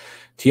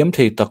thiam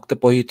thei tak te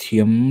poi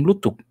thiam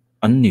lutuk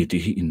anni ti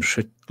hi in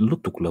shet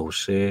lutuk lo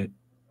se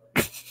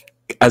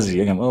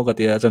azia ngam ka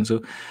tia chan chu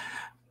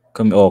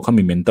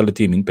kami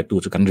mentality min petu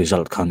chu kan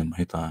result khan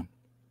mai ta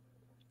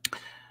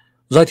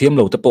zai thiam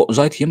lo te po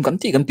zai thiam kan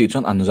ti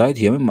chan an zai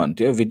thiam man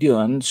te video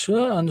an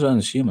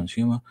si man si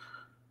ma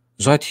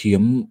zai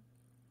thiam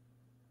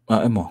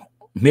emo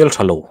mel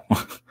thalo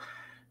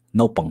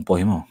no pang po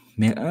emo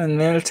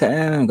mel cha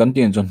kan ti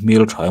chan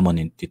mel thai man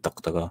in ti tak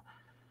taka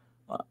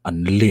an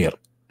ler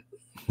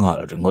ngal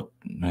ringot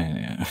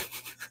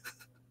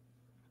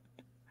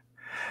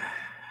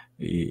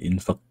in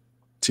fact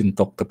chin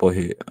tok te po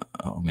hi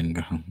men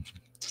ga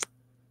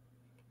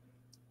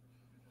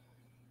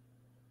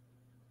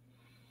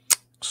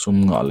sum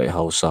nga le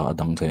hausa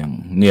dang theng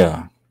nia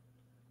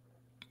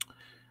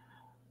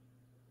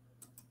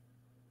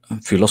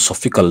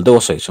philosophical do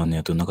sai chon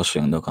ya tu na ka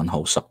seng do kan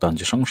hausak tan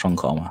chi sang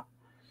kha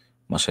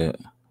ma se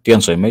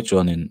tian sai mai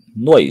chon in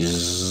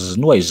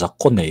noi zak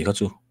ko nei ka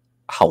chu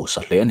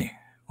hausa le ni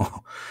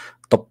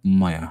top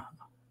maya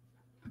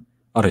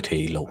are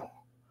thei lo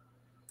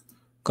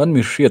kan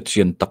mi hriat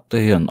chian tak te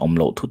hian om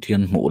lo thu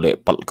thian mu le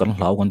pal kan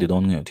hlau kan ti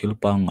don nge thil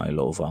pa ngai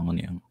lo wang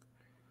ani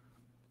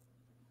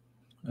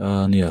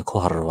nia kho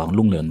har wang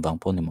lung len wang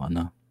po ni ma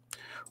na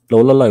lo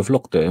la live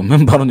vlog te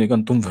member ni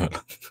kan tum vel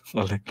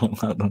la le long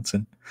ha don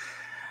chen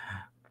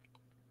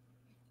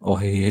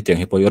he tiang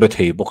he po yore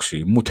thei boxi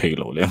mu thei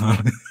lo le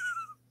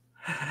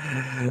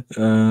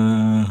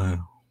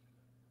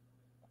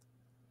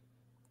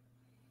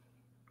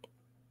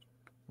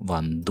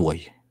van duai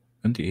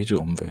kan ti chu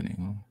om ve ni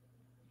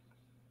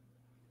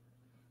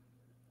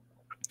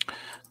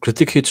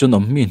critic hi chun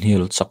om min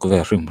hil chak ve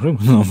rim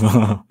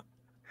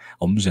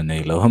om ze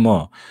nei lo hama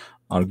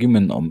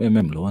argument om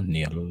lo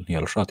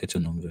nial sha te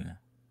chun om ve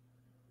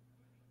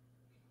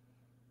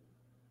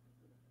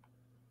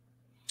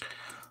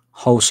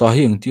how sa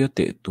hi ang tia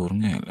te tur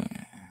nge le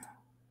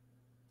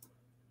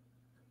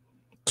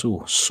chu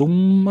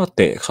sum a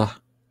te kha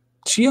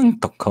chiang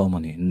tak kha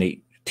mani nei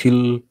thil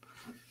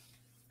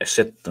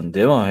asset tan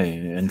dewa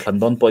en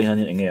thandon poi han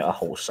nge a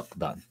ho sak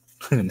dan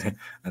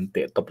an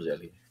te top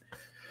zeli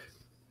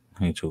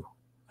hai chu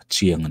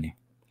chiang ani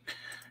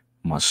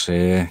ma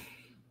se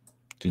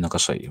tina ka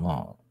sai ma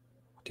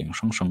ting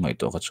sang ngai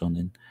to ka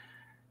chonin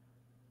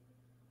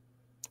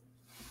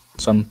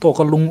san to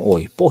ka lung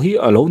oi po hi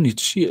alo ni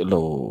chi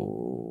lo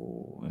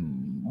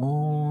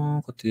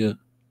ka tia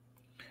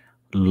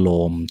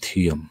lom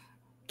thiam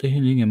te hi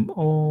ngem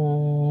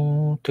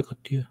te ka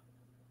tia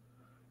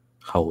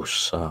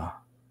hausa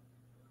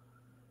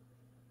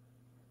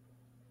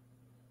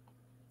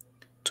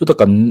chu ta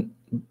kan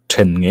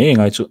then nge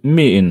ngai chu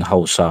mi in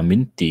hausa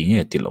min ti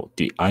nge ti lo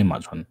ti ai ma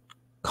chon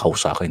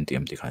hausa kha in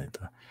tiam ti kha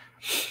ta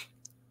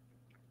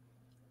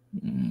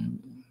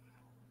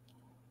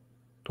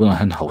tu na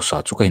han hausa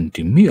chu ka hin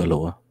ti mi alo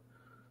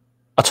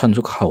a chan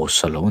chu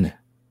hausa lo ne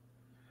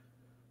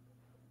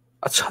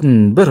a chan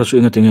ber chu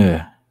inga tinge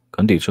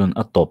kan ti chon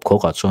a top kho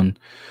ka chon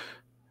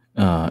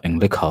eng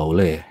le khau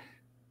le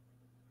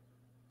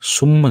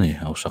sum mani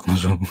hausa kan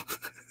zo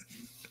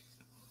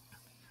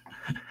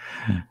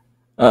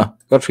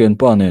ka thian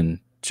pa nen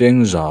cheng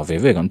za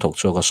ve kan thok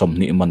chu ka som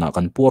ni mana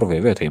kan pur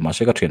ve thei ma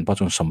se ka thian pa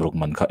chon samruk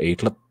man kha e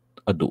tlat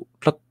adu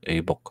tlat e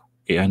bok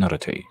e ana ra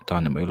thei ta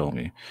ne mai lo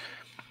mi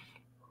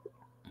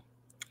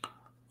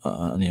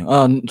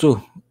ani chu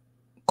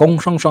kong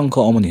sang kho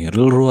amani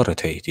ril ru ra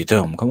thei ti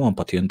tam kam am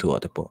pathian tu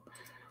ate po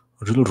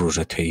ril ru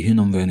ra thei hin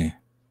am ve ni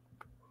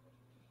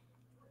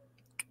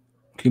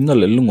kimna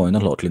le lu ngoi na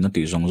lot lina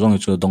ti zong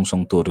chu dong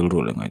song tu ril ru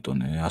le ngai to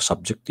ne a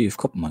subjective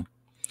khop man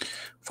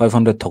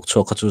 500 thok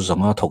chok ka chu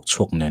zanga thok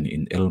chok nen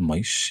in el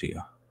mai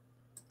sia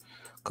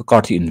ka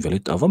karthi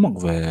invalid avamak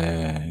ve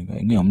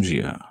ngi am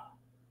zia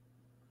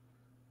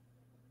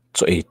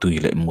cho e tui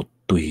le mut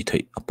tui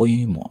thei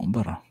apoi mo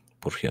bara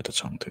por hia ta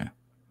changte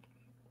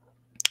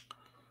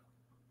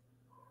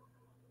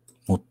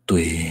mut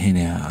tui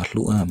ne a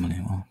lu a mane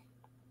mo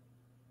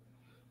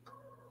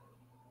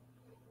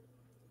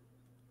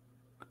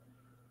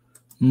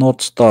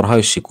North Star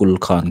High School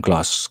khan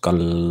class kal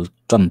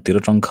chan tir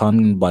tang khan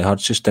by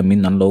heart system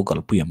in an local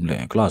pm le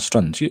class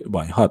chan chi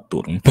by heart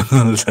tur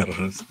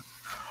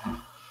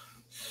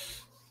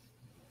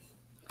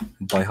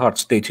by heart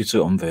stage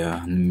chu om ve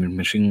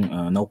missing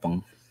no pang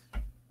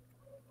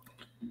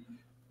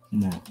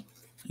no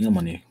nga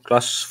mani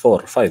class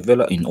 4 5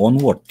 vela in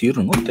onward tir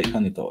ngot te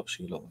khan to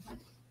si lo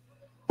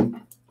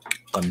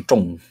kan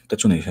tong te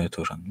chu nei sai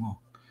to ran mo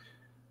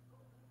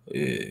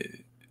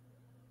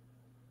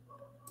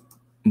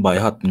by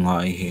heart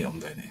ngai hi om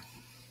ve ne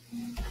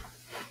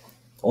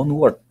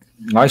onward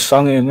ngai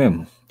sang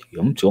em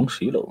thiam chong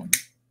si lo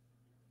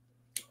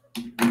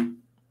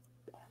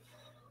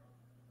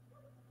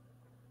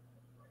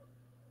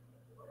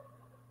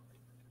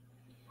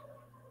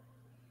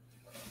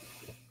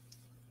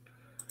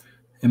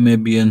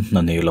MABN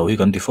na nei lo hi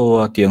kan ti fo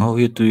tiang ho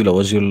hi tui lo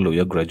zil lo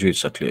ya graduate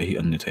sakle hi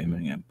an ni thai me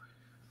ngem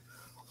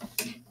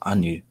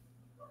ani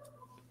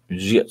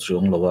zia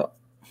chung lo wa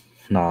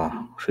na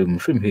rim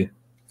hi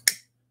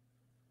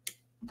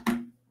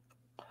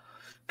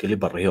kili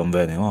bar hi om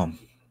ve ne ma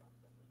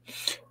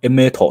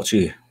MA tho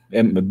chi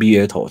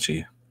MBA tho chi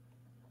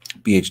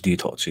PhD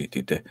tho chi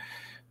ti te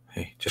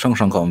hey chi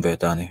sang ka om ve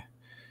ta ni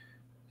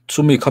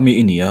chumi khami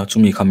inia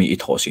chumi khami I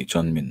tho si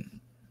chon min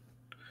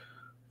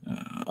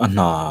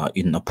anna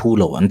in a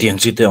pool an tiang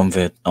chi te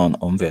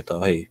om ve ta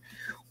hey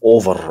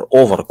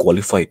over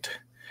qualified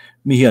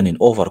mi hian in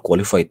over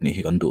qualified ni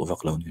hi kan du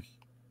vak lo ni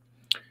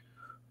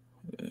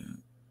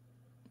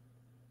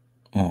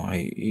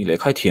ai le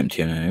khai thiam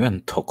an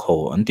thok ho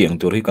an tiang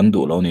tur hi kan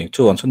du lo ni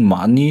chu an chun ma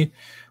ni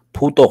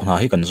phu tok na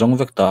hi kan zong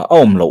vek ta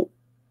om lo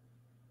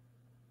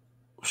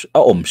a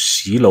om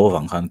si lo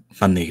wang khan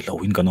nan nei lo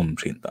hin kan om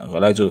thin ta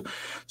lai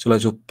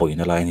chu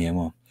poina lai ni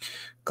mo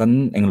kan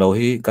eng lo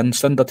hi kan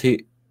standard hi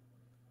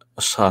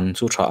san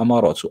chu tha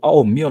amaro chu a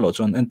om mi lo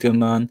chon entil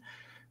nan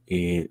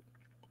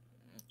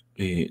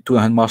tu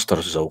han master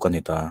zo kan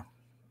ita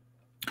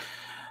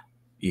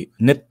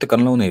net te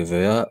kan lo nei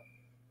ve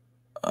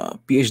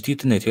PhD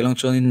te nei thelang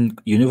chon in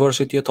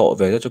university tho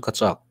ve chu ka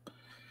chak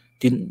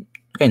tin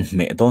kan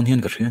me don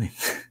hian ka thriani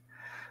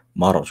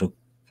maro chu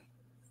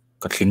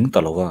ka thling ta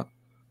lo wa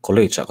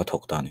college ka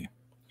thok ta ni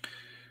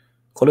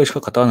college ka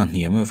khata na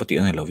niam me fati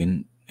anai lovin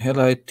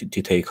helai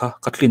ti thei kha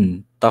katlin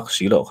tak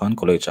si lo khan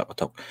college ka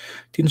thok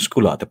tin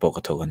school ate po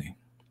ka thok ani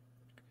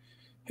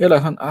helai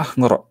khan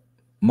ngoro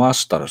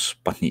masters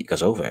pani ka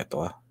zo ve to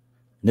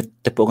net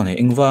te po ka nei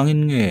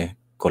engwangin nge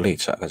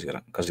college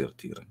ka zir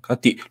tir ka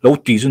ti lo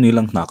ti zu ni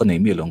lang na ka nei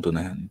mi long tu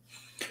na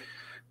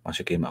ma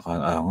se ke ma kha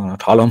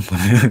thalam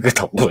ka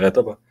thok ve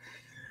ta ba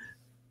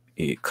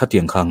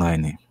khatiang kha ngai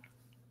ni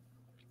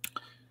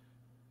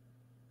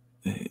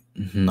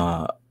na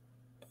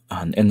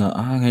han ena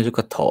ngai ju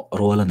ka tho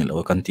rol ani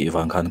lo kan ti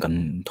wang khan kan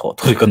tho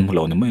thoi kan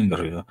mulo ni mai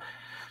gar ya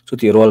chu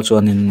ti rol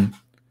chuan in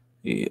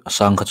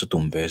asang kha chu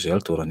tum ve zel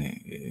tur ani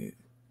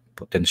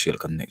potential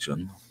kan nei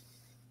chon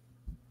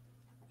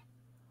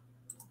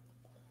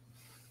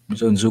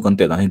zon zu kan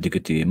te dan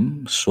indicative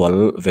swal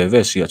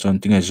ve sia chon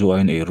tingai zu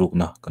ain e ruk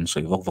na kan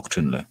soi vak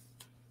thin le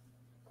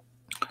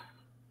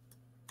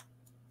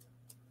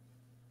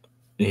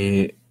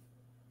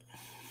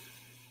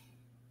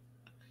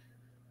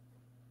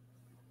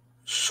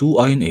su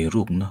ain e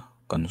ruk na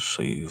kan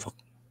soi vak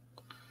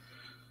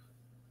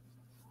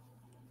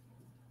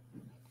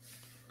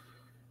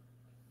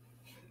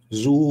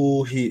zu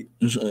hi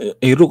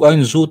e ruk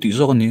ain zu ti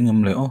zo ni ngam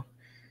le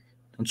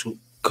tan chu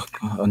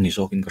ani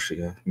zo kin ka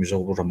sia mi zo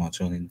ro ma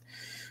chonin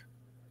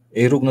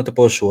e ruk na te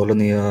po sual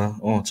ania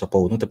chapo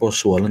na te po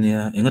sual ania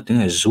enga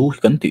tinga zu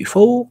kan ti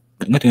fo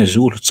enga tinga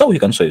zu chau hi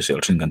kan soi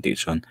sel thin kan ti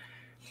chon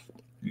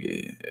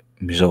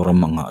mi zo ram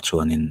manga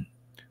chonin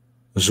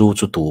zu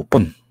chu tu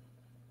pon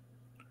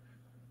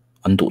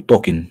an du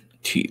tokin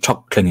thi thak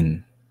thlengin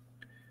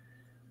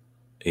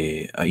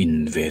a in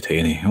ve the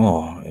ni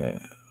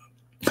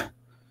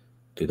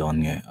ti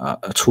don nge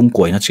chung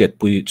koi na chet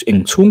pui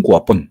eng chung kwa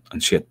pon an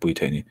chet pui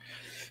the ni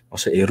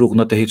ase eru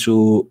na te hi chu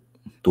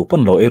tu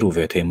pon lo eru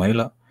ve the mai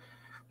la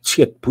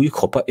chet pui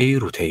khopa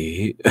eru the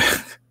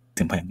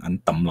tim phai an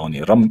tam lo ni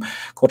ram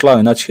khotla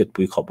na chet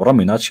pui khop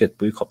ram ina chet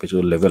pui khop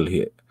chu level hi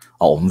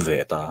a om ve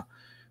ta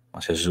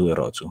ase zu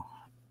ero chu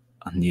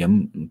an niam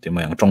tim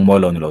mai ang tong moi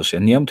lo ni lo se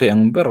niam the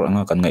ang ber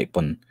anga kan ngai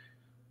pon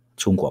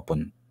chung kwa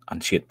pon an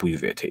chet pui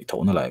ve the tho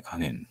na lai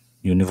khanin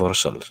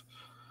universal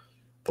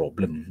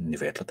problem ni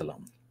ve tla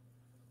talam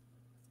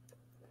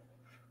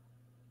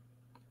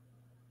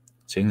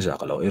chính ra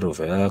cái lỗi rồi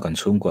phải cần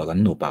xuống qua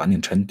gần nụ bán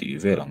nhìn chân tỷ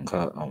về lòng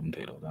khác ông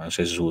thấy là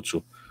sẽ rút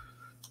chút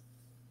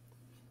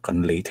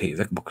cần lấy thể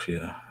vết bọc kia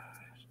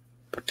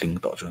bắt tính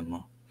tỏ cho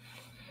nó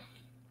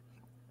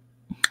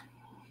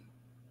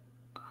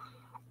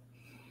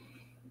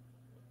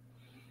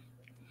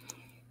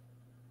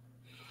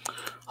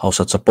họ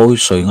sẽ chấp bôi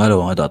soi ngay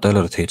rồi đã tới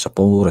là thể chấp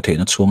bôi là thể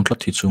nó xuống lát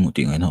thì xuống một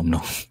tiếng ấy nó không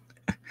đâu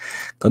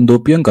cần đồ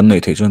biến cần này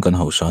thể cho cần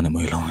hậu sao này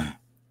mới lo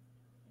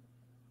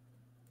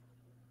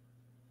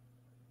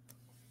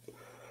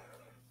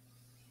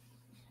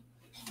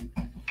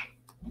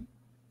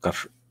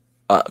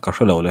cả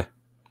số lâu đấy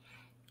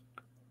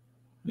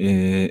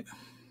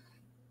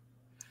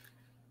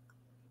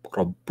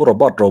pura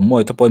bat ro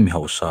moi ta poi mi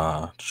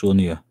hausa chu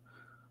ni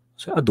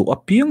se adu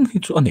apiang hi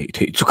chu ani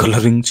thei chu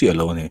coloring chi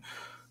alo ne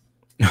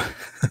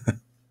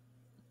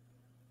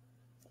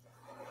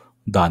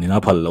danina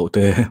phal lo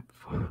te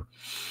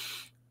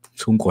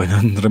chung koi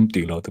nan rem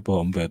ti lo te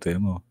pom ve te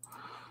mo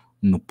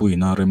nu pui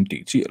na rem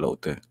ti chi lo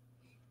te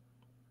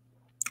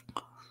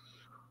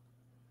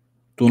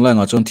tun lai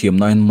nga chon thiam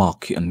nine mark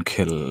hi an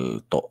khel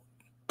to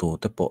to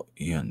te po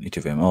yan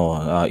itivem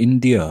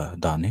India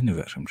dan ni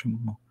ve ram ram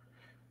mo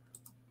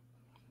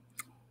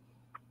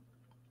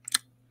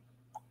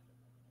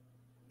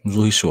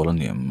zu hi sual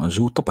ani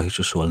zu to pa hi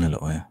chu sual ne lo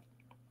e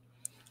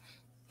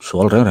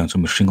sual reng reng chu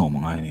mi hring om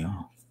ngai ni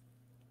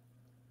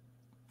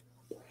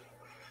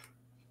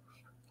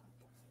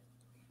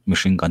mi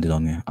hring kan ti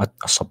don nge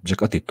a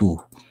subject ati tu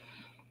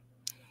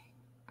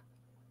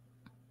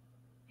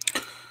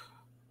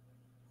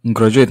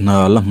graduate na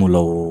la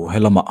mulo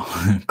helama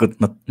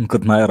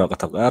kut na era ka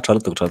thak a thal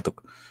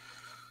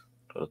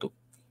tuk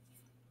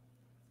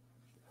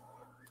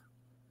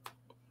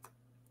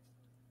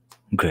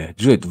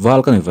graduate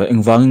val kan va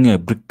engwang nge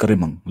brick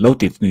karimang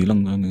lotit ni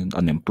lang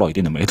unemployed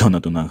in mai thona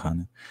tuna khan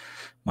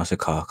ma se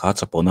kha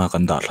chapona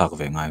kan da thlak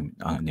ve ngai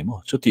ani mo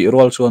chuti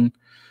rol chuan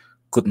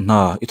kut na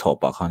I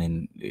thopa khanin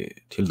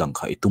thil dang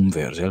kha itum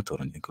ver zel tur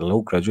ni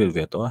low graduate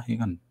ve to hi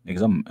kan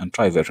exam and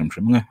try ver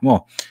rim nge mo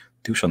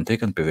tuition te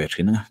kan pe ve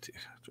thina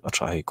a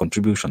try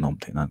contribution om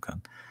thina kan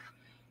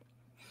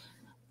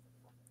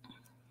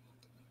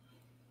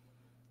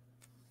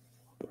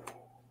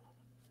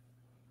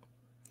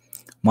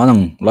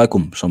manang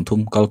laikum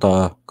somthum kalta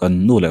kan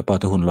nu le pa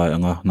te hun lai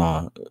anga na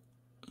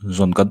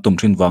zon kan tum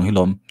thin wang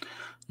hilom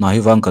na hi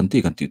wang kan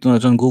ti tu na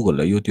jan Google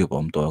le YouTube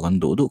om to kan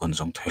du kan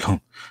song thailom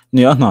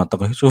ni a na ta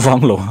ka chu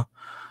wang lo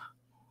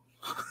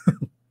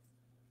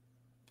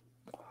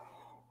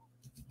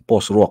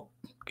post rock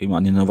ki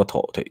mani na wa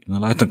tho the na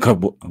lai ta ka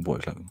boy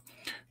la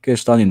ke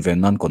stan in ven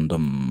nan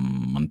kondom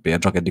man pe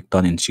drak edik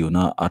tan in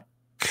chiuna at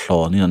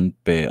thlon in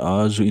pe a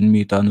zu in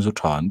mi tan zu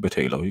than pe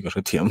thailo hi ka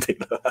thiam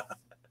thailo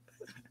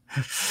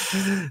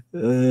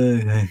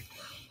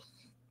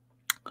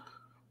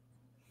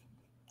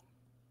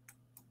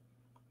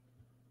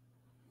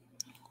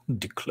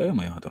declare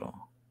mai hadro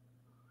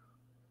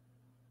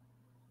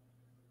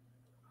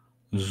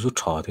zu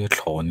tha de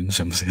thlon in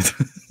sem se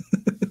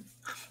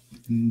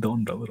don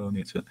ra ro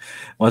ni chu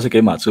wa se ke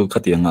ma chu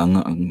khatiang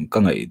ang ka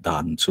ngai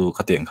dan chu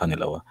khatiang khan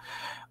lo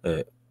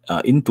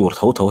in tur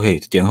tho he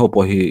tiang ho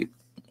po hi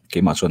ke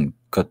ma chon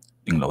ka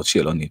ing lo chi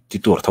lo ni ti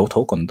tur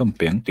tho kon dam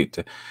peng ti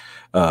te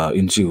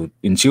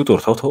in chiu tur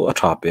tho a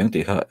tha peng ti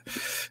kha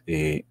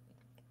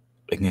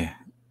nge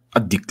a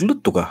diklut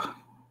tu ka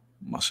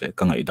ma se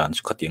ka ngai dan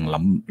chu khatiang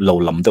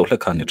lam deuh le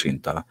khan ni thin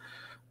ta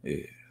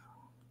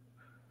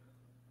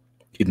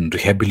in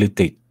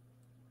rehabilitate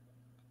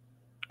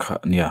kha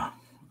nia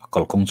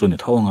kal kong chu ni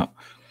thonga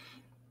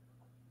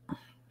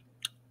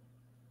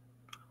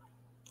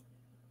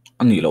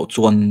ani lo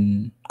chuan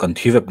kan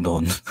thivek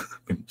don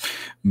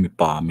mi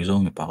pa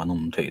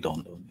kanom thei don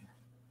lo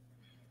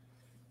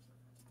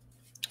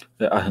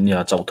a nia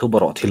chau thu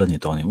baro thilani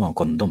to ni ma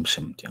kondom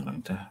sem tiang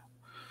lang ta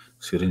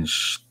syringe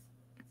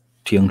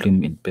thiang lim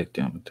impact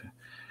tiang ta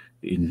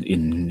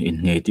in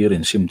ngei tir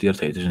in sim tir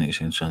thei ni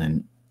sen chan in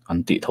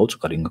anti thau chu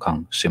karing khang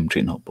sem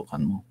thin ho po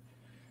kan mo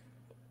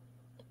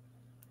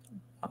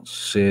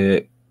se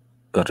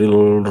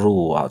karil ru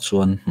a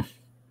chuan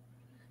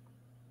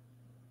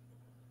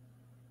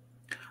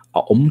a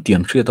om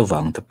tiang thria ta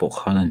wang te po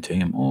khan an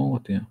thengem o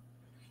te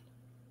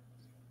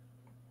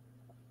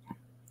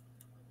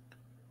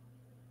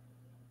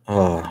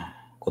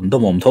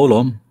kondom om tho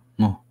lom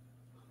no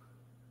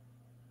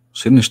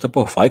syringe ta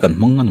po fai kan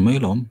mong an mai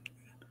lom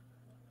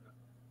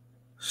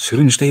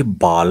syringe te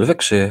bal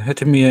vek se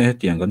hetemi he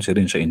tiang kan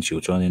syringe in chiu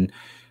chuan in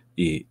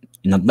i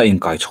inat na in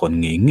kai chon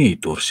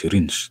ngi tur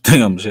syringe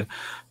tengam se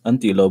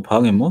anti lo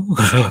phang emo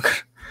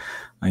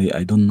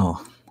I don't know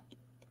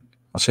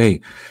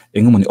ase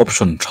engmani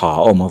option tha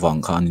oma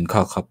wang khan in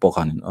kha kha po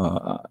khan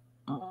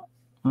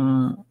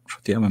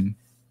shutiam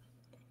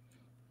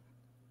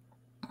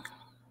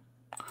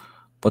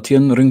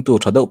pathian ring tu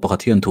thadau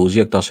pakhathian thu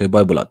ziak ta se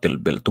bible atel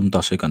bel tum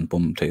ta se kan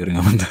pom thei ring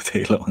am da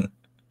thei lo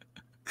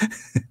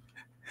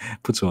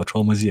pu chu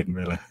trauma ziak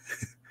mela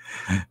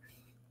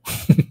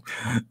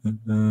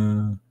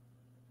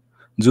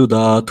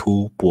juda thu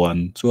puan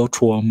chu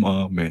trauma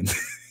men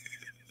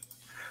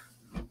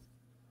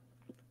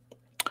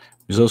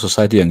Mizo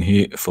society ang hi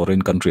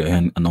foreign country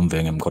hen anom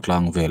vengem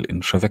kotlang vel in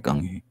shavek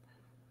ang hi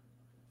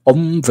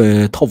om ve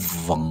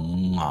thovang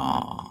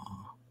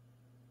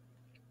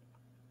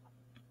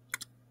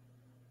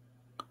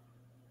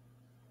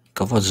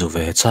kawa zu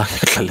ve cha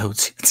khalo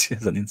chi chi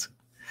zanin chu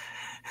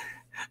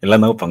ela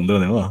no pang do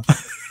ne wa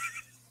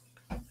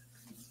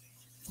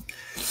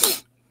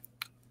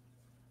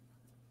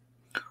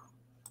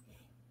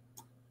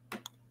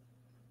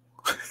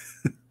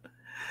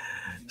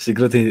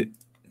secret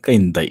cái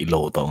in đại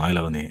lộ tao ngay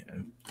lâu nè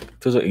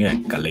tôi rồi nghe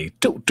cả lấy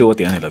trâu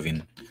tiền này là vin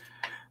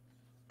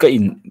cái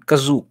in cái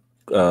du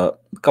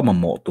cái mà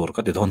mỏ tour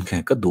cái thôn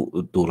cái đủ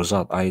đủ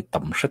ra ai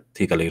tầm sách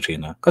thì cái lấy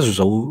chuyện à cái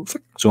dấu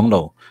phết xuống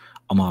lâu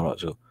ama rồi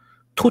chứ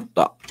thút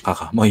đã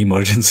cả mà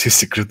emergency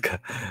secret cả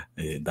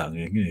đang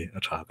nghe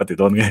trả cái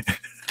thôn nghe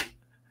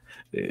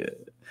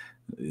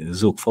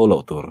dục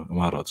follow tour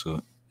ama rồi chứ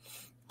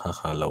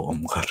cả lâu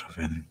ông cả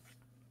rồi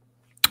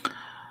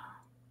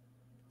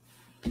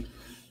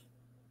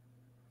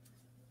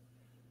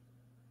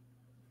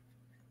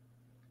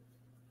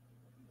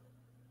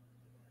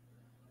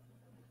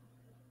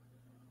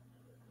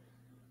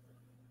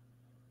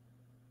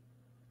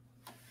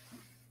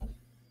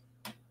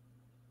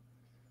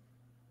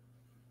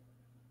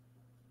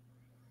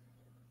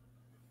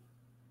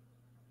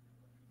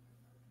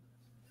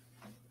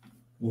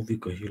movie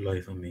có hi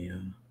live for me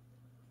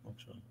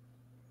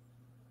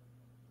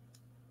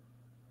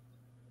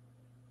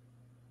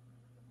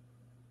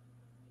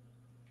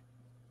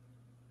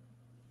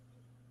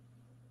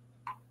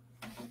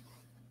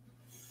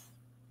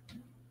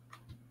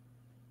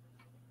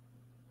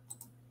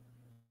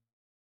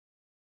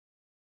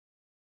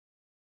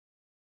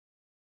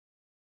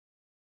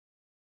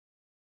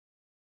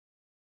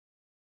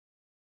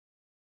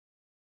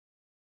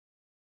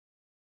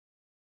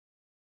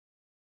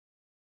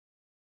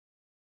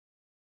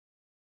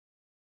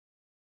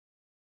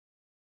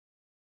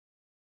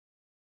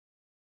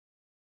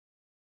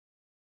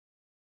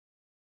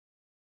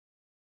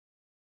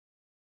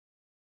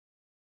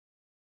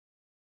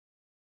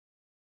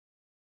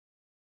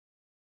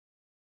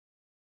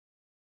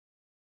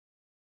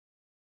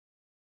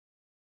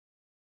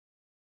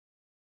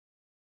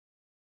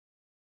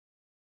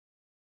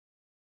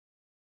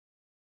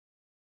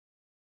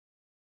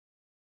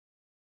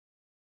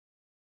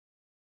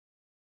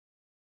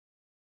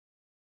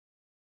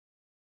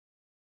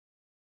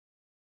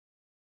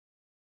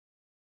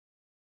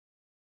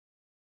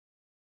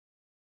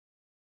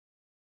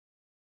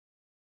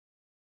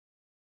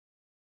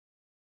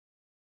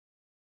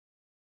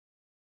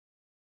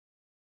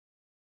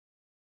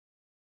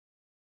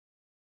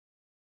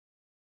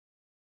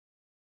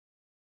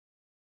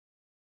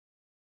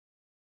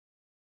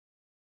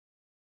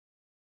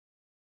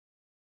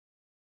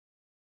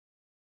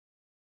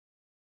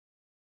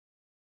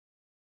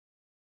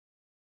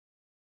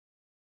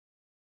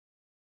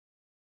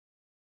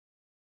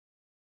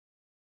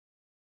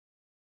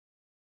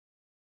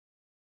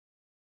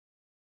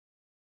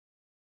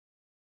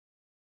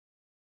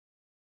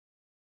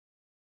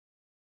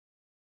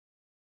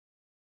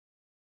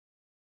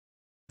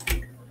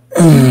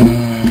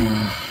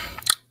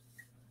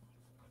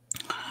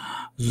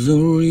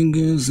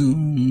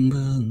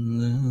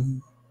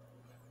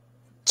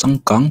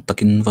Changkang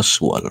takin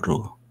vasual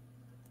ro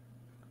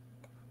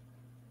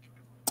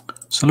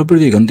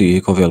celebrity kan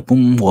ti ko vel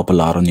pum wa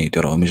palar ni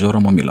te ro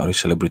Mizoram milari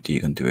celebrity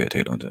kan ti ve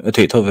thei lo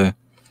thei thove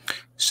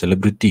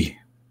celebrity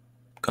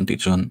kan ti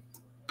chon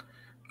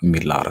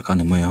milar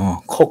kan mai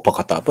ha khok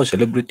pakata pa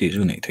celebrity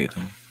ju nei thei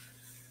to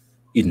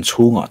in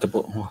chunga te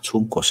po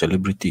chung ko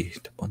celebrity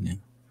te po ni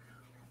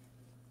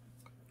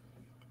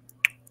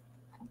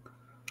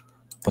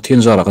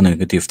pathian zara kan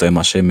negative tai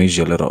ma se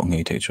major le ro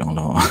ngei thei chong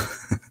lo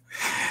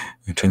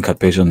train khat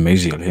patient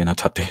major he na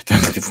thate te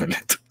ti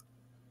felet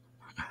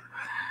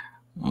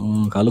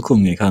kalau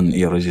kum ni kan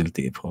original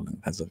ti problem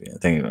has of it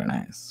thank you very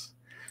nice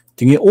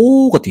tingi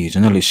o ka ti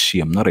journalist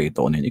siam na re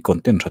to ni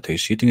content thathe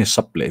si tingi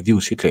supply view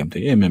si claim te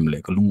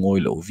le ka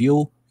lungoi lo view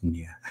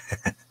ni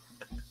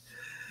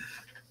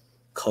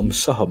kham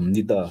sa ham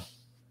ni da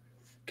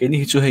ke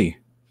ni chu hei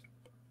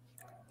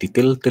ti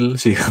tel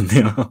si kan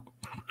ni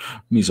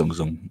mi zong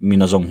mi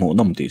na zong ho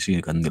nam ti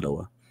si kan ni lo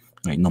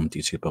ngai nam ti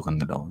si pa kan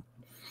ni lo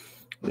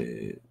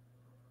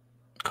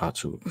ka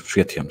chu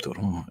shia thiam tur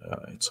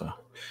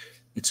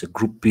it's a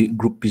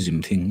groupism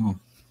thing no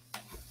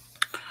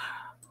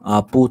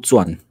pu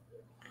chuan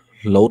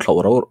lo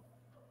thlo ro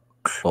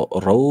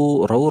ro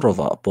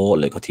rova po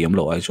le ka thiam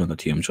lo ai chuan a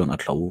thiam chuan a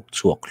thlo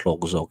chuak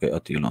thlok zo ke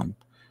atilam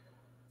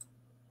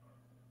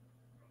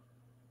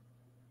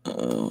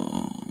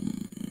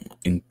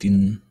intin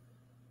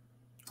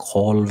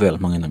call vel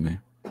mangena me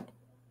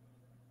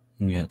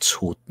nge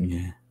chut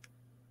nge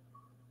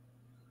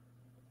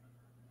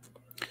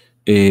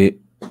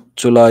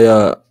chulaya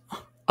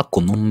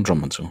akunum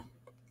drama chu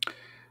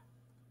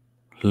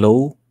lo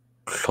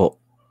thlo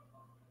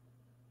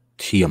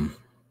thiam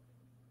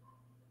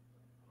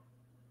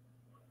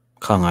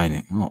khangai ne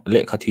le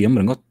kha thiam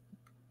ringot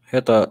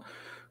heta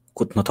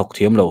kut na thok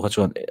thiam lo kha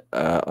chuan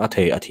a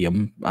thei a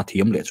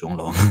thiam le chung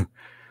lo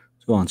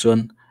chuan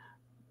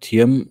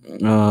thiam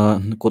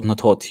kut na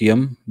tho thiam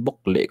bok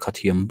le kha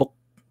thiam bok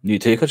ni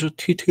the kha chu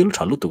thil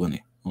thalu tu ni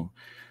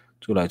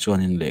chu lai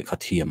chuan in le kha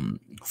thiam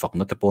fak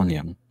na te pon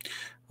yang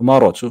ma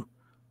ro chu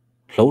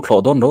hlo thlo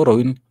don ro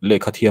in le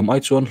kha thiam ai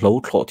chuan hlo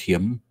thlo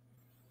thiam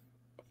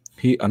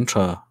hi an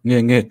tha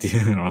nge ti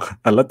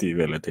ala ti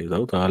vele te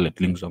zo ta le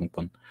tling zong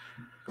pon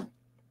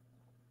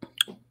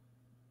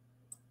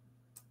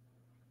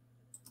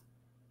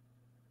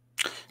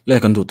le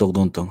kan du tok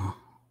don tong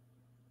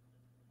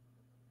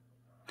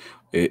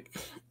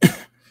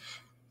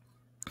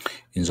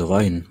in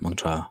zavain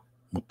mangcha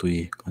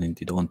mutui kan in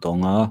ti don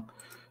tonga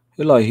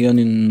helai hian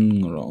in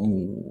ro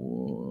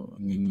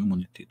ngin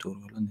moniti tur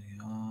la ne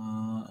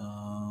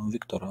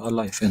Victor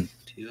alive and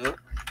tia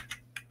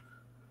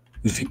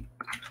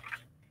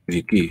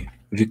Vicky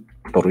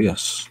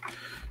Victorious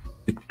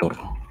Victor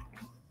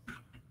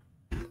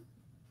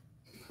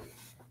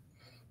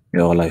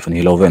yo life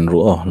ni loven ru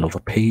love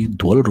pay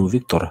dual ru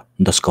Victor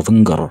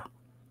Daskavangar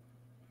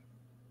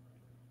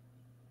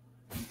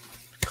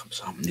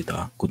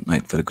good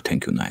night, very good,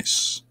 thank you,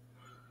 nice.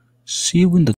 See you in the